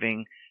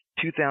Thanksgiving,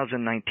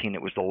 2019.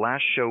 It was the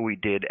last show we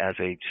did as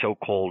a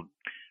so-called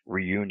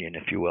reunion,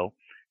 if you will.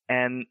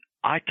 And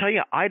I tell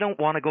you, I don't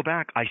want to go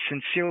back. I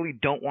sincerely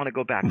don't want to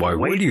go back. Why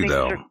would you,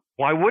 though?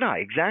 Why would I?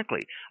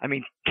 Exactly. I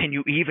mean, can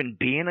you even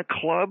be in a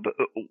club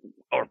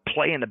or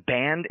play in a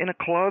band in a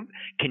club?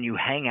 Can you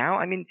hang out?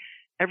 I mean,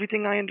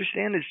 everything I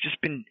understand has just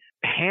been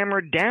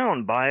hammered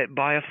down by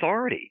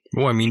authority.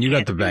 Well, I mean, you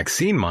got the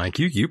vaccine, Mike.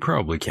 You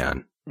probably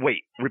can.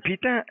 Wait,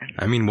 repeat that?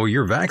 I mean, well,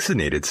 you're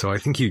vaccinated, so I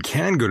think you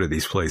can go to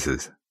these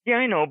places. Yeah,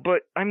 I know,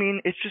 but I mean,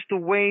 it's just the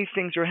way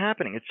things are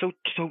happening. It's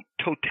so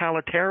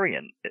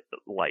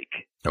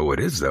totalitarian-like. Oh, it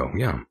is, though,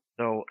 yeah.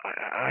 So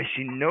I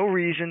see no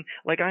reason.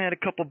 Like, I had a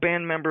couple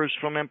band members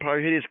from Empire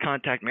Hideous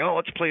contact me. Oh,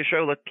 let's play a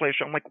show.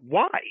 I'm like,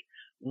 why?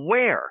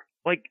 Where?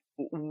 Like,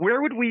 where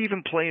would we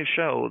even play a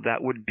show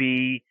that would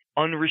be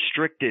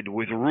unrestricted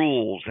with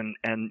rules and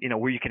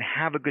where you can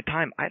have a good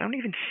time? I don't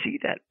even see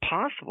that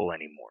possible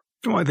anymore.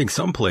 Well, I think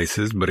some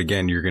places, but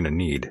again, you're going to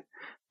need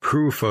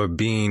proof of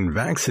being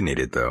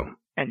vaccinated, though.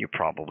 And you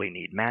probably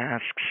need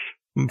masks.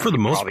 For the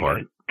most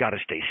part. Got to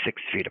stay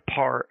 6 feet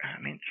apart.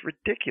 I mean, it's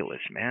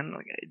ridiculous, man.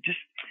 Like, just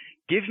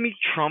give me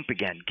Trump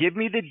again. Give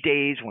me the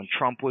days when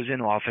Trump was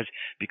in office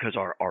because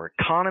our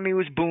economy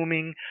was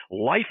booming.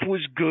 Life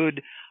was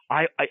good.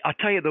 I'll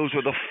tell you, those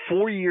were the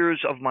 4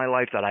 years of my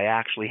life that I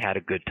actually had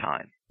a good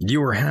time.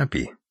 You were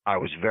happy. I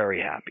was very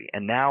happy.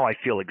 And now I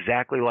feel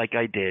exactly like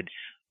I did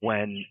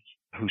when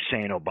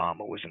Hussein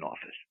Obama was in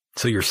office.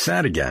 So you're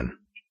sad again.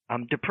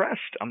 I'm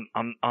depressed.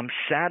 I'm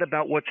sad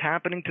about what's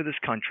happening to this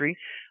country.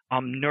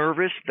 I'm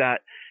nervous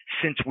that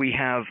since we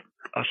have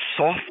a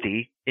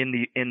softie in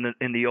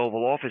the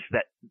Oval Office,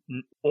 that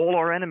all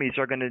our enemies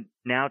are going to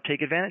now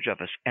take advantage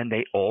of us, and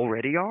they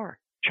already are.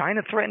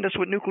 China threatened us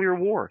with nuclear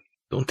war.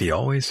 Don't they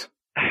always?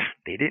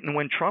 They didn't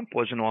when Trump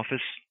was in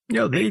office.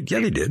 Yeah, they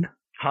did.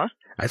 Huh?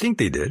 I think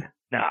they did.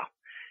 No.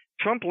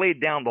 Trump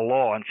laid down the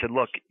law and said,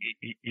 "Look,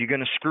 you're going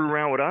to screw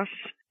around with us,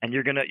 and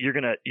you're not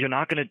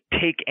going to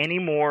take any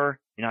more.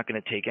 You're not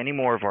going to take any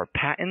more of our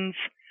patents,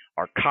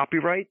 our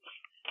copyrights.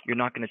 You're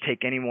not going to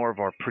take any more of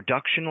our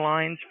production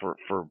lines for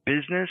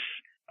business."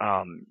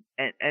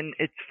 And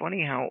it's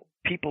funny how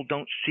people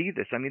don't see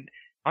this. I mean,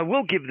 I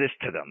will give this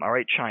to them. All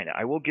right, China,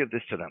 I will give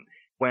this to them.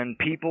 When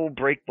people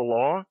break the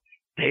law,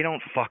 they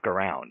don't fuck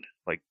around.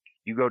 Like,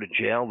 you go to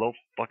jail, they'll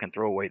fucking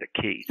throw away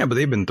the key. Yeah, but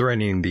they've been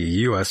threatening the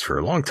U.S. for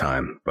a long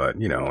time. But,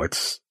 they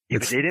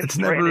didn't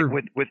threaten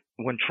it with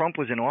when Trump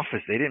was in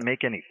office. They didn't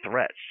make any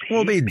threats.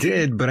 Well, they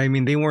did, but I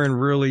mean, they weren't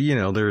really,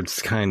 there's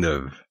kind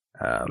of,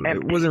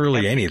 it wasn't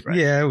really anything. Threats.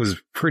 Yeah, it was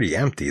pretty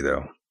empty,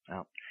 though.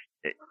 Well,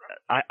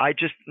 I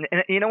just,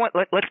 you know what?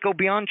 Let's go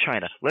beyond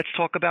China. Let's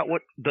talk about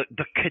what the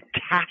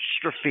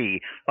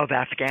catastrophe of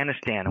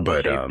Afghanistan and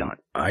what they've done.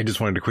 I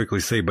just wanted to quickly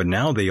say, but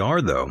now they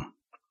are, though.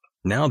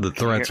 Now the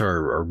threats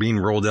are being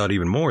rolled out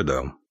even more,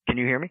 though. Can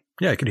you hear me?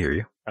 Yeah, I can hear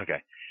you.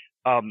 Okay.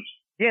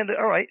 Yeah,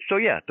 all right. So,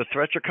 yeah, the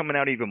threats are coming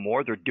out even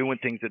more. They're doing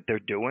things that they're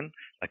doing.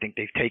 I think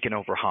they've taken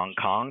over Hong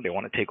Kong. They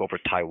want to take over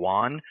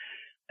Taiwan.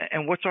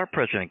 And what's our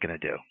president going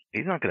to do?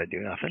 He's not going to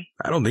do nothing.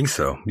 I don't think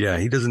so. Yeah,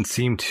 he doesn't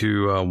seem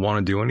to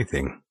want to do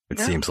anything, it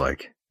seems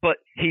like. But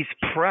he's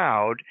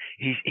proud.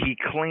 He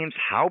claims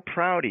how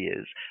proud he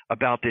is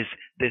about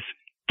this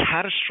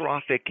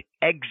catastrophic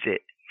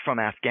exit from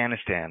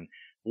Afghanistan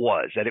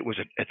that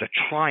it's a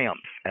triumph,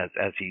 as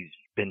he's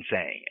been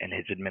saying, in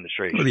his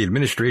administration. Well, the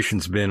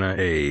administration's been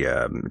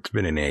it's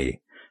been in a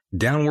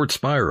downward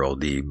spiral,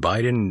 the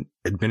Biden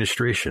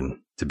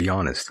administration, to be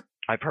honest.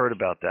 I've heard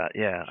about that.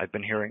 Yeah, I've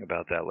been hearing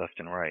about that left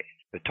and right.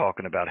 They're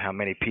talking about how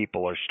many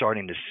people are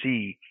starting to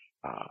see,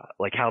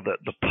 like how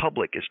the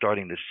public is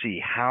starting to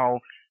see how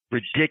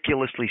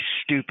ridiculously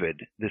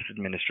stupid this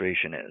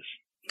administration is.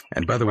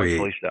 And by the way,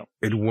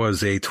 it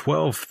was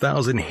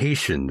 12,000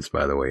 Haitians,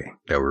 by the way,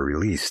 that were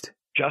released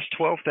Just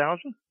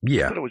 12,000?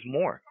 Yeah. I thought it was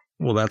more.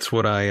 Well, that's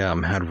what I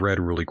had read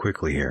really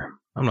quickly here.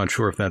 I'm not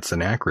sure if that's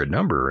an accurate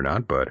number or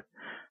not, but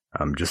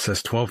just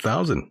says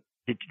 12,000.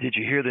 Did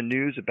you hear the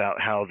news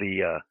about how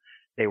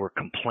they were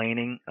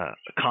complaining?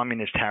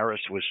 Communist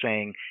Harris was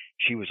saying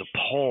she was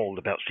appalled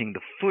about seeing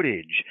the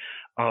footage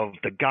of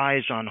the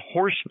guys on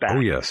horseback. Oh,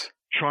 yes.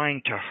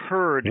 Trying to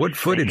herd. What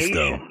footage,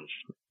 though?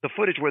 The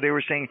footage where they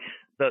were saying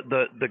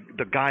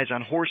the guys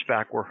on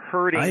horseback were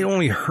herding. I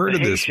only heard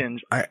of this.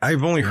 Haitians.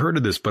 I've only heard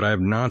of this, but I have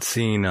not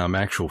seen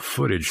actual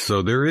footage.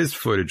 So there is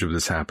footage of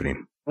this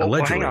happening.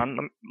 Allegedly. Well, hang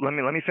on.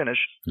 Let me finish.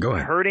 Go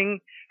ahead.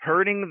 Herding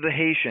the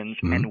Haitians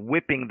and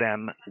whipping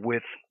them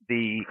with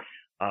the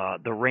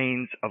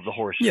reins of the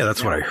horses. Yeah,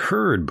 that's what I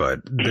heard, but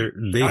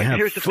they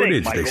have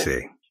footage, they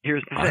say.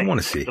 Here's the thing. I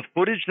want to see. The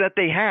footage that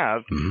they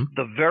have,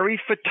 the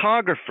very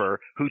photographer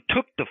who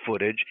took the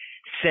footage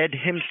said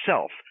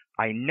himself,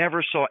 I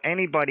never saw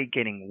anybody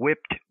getting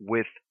whipped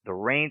with the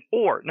reins,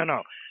 or, no,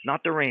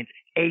 not the reins,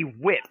 a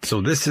whip.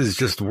 So this is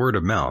just word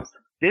of mouth.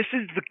 This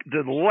is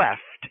the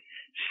left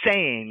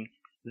saying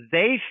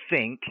they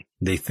think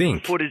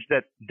footage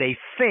that they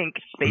think,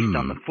 based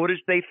on the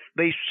footage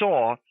they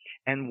saw,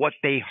 and what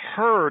they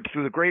heard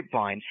through the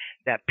grapevine,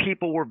 that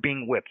people were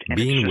being whipped. And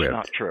it's just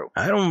not true.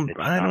 I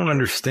don't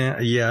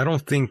understand. Yeah, I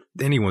don't think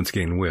anyone's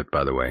getting whipped,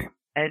 by the way.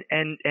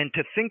 And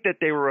to think that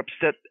they were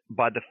upset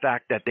by the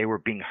fact that they were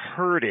being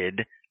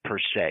herded, per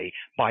se,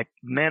 by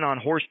men on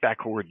horseback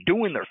who were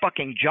doing their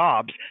fucking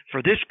jobs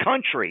for this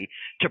country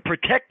to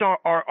protect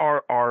our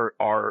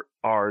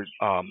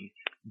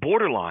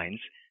borderlines,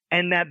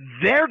 and that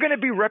they're going to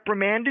be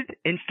reprimanded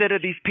instead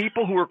of these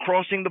people who are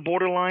crossing the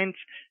borderlines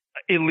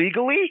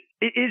illegally,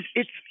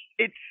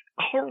 it's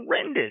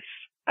horrendous.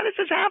 How does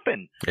this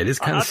happen? It is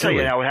kind of silly. I'll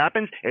tell you how it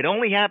happens. It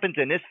only happens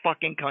in this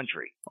fucking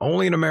country.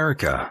 Only in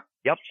America.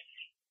 Yep.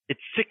 It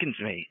sickens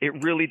me.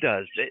 It really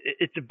does.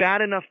 It's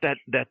bad enough that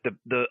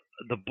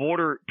the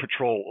border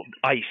patrol,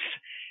 ICE,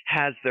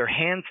 has their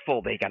hands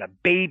full. They got to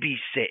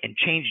babysit and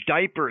change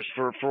diapers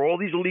for all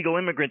these illegal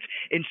immigrants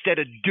instead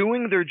of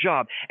doing their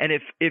job. And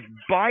if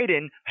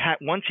Biden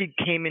once he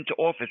came into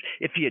office,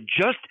 if he had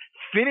just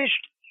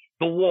finished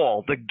the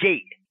wall, the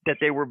gate that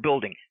they were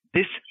building,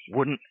 this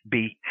wouldn't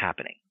be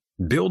happening.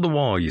 Build the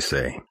wall, you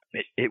say?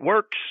 It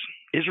works.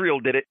 Israel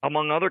did it,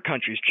 among other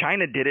countries.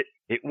 China did it.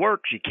 It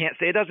works. You can't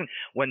say it doesn't.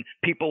 When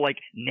people like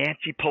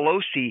Nancy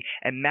Pelosi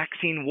and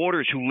Maxine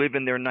Waters, who live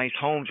in their nice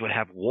homes, would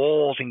have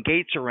walls and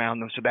gates around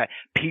them so that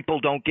people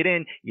don't get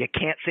in, you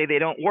can't say they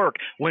don't work.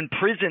 When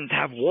prisons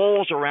have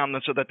walls around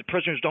them so that the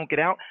prisoners don't get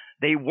out,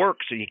 they work.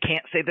 So you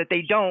can't say that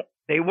they don't.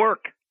 They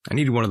work. I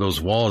need one of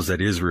those walls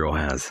that Israel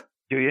has.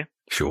 Do you?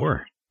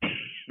 Sure.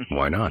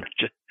 Why not?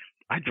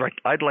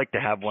 I'd like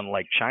to have one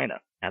like China.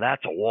 Now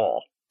that's a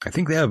wall. I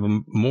think they have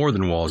more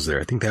than walls there.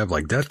 I think they have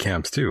like death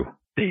camps too.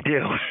 They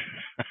do.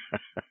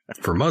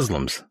 For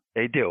Muslims.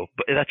 They do.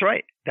 But that's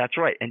right. That's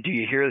right. And do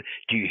you hear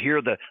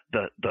the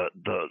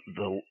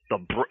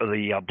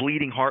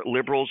bleeding heart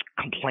liberals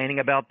complaining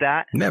about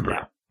that? Never.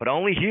 Yeah. But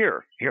only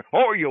here.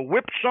 Oh, you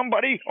whipped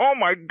somebody? Oh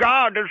my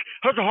God,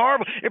 that's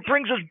horrible. It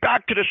brings us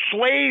back to the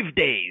slave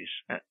days.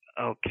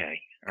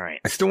 Okay. All right.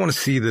 I still want to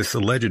see this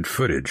alleged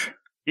footage.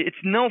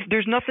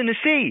 There's nothing to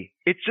see.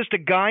 It's just a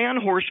guy on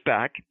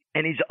horseback,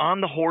 and he's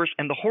on the horse,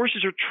 and the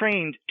horses are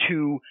trained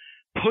to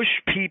push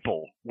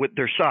people with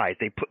their sides.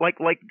 They put like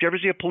do you ever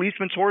see a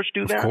policeman's horse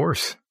do that? Of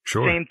course,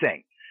 sure. Same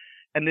thing.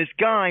 And this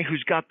guy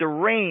who's got the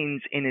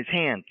reins in his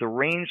hand. The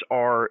reins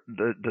are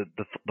the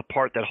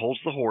part that holds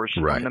the horse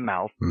in the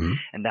mouth,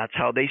 and that's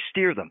how they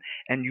steer them.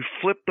 And you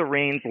flip the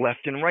reins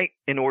left and right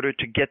in order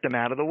to get them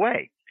out of the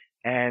way.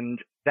 And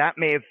that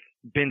may have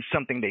been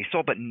something they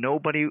saw, but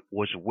nobody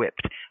was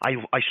whipped.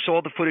 I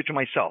saw the footage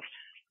myself.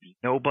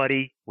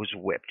 Nobody was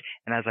whipped.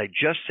 And as I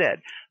just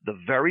said, the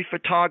very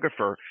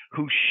photographer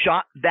who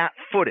shot that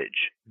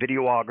footage,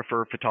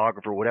 videographer,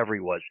 photographer, whatever he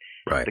was,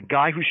 the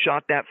guy who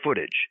shot that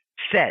footage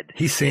said,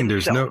 he's saying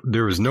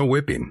there was no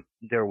whipping.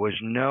 There was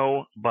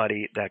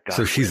nobody that got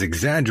So she's whipped.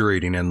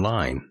 Exaggerating and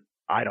lying.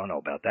 I don't know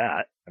about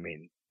that. I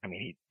mean,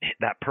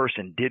 that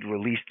person did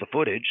release the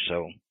footage,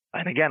 so.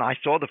 And again, I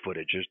saw the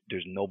footage.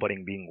 There's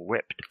nobody being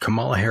whipped.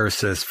 Kamala Harris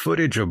says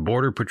footage of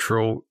Border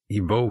Patrol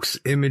evokes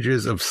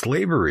images of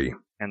slavery.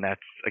 And that's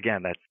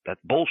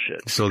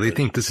bullshit. So they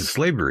think this is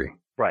slavery.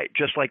 Right.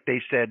 Just like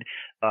they said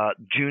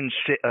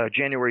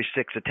January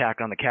 6th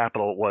attack on the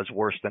Capitol was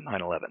worse than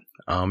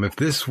 9/11. If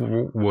this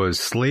was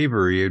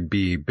slavery, it'd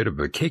be a bit of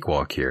a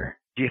cakewalk here.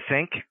 Do you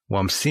think? Well,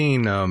 I'm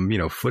seeing,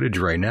 footage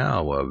right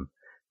now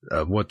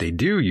of what they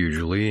do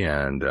usually.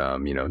 And,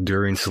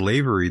 during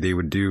slavery, they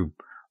would do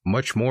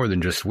much more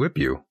than just whip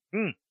you.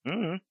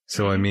 Mm-hmm.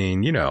 So, I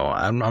mean,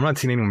 I'm not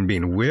seeing anyone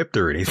being whipped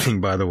or anything,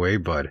 by the way,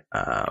 but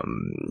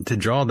to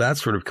draw that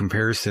sort of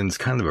comparison is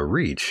kind of a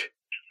reach.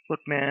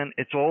 Look, man,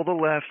 it's all the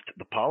left,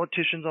 the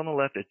politicians on the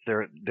left. It's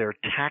their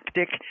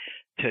tactic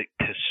to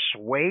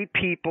sway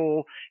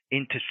people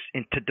into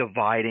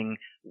dividing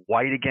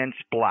white against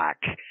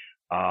black,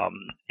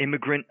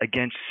 immigrant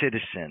against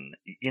citizen.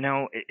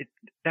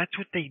 That's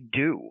what they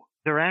do.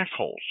 They're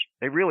assholes.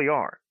 They really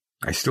are.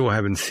 I still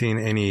haven't seen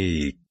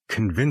any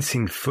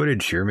convincing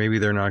footage here. Maybe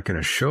they're not going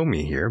to show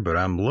me here, but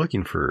I'm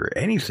looking for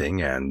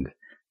anything and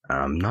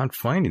I'm not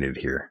finding it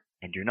here.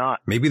 And you're not.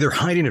 Maybe they're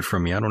hiding it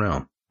from me. I don't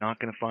know. Not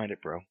going to find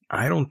it, bro.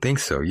 I don't think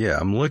so. Yeah,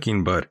 I'm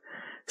looking, but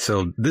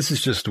so this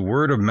is just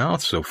word of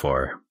mouth so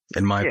far,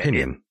 in my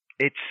opinion.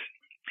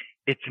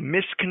 It's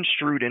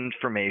misconstrued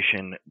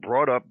information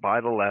brought up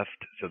by the left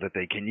so that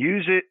they can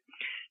use it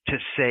to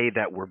say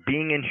that we're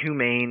being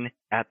inhumane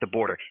at the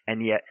border.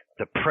 And yet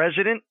the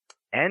president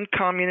and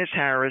Communist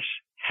Harris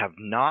have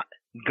not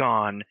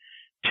gone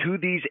to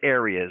these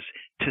areas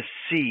to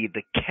see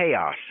the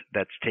chaos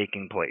that's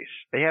taking place.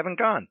 They haven't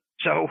gone.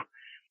 So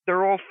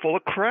they're all full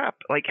of crap.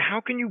 Like, how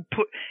can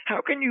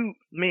you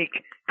make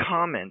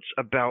comments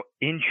about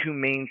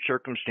inhumane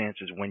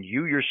circumstances when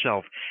you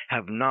yourself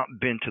have not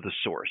been to the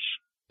source?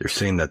 They're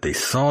saying that they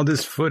saw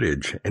this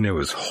footage and it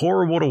was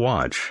horrible to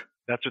watch.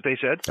 That's what they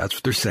said? That's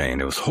what they're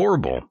saying. It was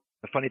horrible.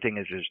 The funny thing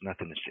is there's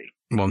nothing to see.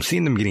 Well, I'm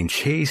seeing them getting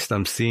chased.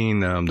 I'm seeing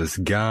this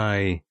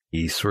guy.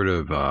 He's sort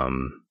of,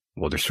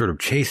 they're sort of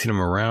chasing him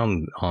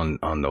around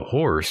on the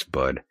horse,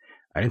 but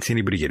I didn't see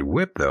anybody get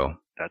whipped, though.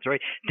 That's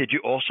right. Did you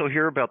also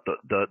hear about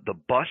the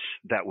bus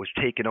that was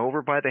taken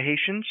over by the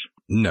Haitians?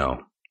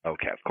 No.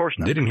 Okay, of course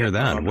not. Didn't hear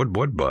that.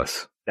 What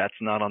bus? That's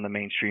not on the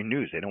mainstream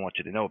news. They don't want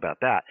you to know about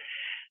that.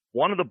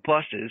 One of the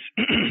buses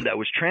that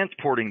was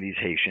transporting these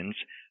Haitians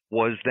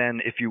was then,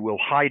 if you will,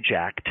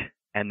 hijacked,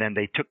 and then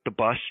they took the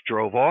bus,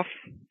 drove off.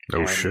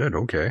 Oh, shit,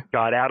 okay.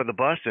 Got out of the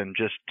bus and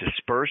just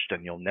dispersed,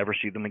 and you'll never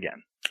see them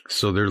again.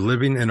 So they're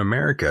living in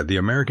America, the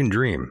American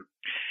dream.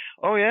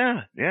 Oh,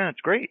 yeah. Yeah,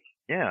 it's great.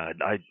 Yeah,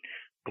 I'm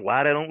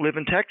glad I don't live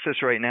in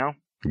Texas right now.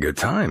 Good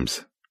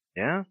times.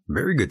 Yeah.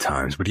 Very good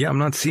times. But yeah, I'm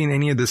not seeing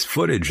any of this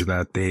footage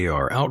that they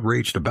are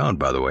outraged about,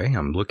 by the way.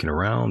 I'm looking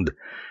around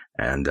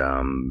and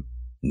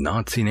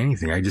not seeing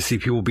anything. I just see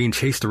people being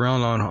chased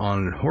around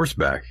on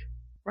horseback.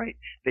 Right.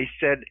 They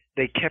said,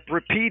 they kept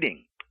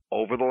repeating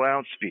over the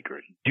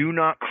loudspeaker, do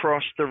not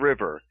cross the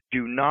river.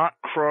 Do not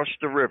cross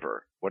the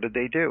river. What did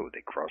they do?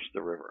 They crossed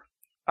the river.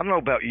 I don't know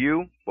about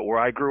you, but where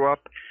I grew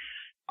up,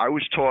 I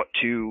was taught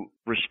to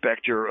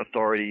respect your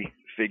authority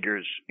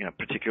figures,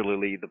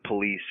 particularly the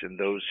police and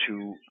those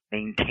who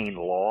maintain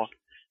law.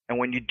 And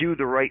when you do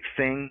the right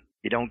thing,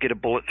 you don't get a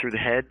bullet through the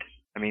head.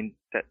 I mean,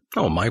 that.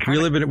 Oh, Mike, we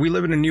live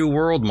in a new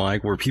world,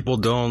 Mike, where people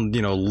don't,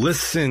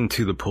 listen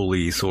to the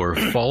police or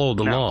follow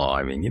the law.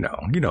 I mean, you know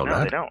no,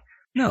 that. They don't.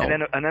 No.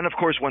 And then of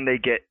course when they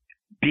get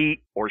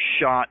beat or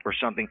shot or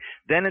something,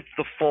 then it's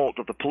the fault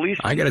of the police.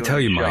 I got to tell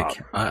you,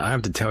 Mike, I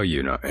have to tell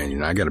you,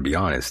 and I got to be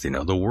honest,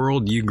 the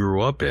world you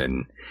grew up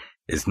in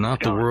is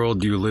not the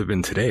world you live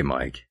in today,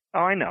 Mike. Oh,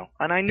 I know.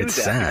 And I knew it's that.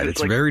 It's sad.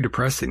 It's very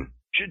depressing.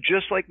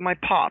 Just like my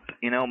pop,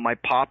 my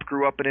pop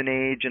grew up in an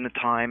age and a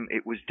time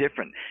it was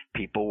different.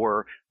 People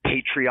were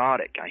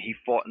patriotic. He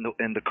fought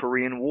in the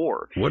Korean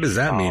War. What does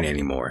that mean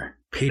anymore?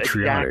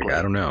 Patriotic. Exactly.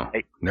 I don't know.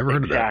 Never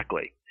heard of that.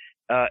 Exactly.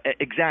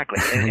 Exactly.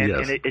 And,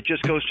 yes. And it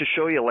just goes to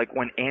show you, like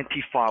when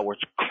Antifa was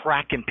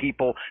cracking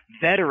people,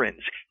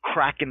 veterans,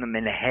 cracking them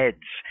in the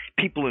heads,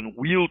 people in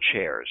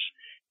wheelchairs.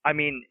 I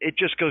mean, it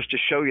just goes to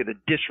show you the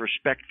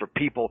disrespect for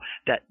people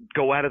that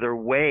go out of their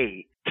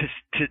way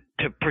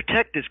to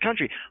protect this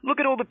country. Look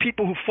at all the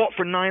people who fought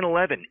for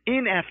 9/11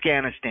 in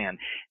Afghanistan,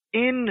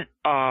 in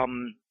what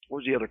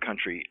was the other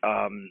country?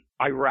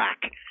 Iraq.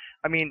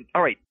 I mean,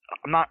 all right,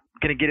 I'm not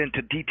going to get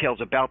into details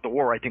about the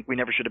war. I think we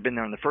never should have been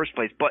there in the first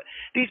place. But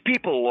these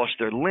people lost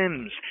their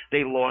limbs.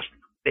 They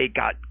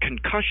got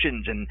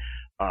concussions and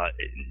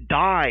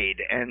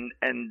died, and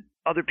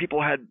other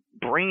people had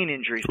brain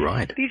injuries.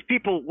 Right. These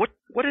people, what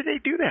did they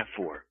do that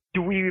for?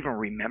 Do we even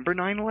remember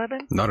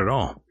 9/11? Not at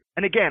all.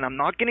 And again, I'm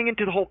not getting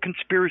into the whole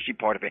conspiracy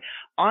part of it.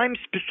 I'm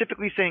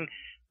specifically saying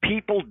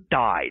people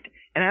died.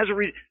 And as a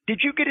reason,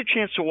 did you get a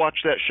chance to watch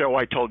that show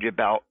I told you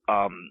about,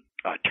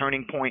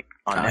 Turning Point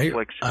on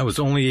Netflix? I was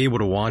only able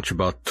to watch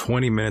about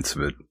 20 minutes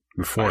of it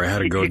before I had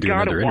to go do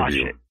another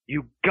interview. It.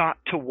 You got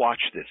to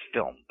watch this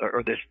film,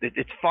 or this.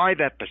 It's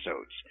 5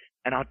 episodes.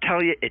 And I'll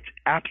tell you, it's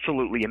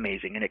absolutely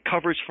amazing. And it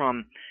covers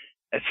from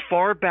as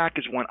far back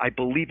as when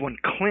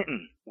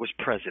Clinton was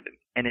president.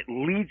 And it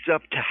leads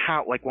up to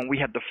how, like when we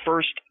had the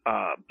first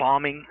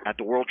bombing at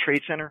the World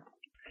Trade Center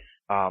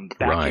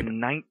back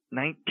in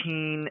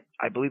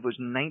I believe it was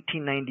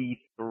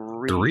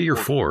 1993. 3 or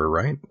 4,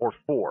 right? Or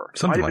 4.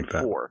 Something like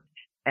that. 4.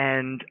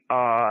 And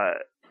now,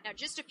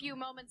 just a few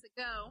moments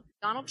ago,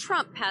 Donald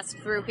Trump passed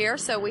through here,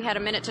 so we had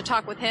a minute to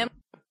talk with him.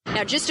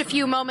 Now, just a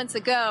few moments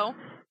ago,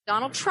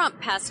 Donald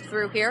Trump passed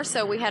through here,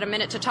 so we had a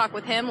minute to talk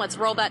with him. Let's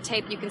roll that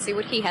tape. You can see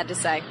what he had to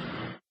say.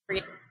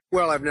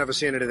 Well, I've never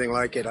seen anything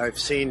like it. I've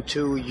seen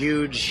 2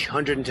 huge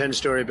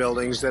 110-story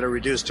buildings that are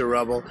reduced to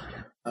rubble,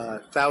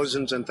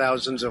 thousands and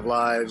thousands of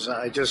lives.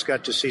 I just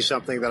got to see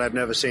something that I've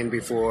never seen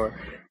before.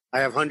 I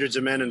have hundreds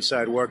of men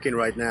inside working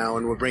right now,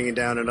 and we're bringing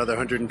down another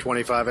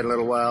 125 in a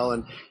little while,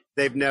 and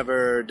they've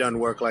never done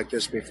work like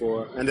this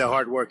before. And they're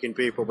hardworking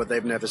people, but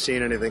they've never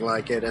seen anything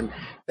like it, and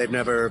they've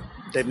never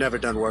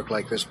done work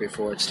like this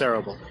before. It's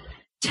terrible.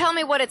 Tell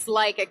me what it's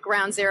like at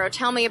Ground Zero.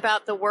 Tell me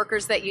about the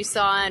workers that you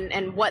saw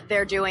and what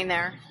they're doing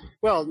there.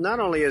 Well, not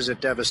only is it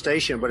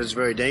devastation, but it's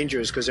very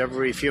dangerous because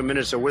every few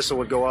minutes a whistle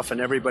would go off and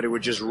everybody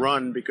would just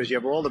run because you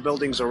have all the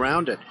buildings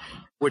around it,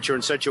 which are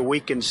in such a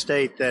weakened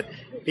state that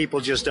people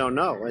just don't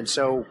know. And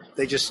so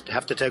they just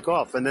have to take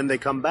off. And then they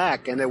come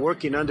back and they're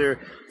working under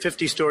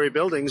 50-story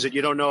buildings that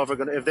you don't know if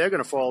they're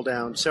going to fall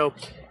down. So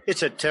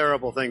it's a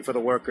terrible thing for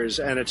the workers,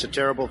 and it's a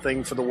terrible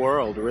thing for the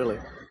world, really.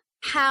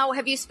 How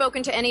have you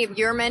spoken to any of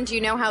your men? Do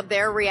you know how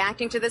they're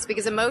reacting to this?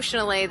 Because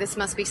emotionally, this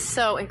must be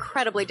so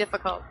incredibly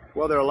difficult.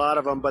 Well, there are a lot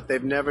of them, but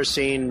they've never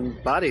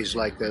seen bodies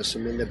like this. I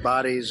mean, the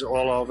bodies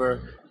all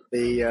over.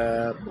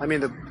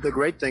 The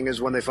great thing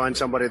is when they find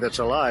somebody that's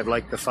alive,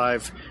 like the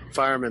 5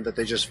 firemen that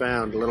they just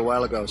found a little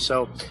while ago.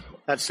 So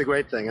that's the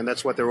great thing, and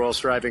that's what they're all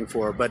striving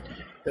for. But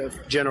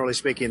generally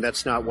speaking,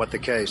 that's not the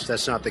case.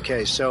 That's not the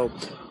case. So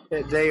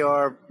they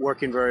are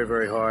working very,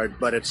 very hard,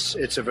 but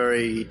it's a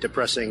very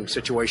depressing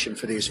situation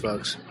for these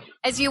folks.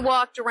 As you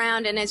walked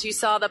around and as you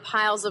saw the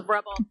piles of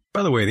rubble.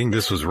 By the way, I think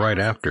this was right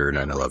after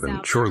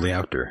 9/11, shortly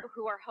after.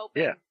 Who are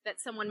hoping that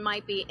someone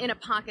might be in a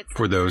pocket.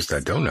 For those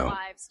that don't know.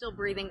 Alive, still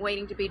breathing,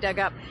 waiting to be dug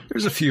up.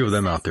 There's a few of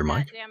them out there,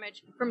 Myke.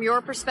 Damage. From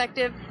your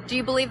perspective, do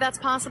you believe that's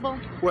possible?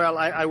 Well,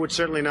 I would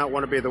certainly not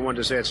want to be the one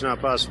to say it's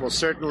not possible.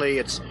 Certainly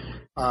it's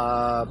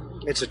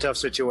a tough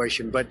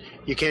situation, but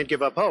you can't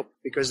give up hope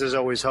because there's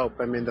always hope.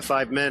 I mean, the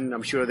 5 men,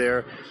 I'm sure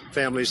their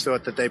families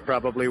thought that they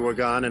probably were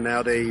gone, and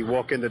now they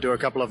walk in the door. A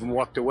couple of them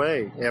walked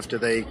away after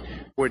they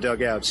were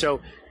dug out.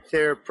 So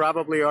there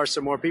probably are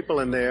some more people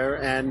in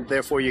there, and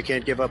therefore you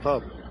can't give up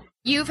hope.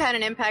 You've had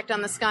an impact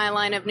on the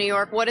skyline of New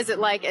York. What is it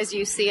like as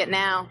you see it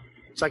now?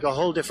 It's like a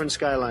whole different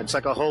skyline. It's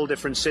like a whole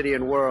different city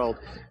and world.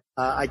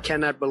 I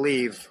cannot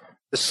believe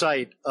the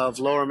sight of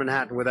Lower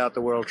Manhattan without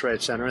the World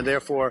Trade Center, and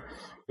therefore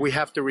we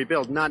have to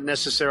rebuild, not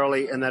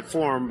necessarily in that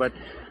form, but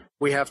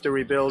we have to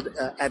rebuild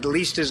at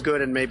least as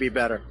good and maybe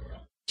better.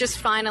 Just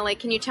finally,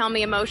 can you tell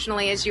me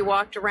emotionally as you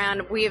walked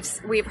around,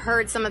 we've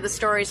heard some of the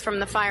stories from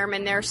the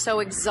firemen. They're so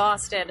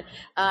exhausted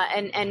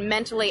and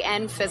mentally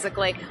and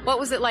physically. What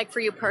was it like for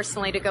you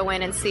personally to go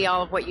in and see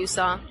all of what you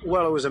saw?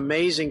 Well, it was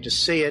amazing to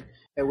see it.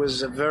 It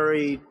was a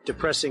very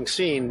depressing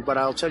scene, but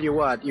I'll tell you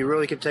what, you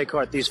really can take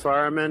heart. These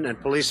firemen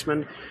and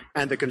policemen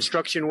and the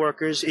construction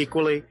workers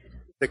equally,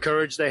 the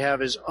courage they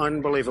have is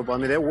unbelievable. I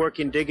mean, they're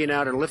working, digging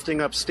out and lifting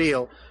up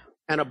steel.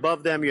 And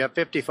above them, you have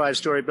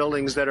 55-story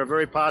buildings that are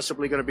very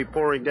possibly going to be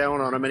pouring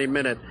down on them any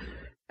minute.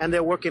 And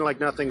they're working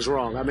like nothing's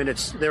wrong. I mean,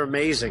 they're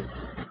amazing.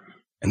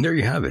 And there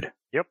you have it.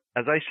 Yep.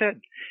 As I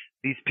said,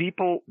 these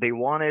people, they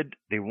wanted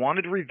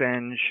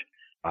revenge.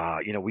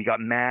 We got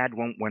mad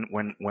when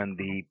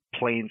the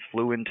planes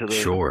flew into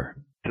to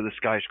the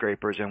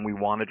skyscrapers, and we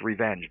wanted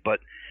revenge. But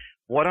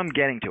what I'm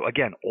getting to,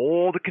 again,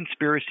 all the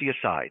conspiracy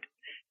aside,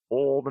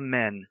 all the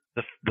men,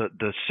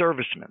 the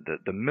servicemen,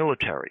 the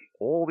military,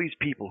 all these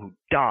people who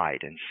died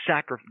and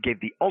gave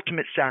the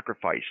ultimate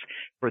sacrifice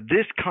for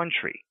this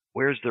country,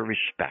 where's the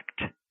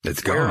respect?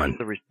 It's gone.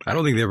 I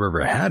don't think they've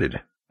ever had it.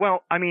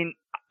 Well, I mean,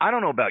 I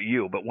don't know about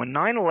you, but when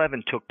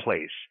 9/11 took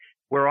place,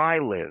 where I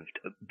lived,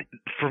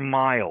 for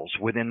miles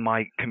within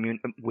my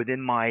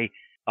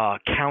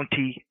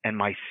county and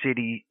my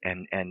city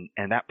and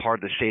that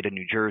part of the state of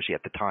New Jersey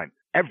at the time,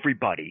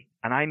 everybody,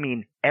 and I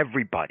mean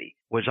everybody,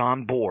 was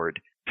on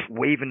board,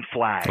 waving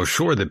flags. Well,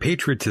 sure, the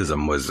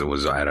patriotism was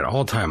at an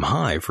all-time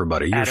high for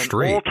about a year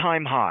straight. At an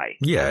all-time high.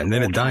 Yeah, and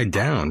then it died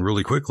down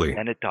really quickly.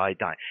 And it died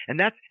down. And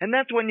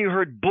that's when you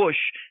heard Bush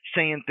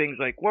saying things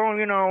like, well,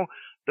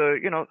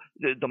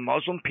 the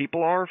Muslim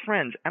people are our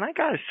friends. And I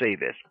got to say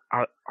this.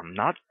 I'm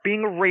not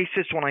being a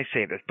racist when I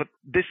say this, but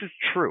this is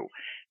true.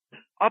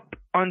 Up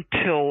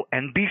until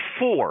and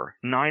before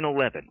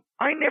 9/11,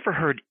 I never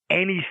heard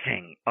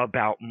anything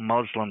about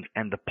Muslims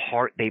and the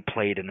part they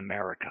played in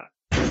America.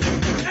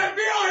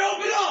 FBI,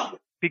 open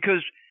up!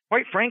 Because,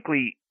 quite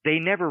frankly, they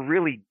never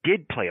really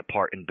did play a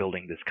part in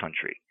building this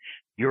country.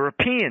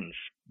 Europeans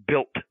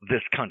built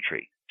this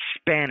country.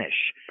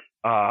 Spanish,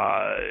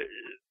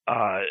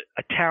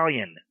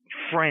 Italian,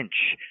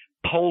 French,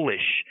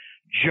 Polish,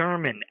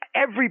 German,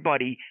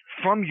 everybody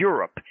from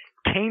Europe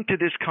came to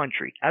this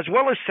country, as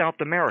well as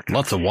South America.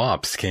 Lots of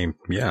WAPs came,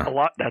 yeah. A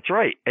lot, that's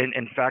right. And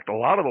in fact, a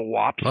lot of the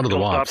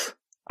WAPs.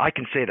 I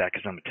can say that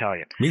because I'm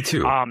Italian. Me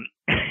too. I'm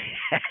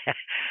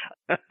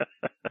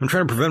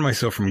trying to prevent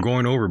myself from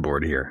going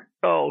overboard here.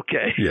 Oh,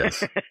 okay.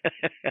 Yes.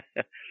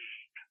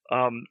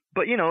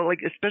 But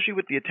especially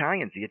with the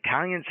Italians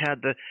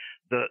had the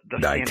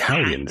fantastic,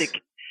 Italians.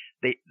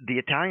 The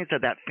Italians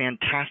had that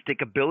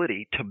fantastic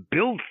ability to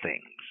build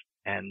things.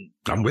 And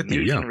I'm with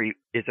you, masonry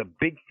is a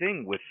big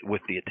thing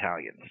with the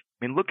Italians.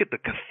 I mean, look at the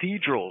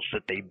cathedrals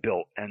that they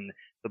built and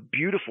the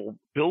beautiful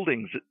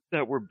buildings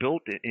that were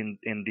built in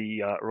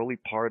the early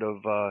part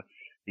of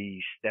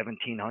the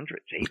 1700s,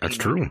 1800s. That's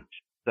true.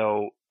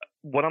 So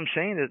what I'm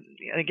saying is,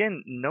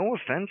 again, no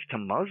offense to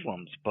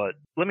Muslims, but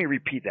let me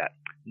repeat that.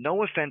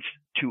 No offense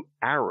to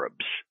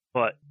Arabs,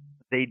 but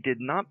they did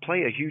not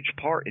play a huge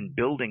part in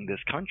building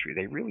this country.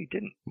 They really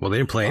didn't. Well, they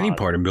didn't play any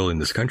part in building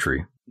this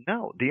country.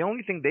 No, the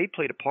only thing they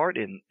played a part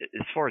in,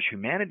 as far as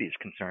humanity is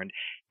concerned,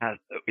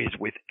 is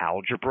with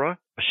algebra,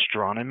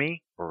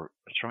 astronomy, and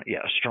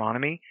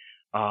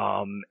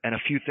a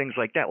few things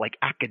like that, like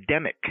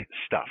academic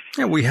stuff.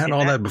 Yeah, we had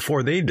all that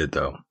before they did,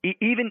 though.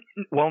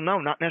 No,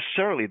 not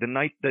necessarily. The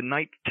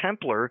Knights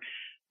Templar,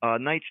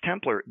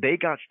 they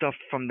got stuff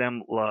from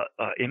them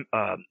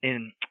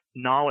in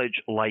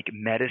knowledge like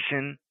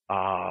medicine,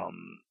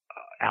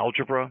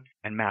 algebra,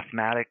 and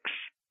mathematics.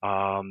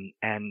 And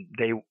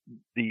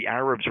the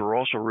Arabs were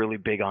also really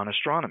big on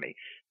astronomy.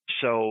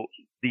 So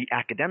the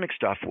academic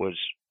stuff was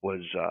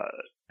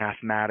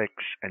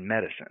mathematics and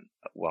medicine.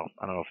 Well,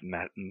 I don't know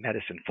if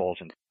medicine falls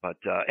in, but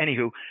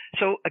anywho.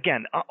 So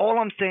again, all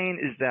I'm saying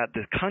is that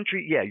the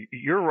country, yeah,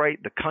 you're right.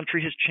 The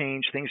country has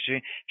changed. Things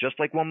change. Just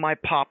like when my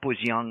pop was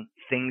young,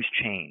 things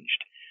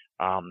changed.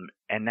 And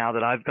now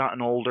that I've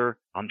gotten older,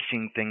 I'm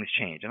seeing things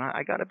change. And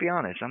I got to be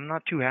honest, I'm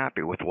not too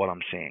happy with what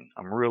I'm seeing.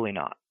 I'm really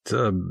not. It's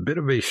a bit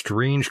of a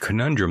strange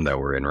conundrum that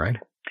we're in, right?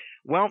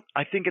 Well,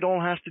 I think it all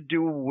has to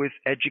do with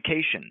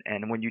education.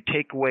 And when you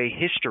take away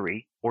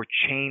history or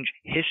change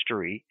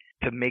history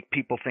to make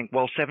people think,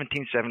 well,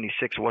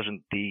 1776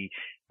 wasn't the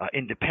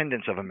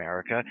independence of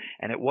America,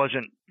 and it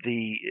wasn't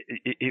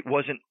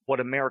what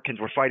Americans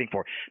were fighting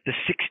for. The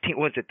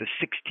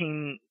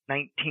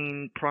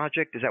 1619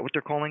 project? Is that what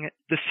they're calling it?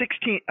 I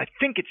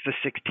think it's the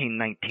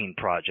 1619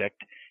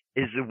 project.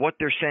 Is what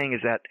they're saying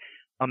is that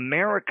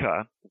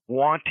America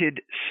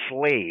wanted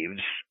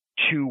slaves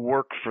to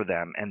work for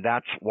them, and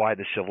that's why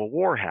the Civil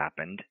War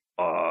happened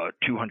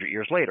 200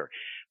 years later.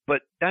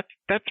 But that's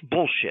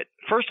bullshit.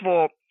 First of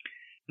all,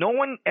 no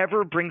one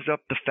ever brings up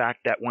the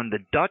fact that when the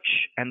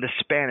Dutch and the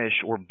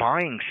Spanish were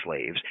buying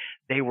slaves,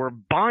 they were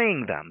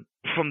buying them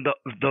from the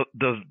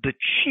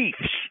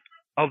chiefs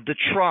of the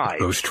tribes,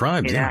 those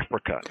tribes in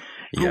Africa,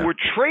 who were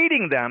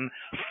trading them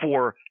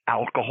for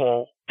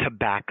alcohol,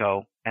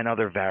 tobacco, and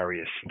other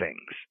various things.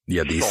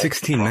 Yeah, the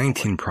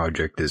 1619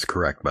 project is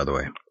correct, by the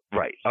way.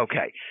 Right.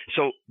 Okay.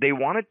 So they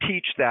want to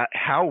teach that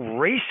how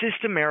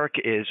racist America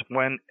is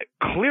when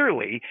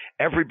clearly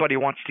everybody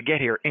wants to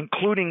get here,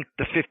 including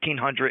the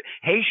 1,500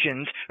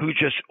 Haitians who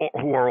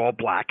are all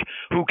black,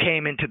 who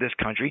came into this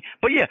country.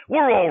 But yeah,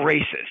 we're all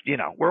racist. You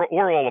know,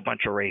 we're all a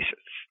bunch of racists.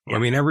 I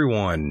mean,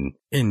 everyone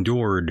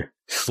endured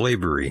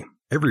slavery.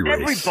 Every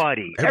race.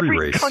 Every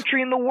race.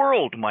 Country in the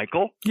world,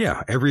 Michael.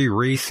 Yeah, every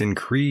race and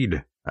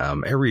creed,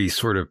 every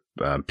sort of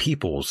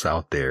peoples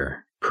out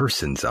there.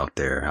 Persons out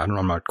there.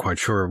 I'm not quite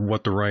sure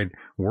what the right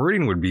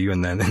wording would be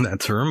in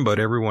that term, but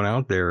everyone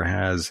out there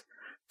has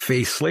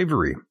faced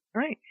slavery.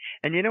 Right.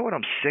 And you know what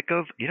I'm sick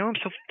of? You know, I'm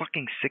so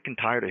fucking sick and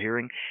tired of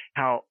hearing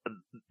how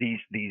these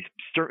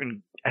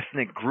certain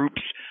ethnic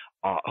groups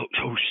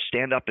who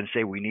stand up and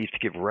say we need to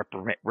give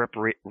reparations.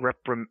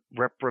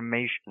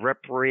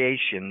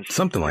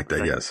 Something like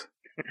that, yes.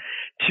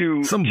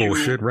 Some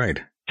bullshit,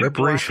 right.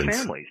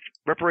 Reparations.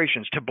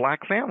 Reparations to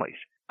black families.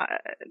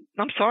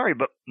 I'm sorry,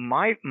 but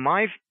my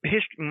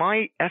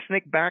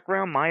ethnic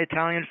background, my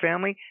Italian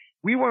family,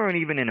 we weren't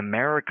even in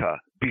America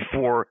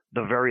before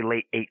the very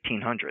late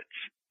 1800s.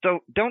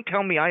 So don't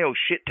tell me I owe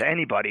shit to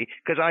anybody,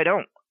 because I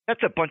don't.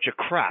 That's a bunch of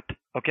crap,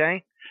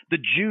 okay? The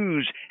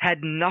Jews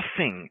had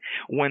nothing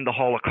when the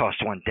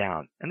Holocaust went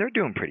down, and they're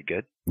doing pretty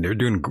good. They're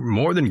doing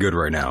more than good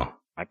right now.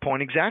 My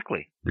point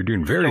exactly. They're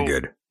doing very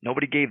good.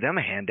 Nobody gave them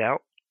a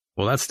handout.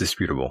 Well, that's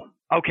disputable.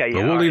 Okay,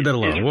 yeah. But we'll leave that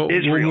alone. We'll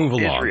move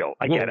along. Israel.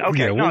 I get it.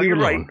 Okay, yeah, we'll you're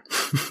right.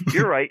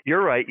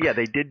 You're right. Yeah,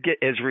 they did get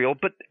Israel,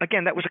 but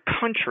again, that was a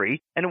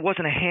country, and it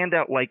wasn't a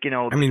handout like, you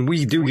know. I mean,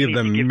 we do give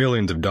them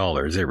millions of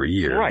dollars every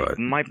year. Right. But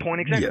my point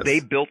exactly. Yes.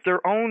 They built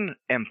their own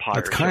empire.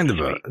 It's kind of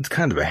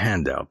a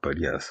handout, but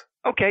yes.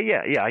 Okay,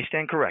 yeah, I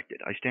stand corrected.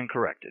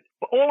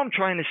 But all I'm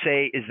trying to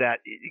say is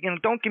that, you know,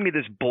 don't give me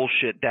this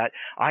bullshit that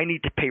I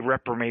need to pay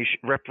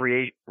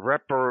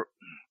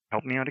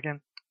help me out again?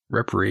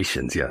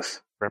 Reparations,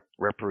 yes.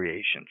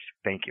 Reparations.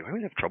 Thank you. I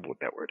always have trouble with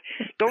that word.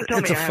 Don't tell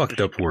me it's a fucked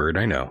up word,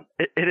 I know.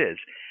 It is.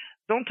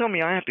 Don't tell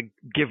me I have to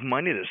give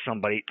money to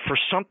somebody for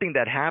something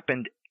that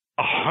happened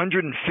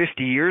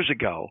 150 years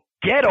ago.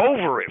 Get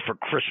over it, for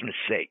Christmas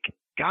sake.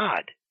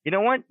 God. You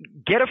know what?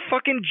 Get a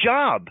fucking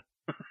job.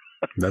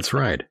 That's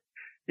right.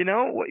 You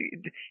know,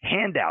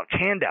 handouts.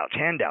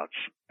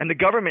 And the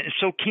government is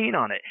so keen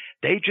on it.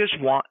 They just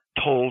want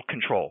total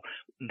control.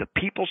 The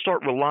people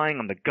start relying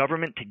on the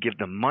government to give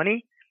them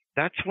money.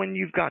 That's when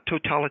you've got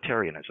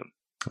totalitarianism.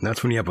 And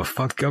that's when you have a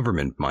fucked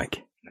government,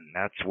 Myke. And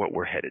that's what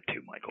we're headed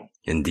to, Michael.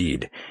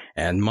 Indeed.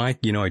 And Myke,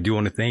 you know, I do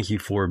want to thank you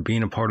for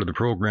being a part of the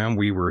program.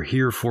 We were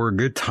here for a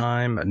good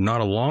time, not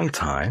a long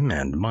time.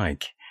 And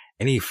Myke,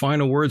 any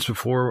final words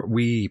before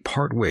we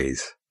part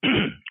ways?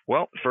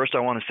 Well, first I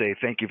want to say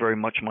thank you very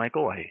much,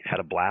 Michael. I had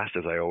a blast,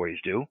 as I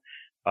always do.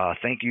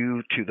 Thank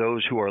you to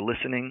those who are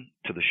listening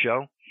to the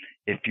show.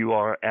 If you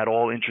are at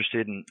all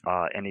interested in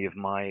any of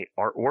my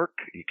artwork,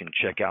 you can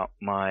check out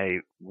my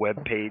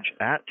webpage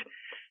at,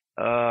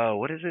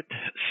 what is it?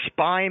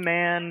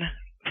 Spyman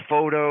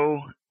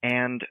Photo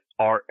and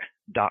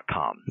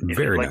If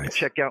Very you'd like nice. to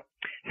check out,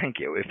 thank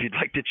you. If you'd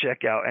like to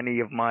check out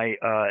any of my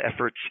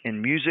efforts in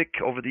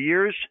music over the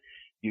years,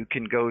 you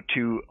can go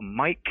to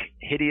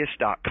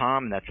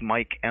MykeHideous.com. That's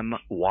Myke,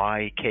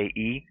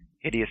 M-Y-K-E,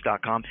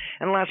 Hideous.com.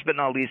 And last but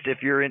not least,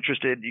 if you're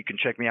interested, you can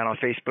check me out on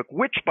Facebook,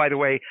 which, by the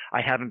way,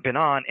 I haven't been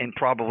on in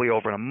probably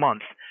over a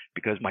month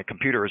because my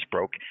computer is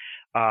broke.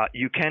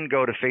 You can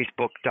go to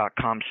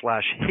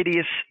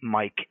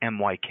Facebook.com/HideousMyke,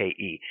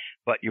 M-Y-K-E.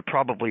 But you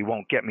probably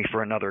won't get me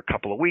for another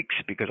couple of weeks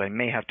because I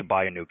may have to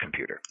buy a new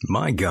computer.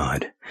 My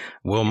God.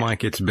 Well,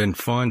 Myke, it's been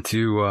fun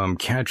to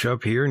catch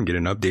up here and get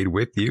an update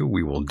with you.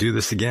 We will do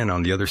this again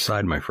on the other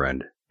side, my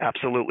friend.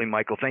 Absolutely,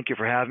 Michael. Thank you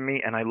for having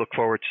me, and I look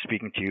forward to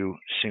speaking to you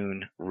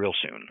soon, real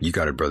soon. You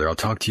got it, brother. I'll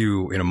talk to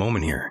you in a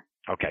moment here.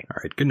 Okay. All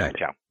right. Good night.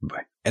 Ciao.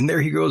 Bye. And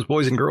there he goes,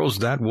 boys and girls.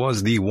 That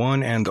was the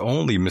one and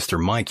only Mr.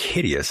 Myke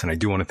Hideous. And I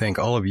do want to thank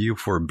all of you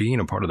for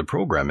being a part of the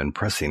program and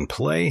pressing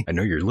play. I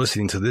know you're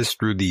listening to this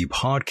through the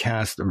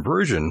podcast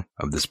version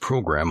of this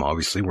program.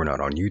 Obviously, we're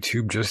not on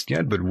YouTube just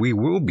yet, but we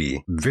will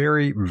be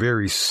very,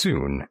 very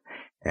soon.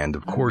 And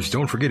of course,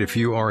 don't forget, if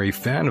you are a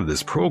fan of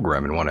this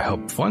program and want to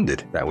help fund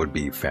it, that would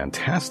be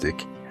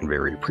fantastic and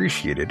very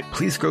appreciated.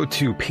 Please go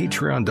to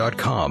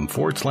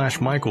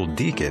patreon.com/Michael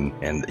Decon.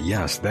 And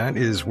yes, that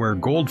is where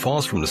gold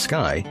falls from the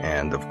sky.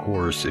 And of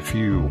course, if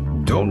you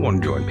don't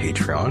want to join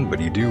Patreon,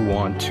 but you do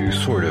want to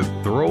sort of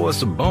throw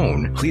us a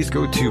bone, please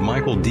go to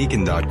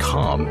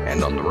michaeldecon.com.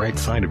 And on the right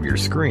side of your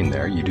screen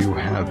there, you do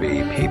have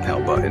a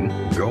PayPal button.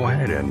 Go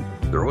ahead and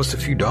throw us a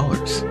few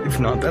dollars. If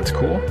not, that's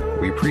cool.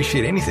 We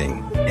appreciate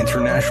anything.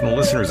 International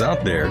listeners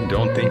out there,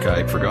 don't think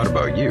I forgot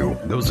about you.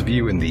 Those of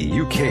you in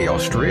the UK,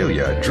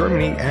 Australia,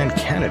 Germany, and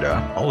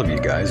Canada, all of you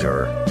guys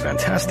are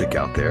fantastic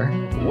out there.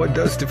 What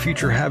does the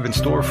future have in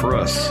store for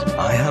us?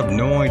 I have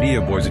no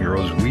idea, boys and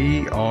girls.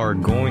 We are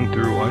going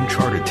through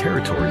uncharted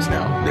territories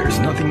now. There's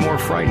nothing more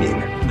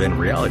frightening than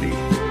reality.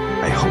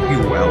 I hope you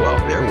well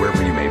out there,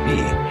 wherever you may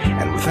be.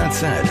 And with that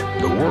said,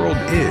 the world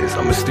is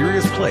a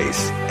mysterious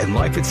place, and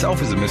life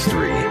itself is a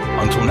mystery.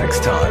 Until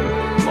next time,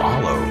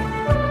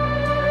 mahalo.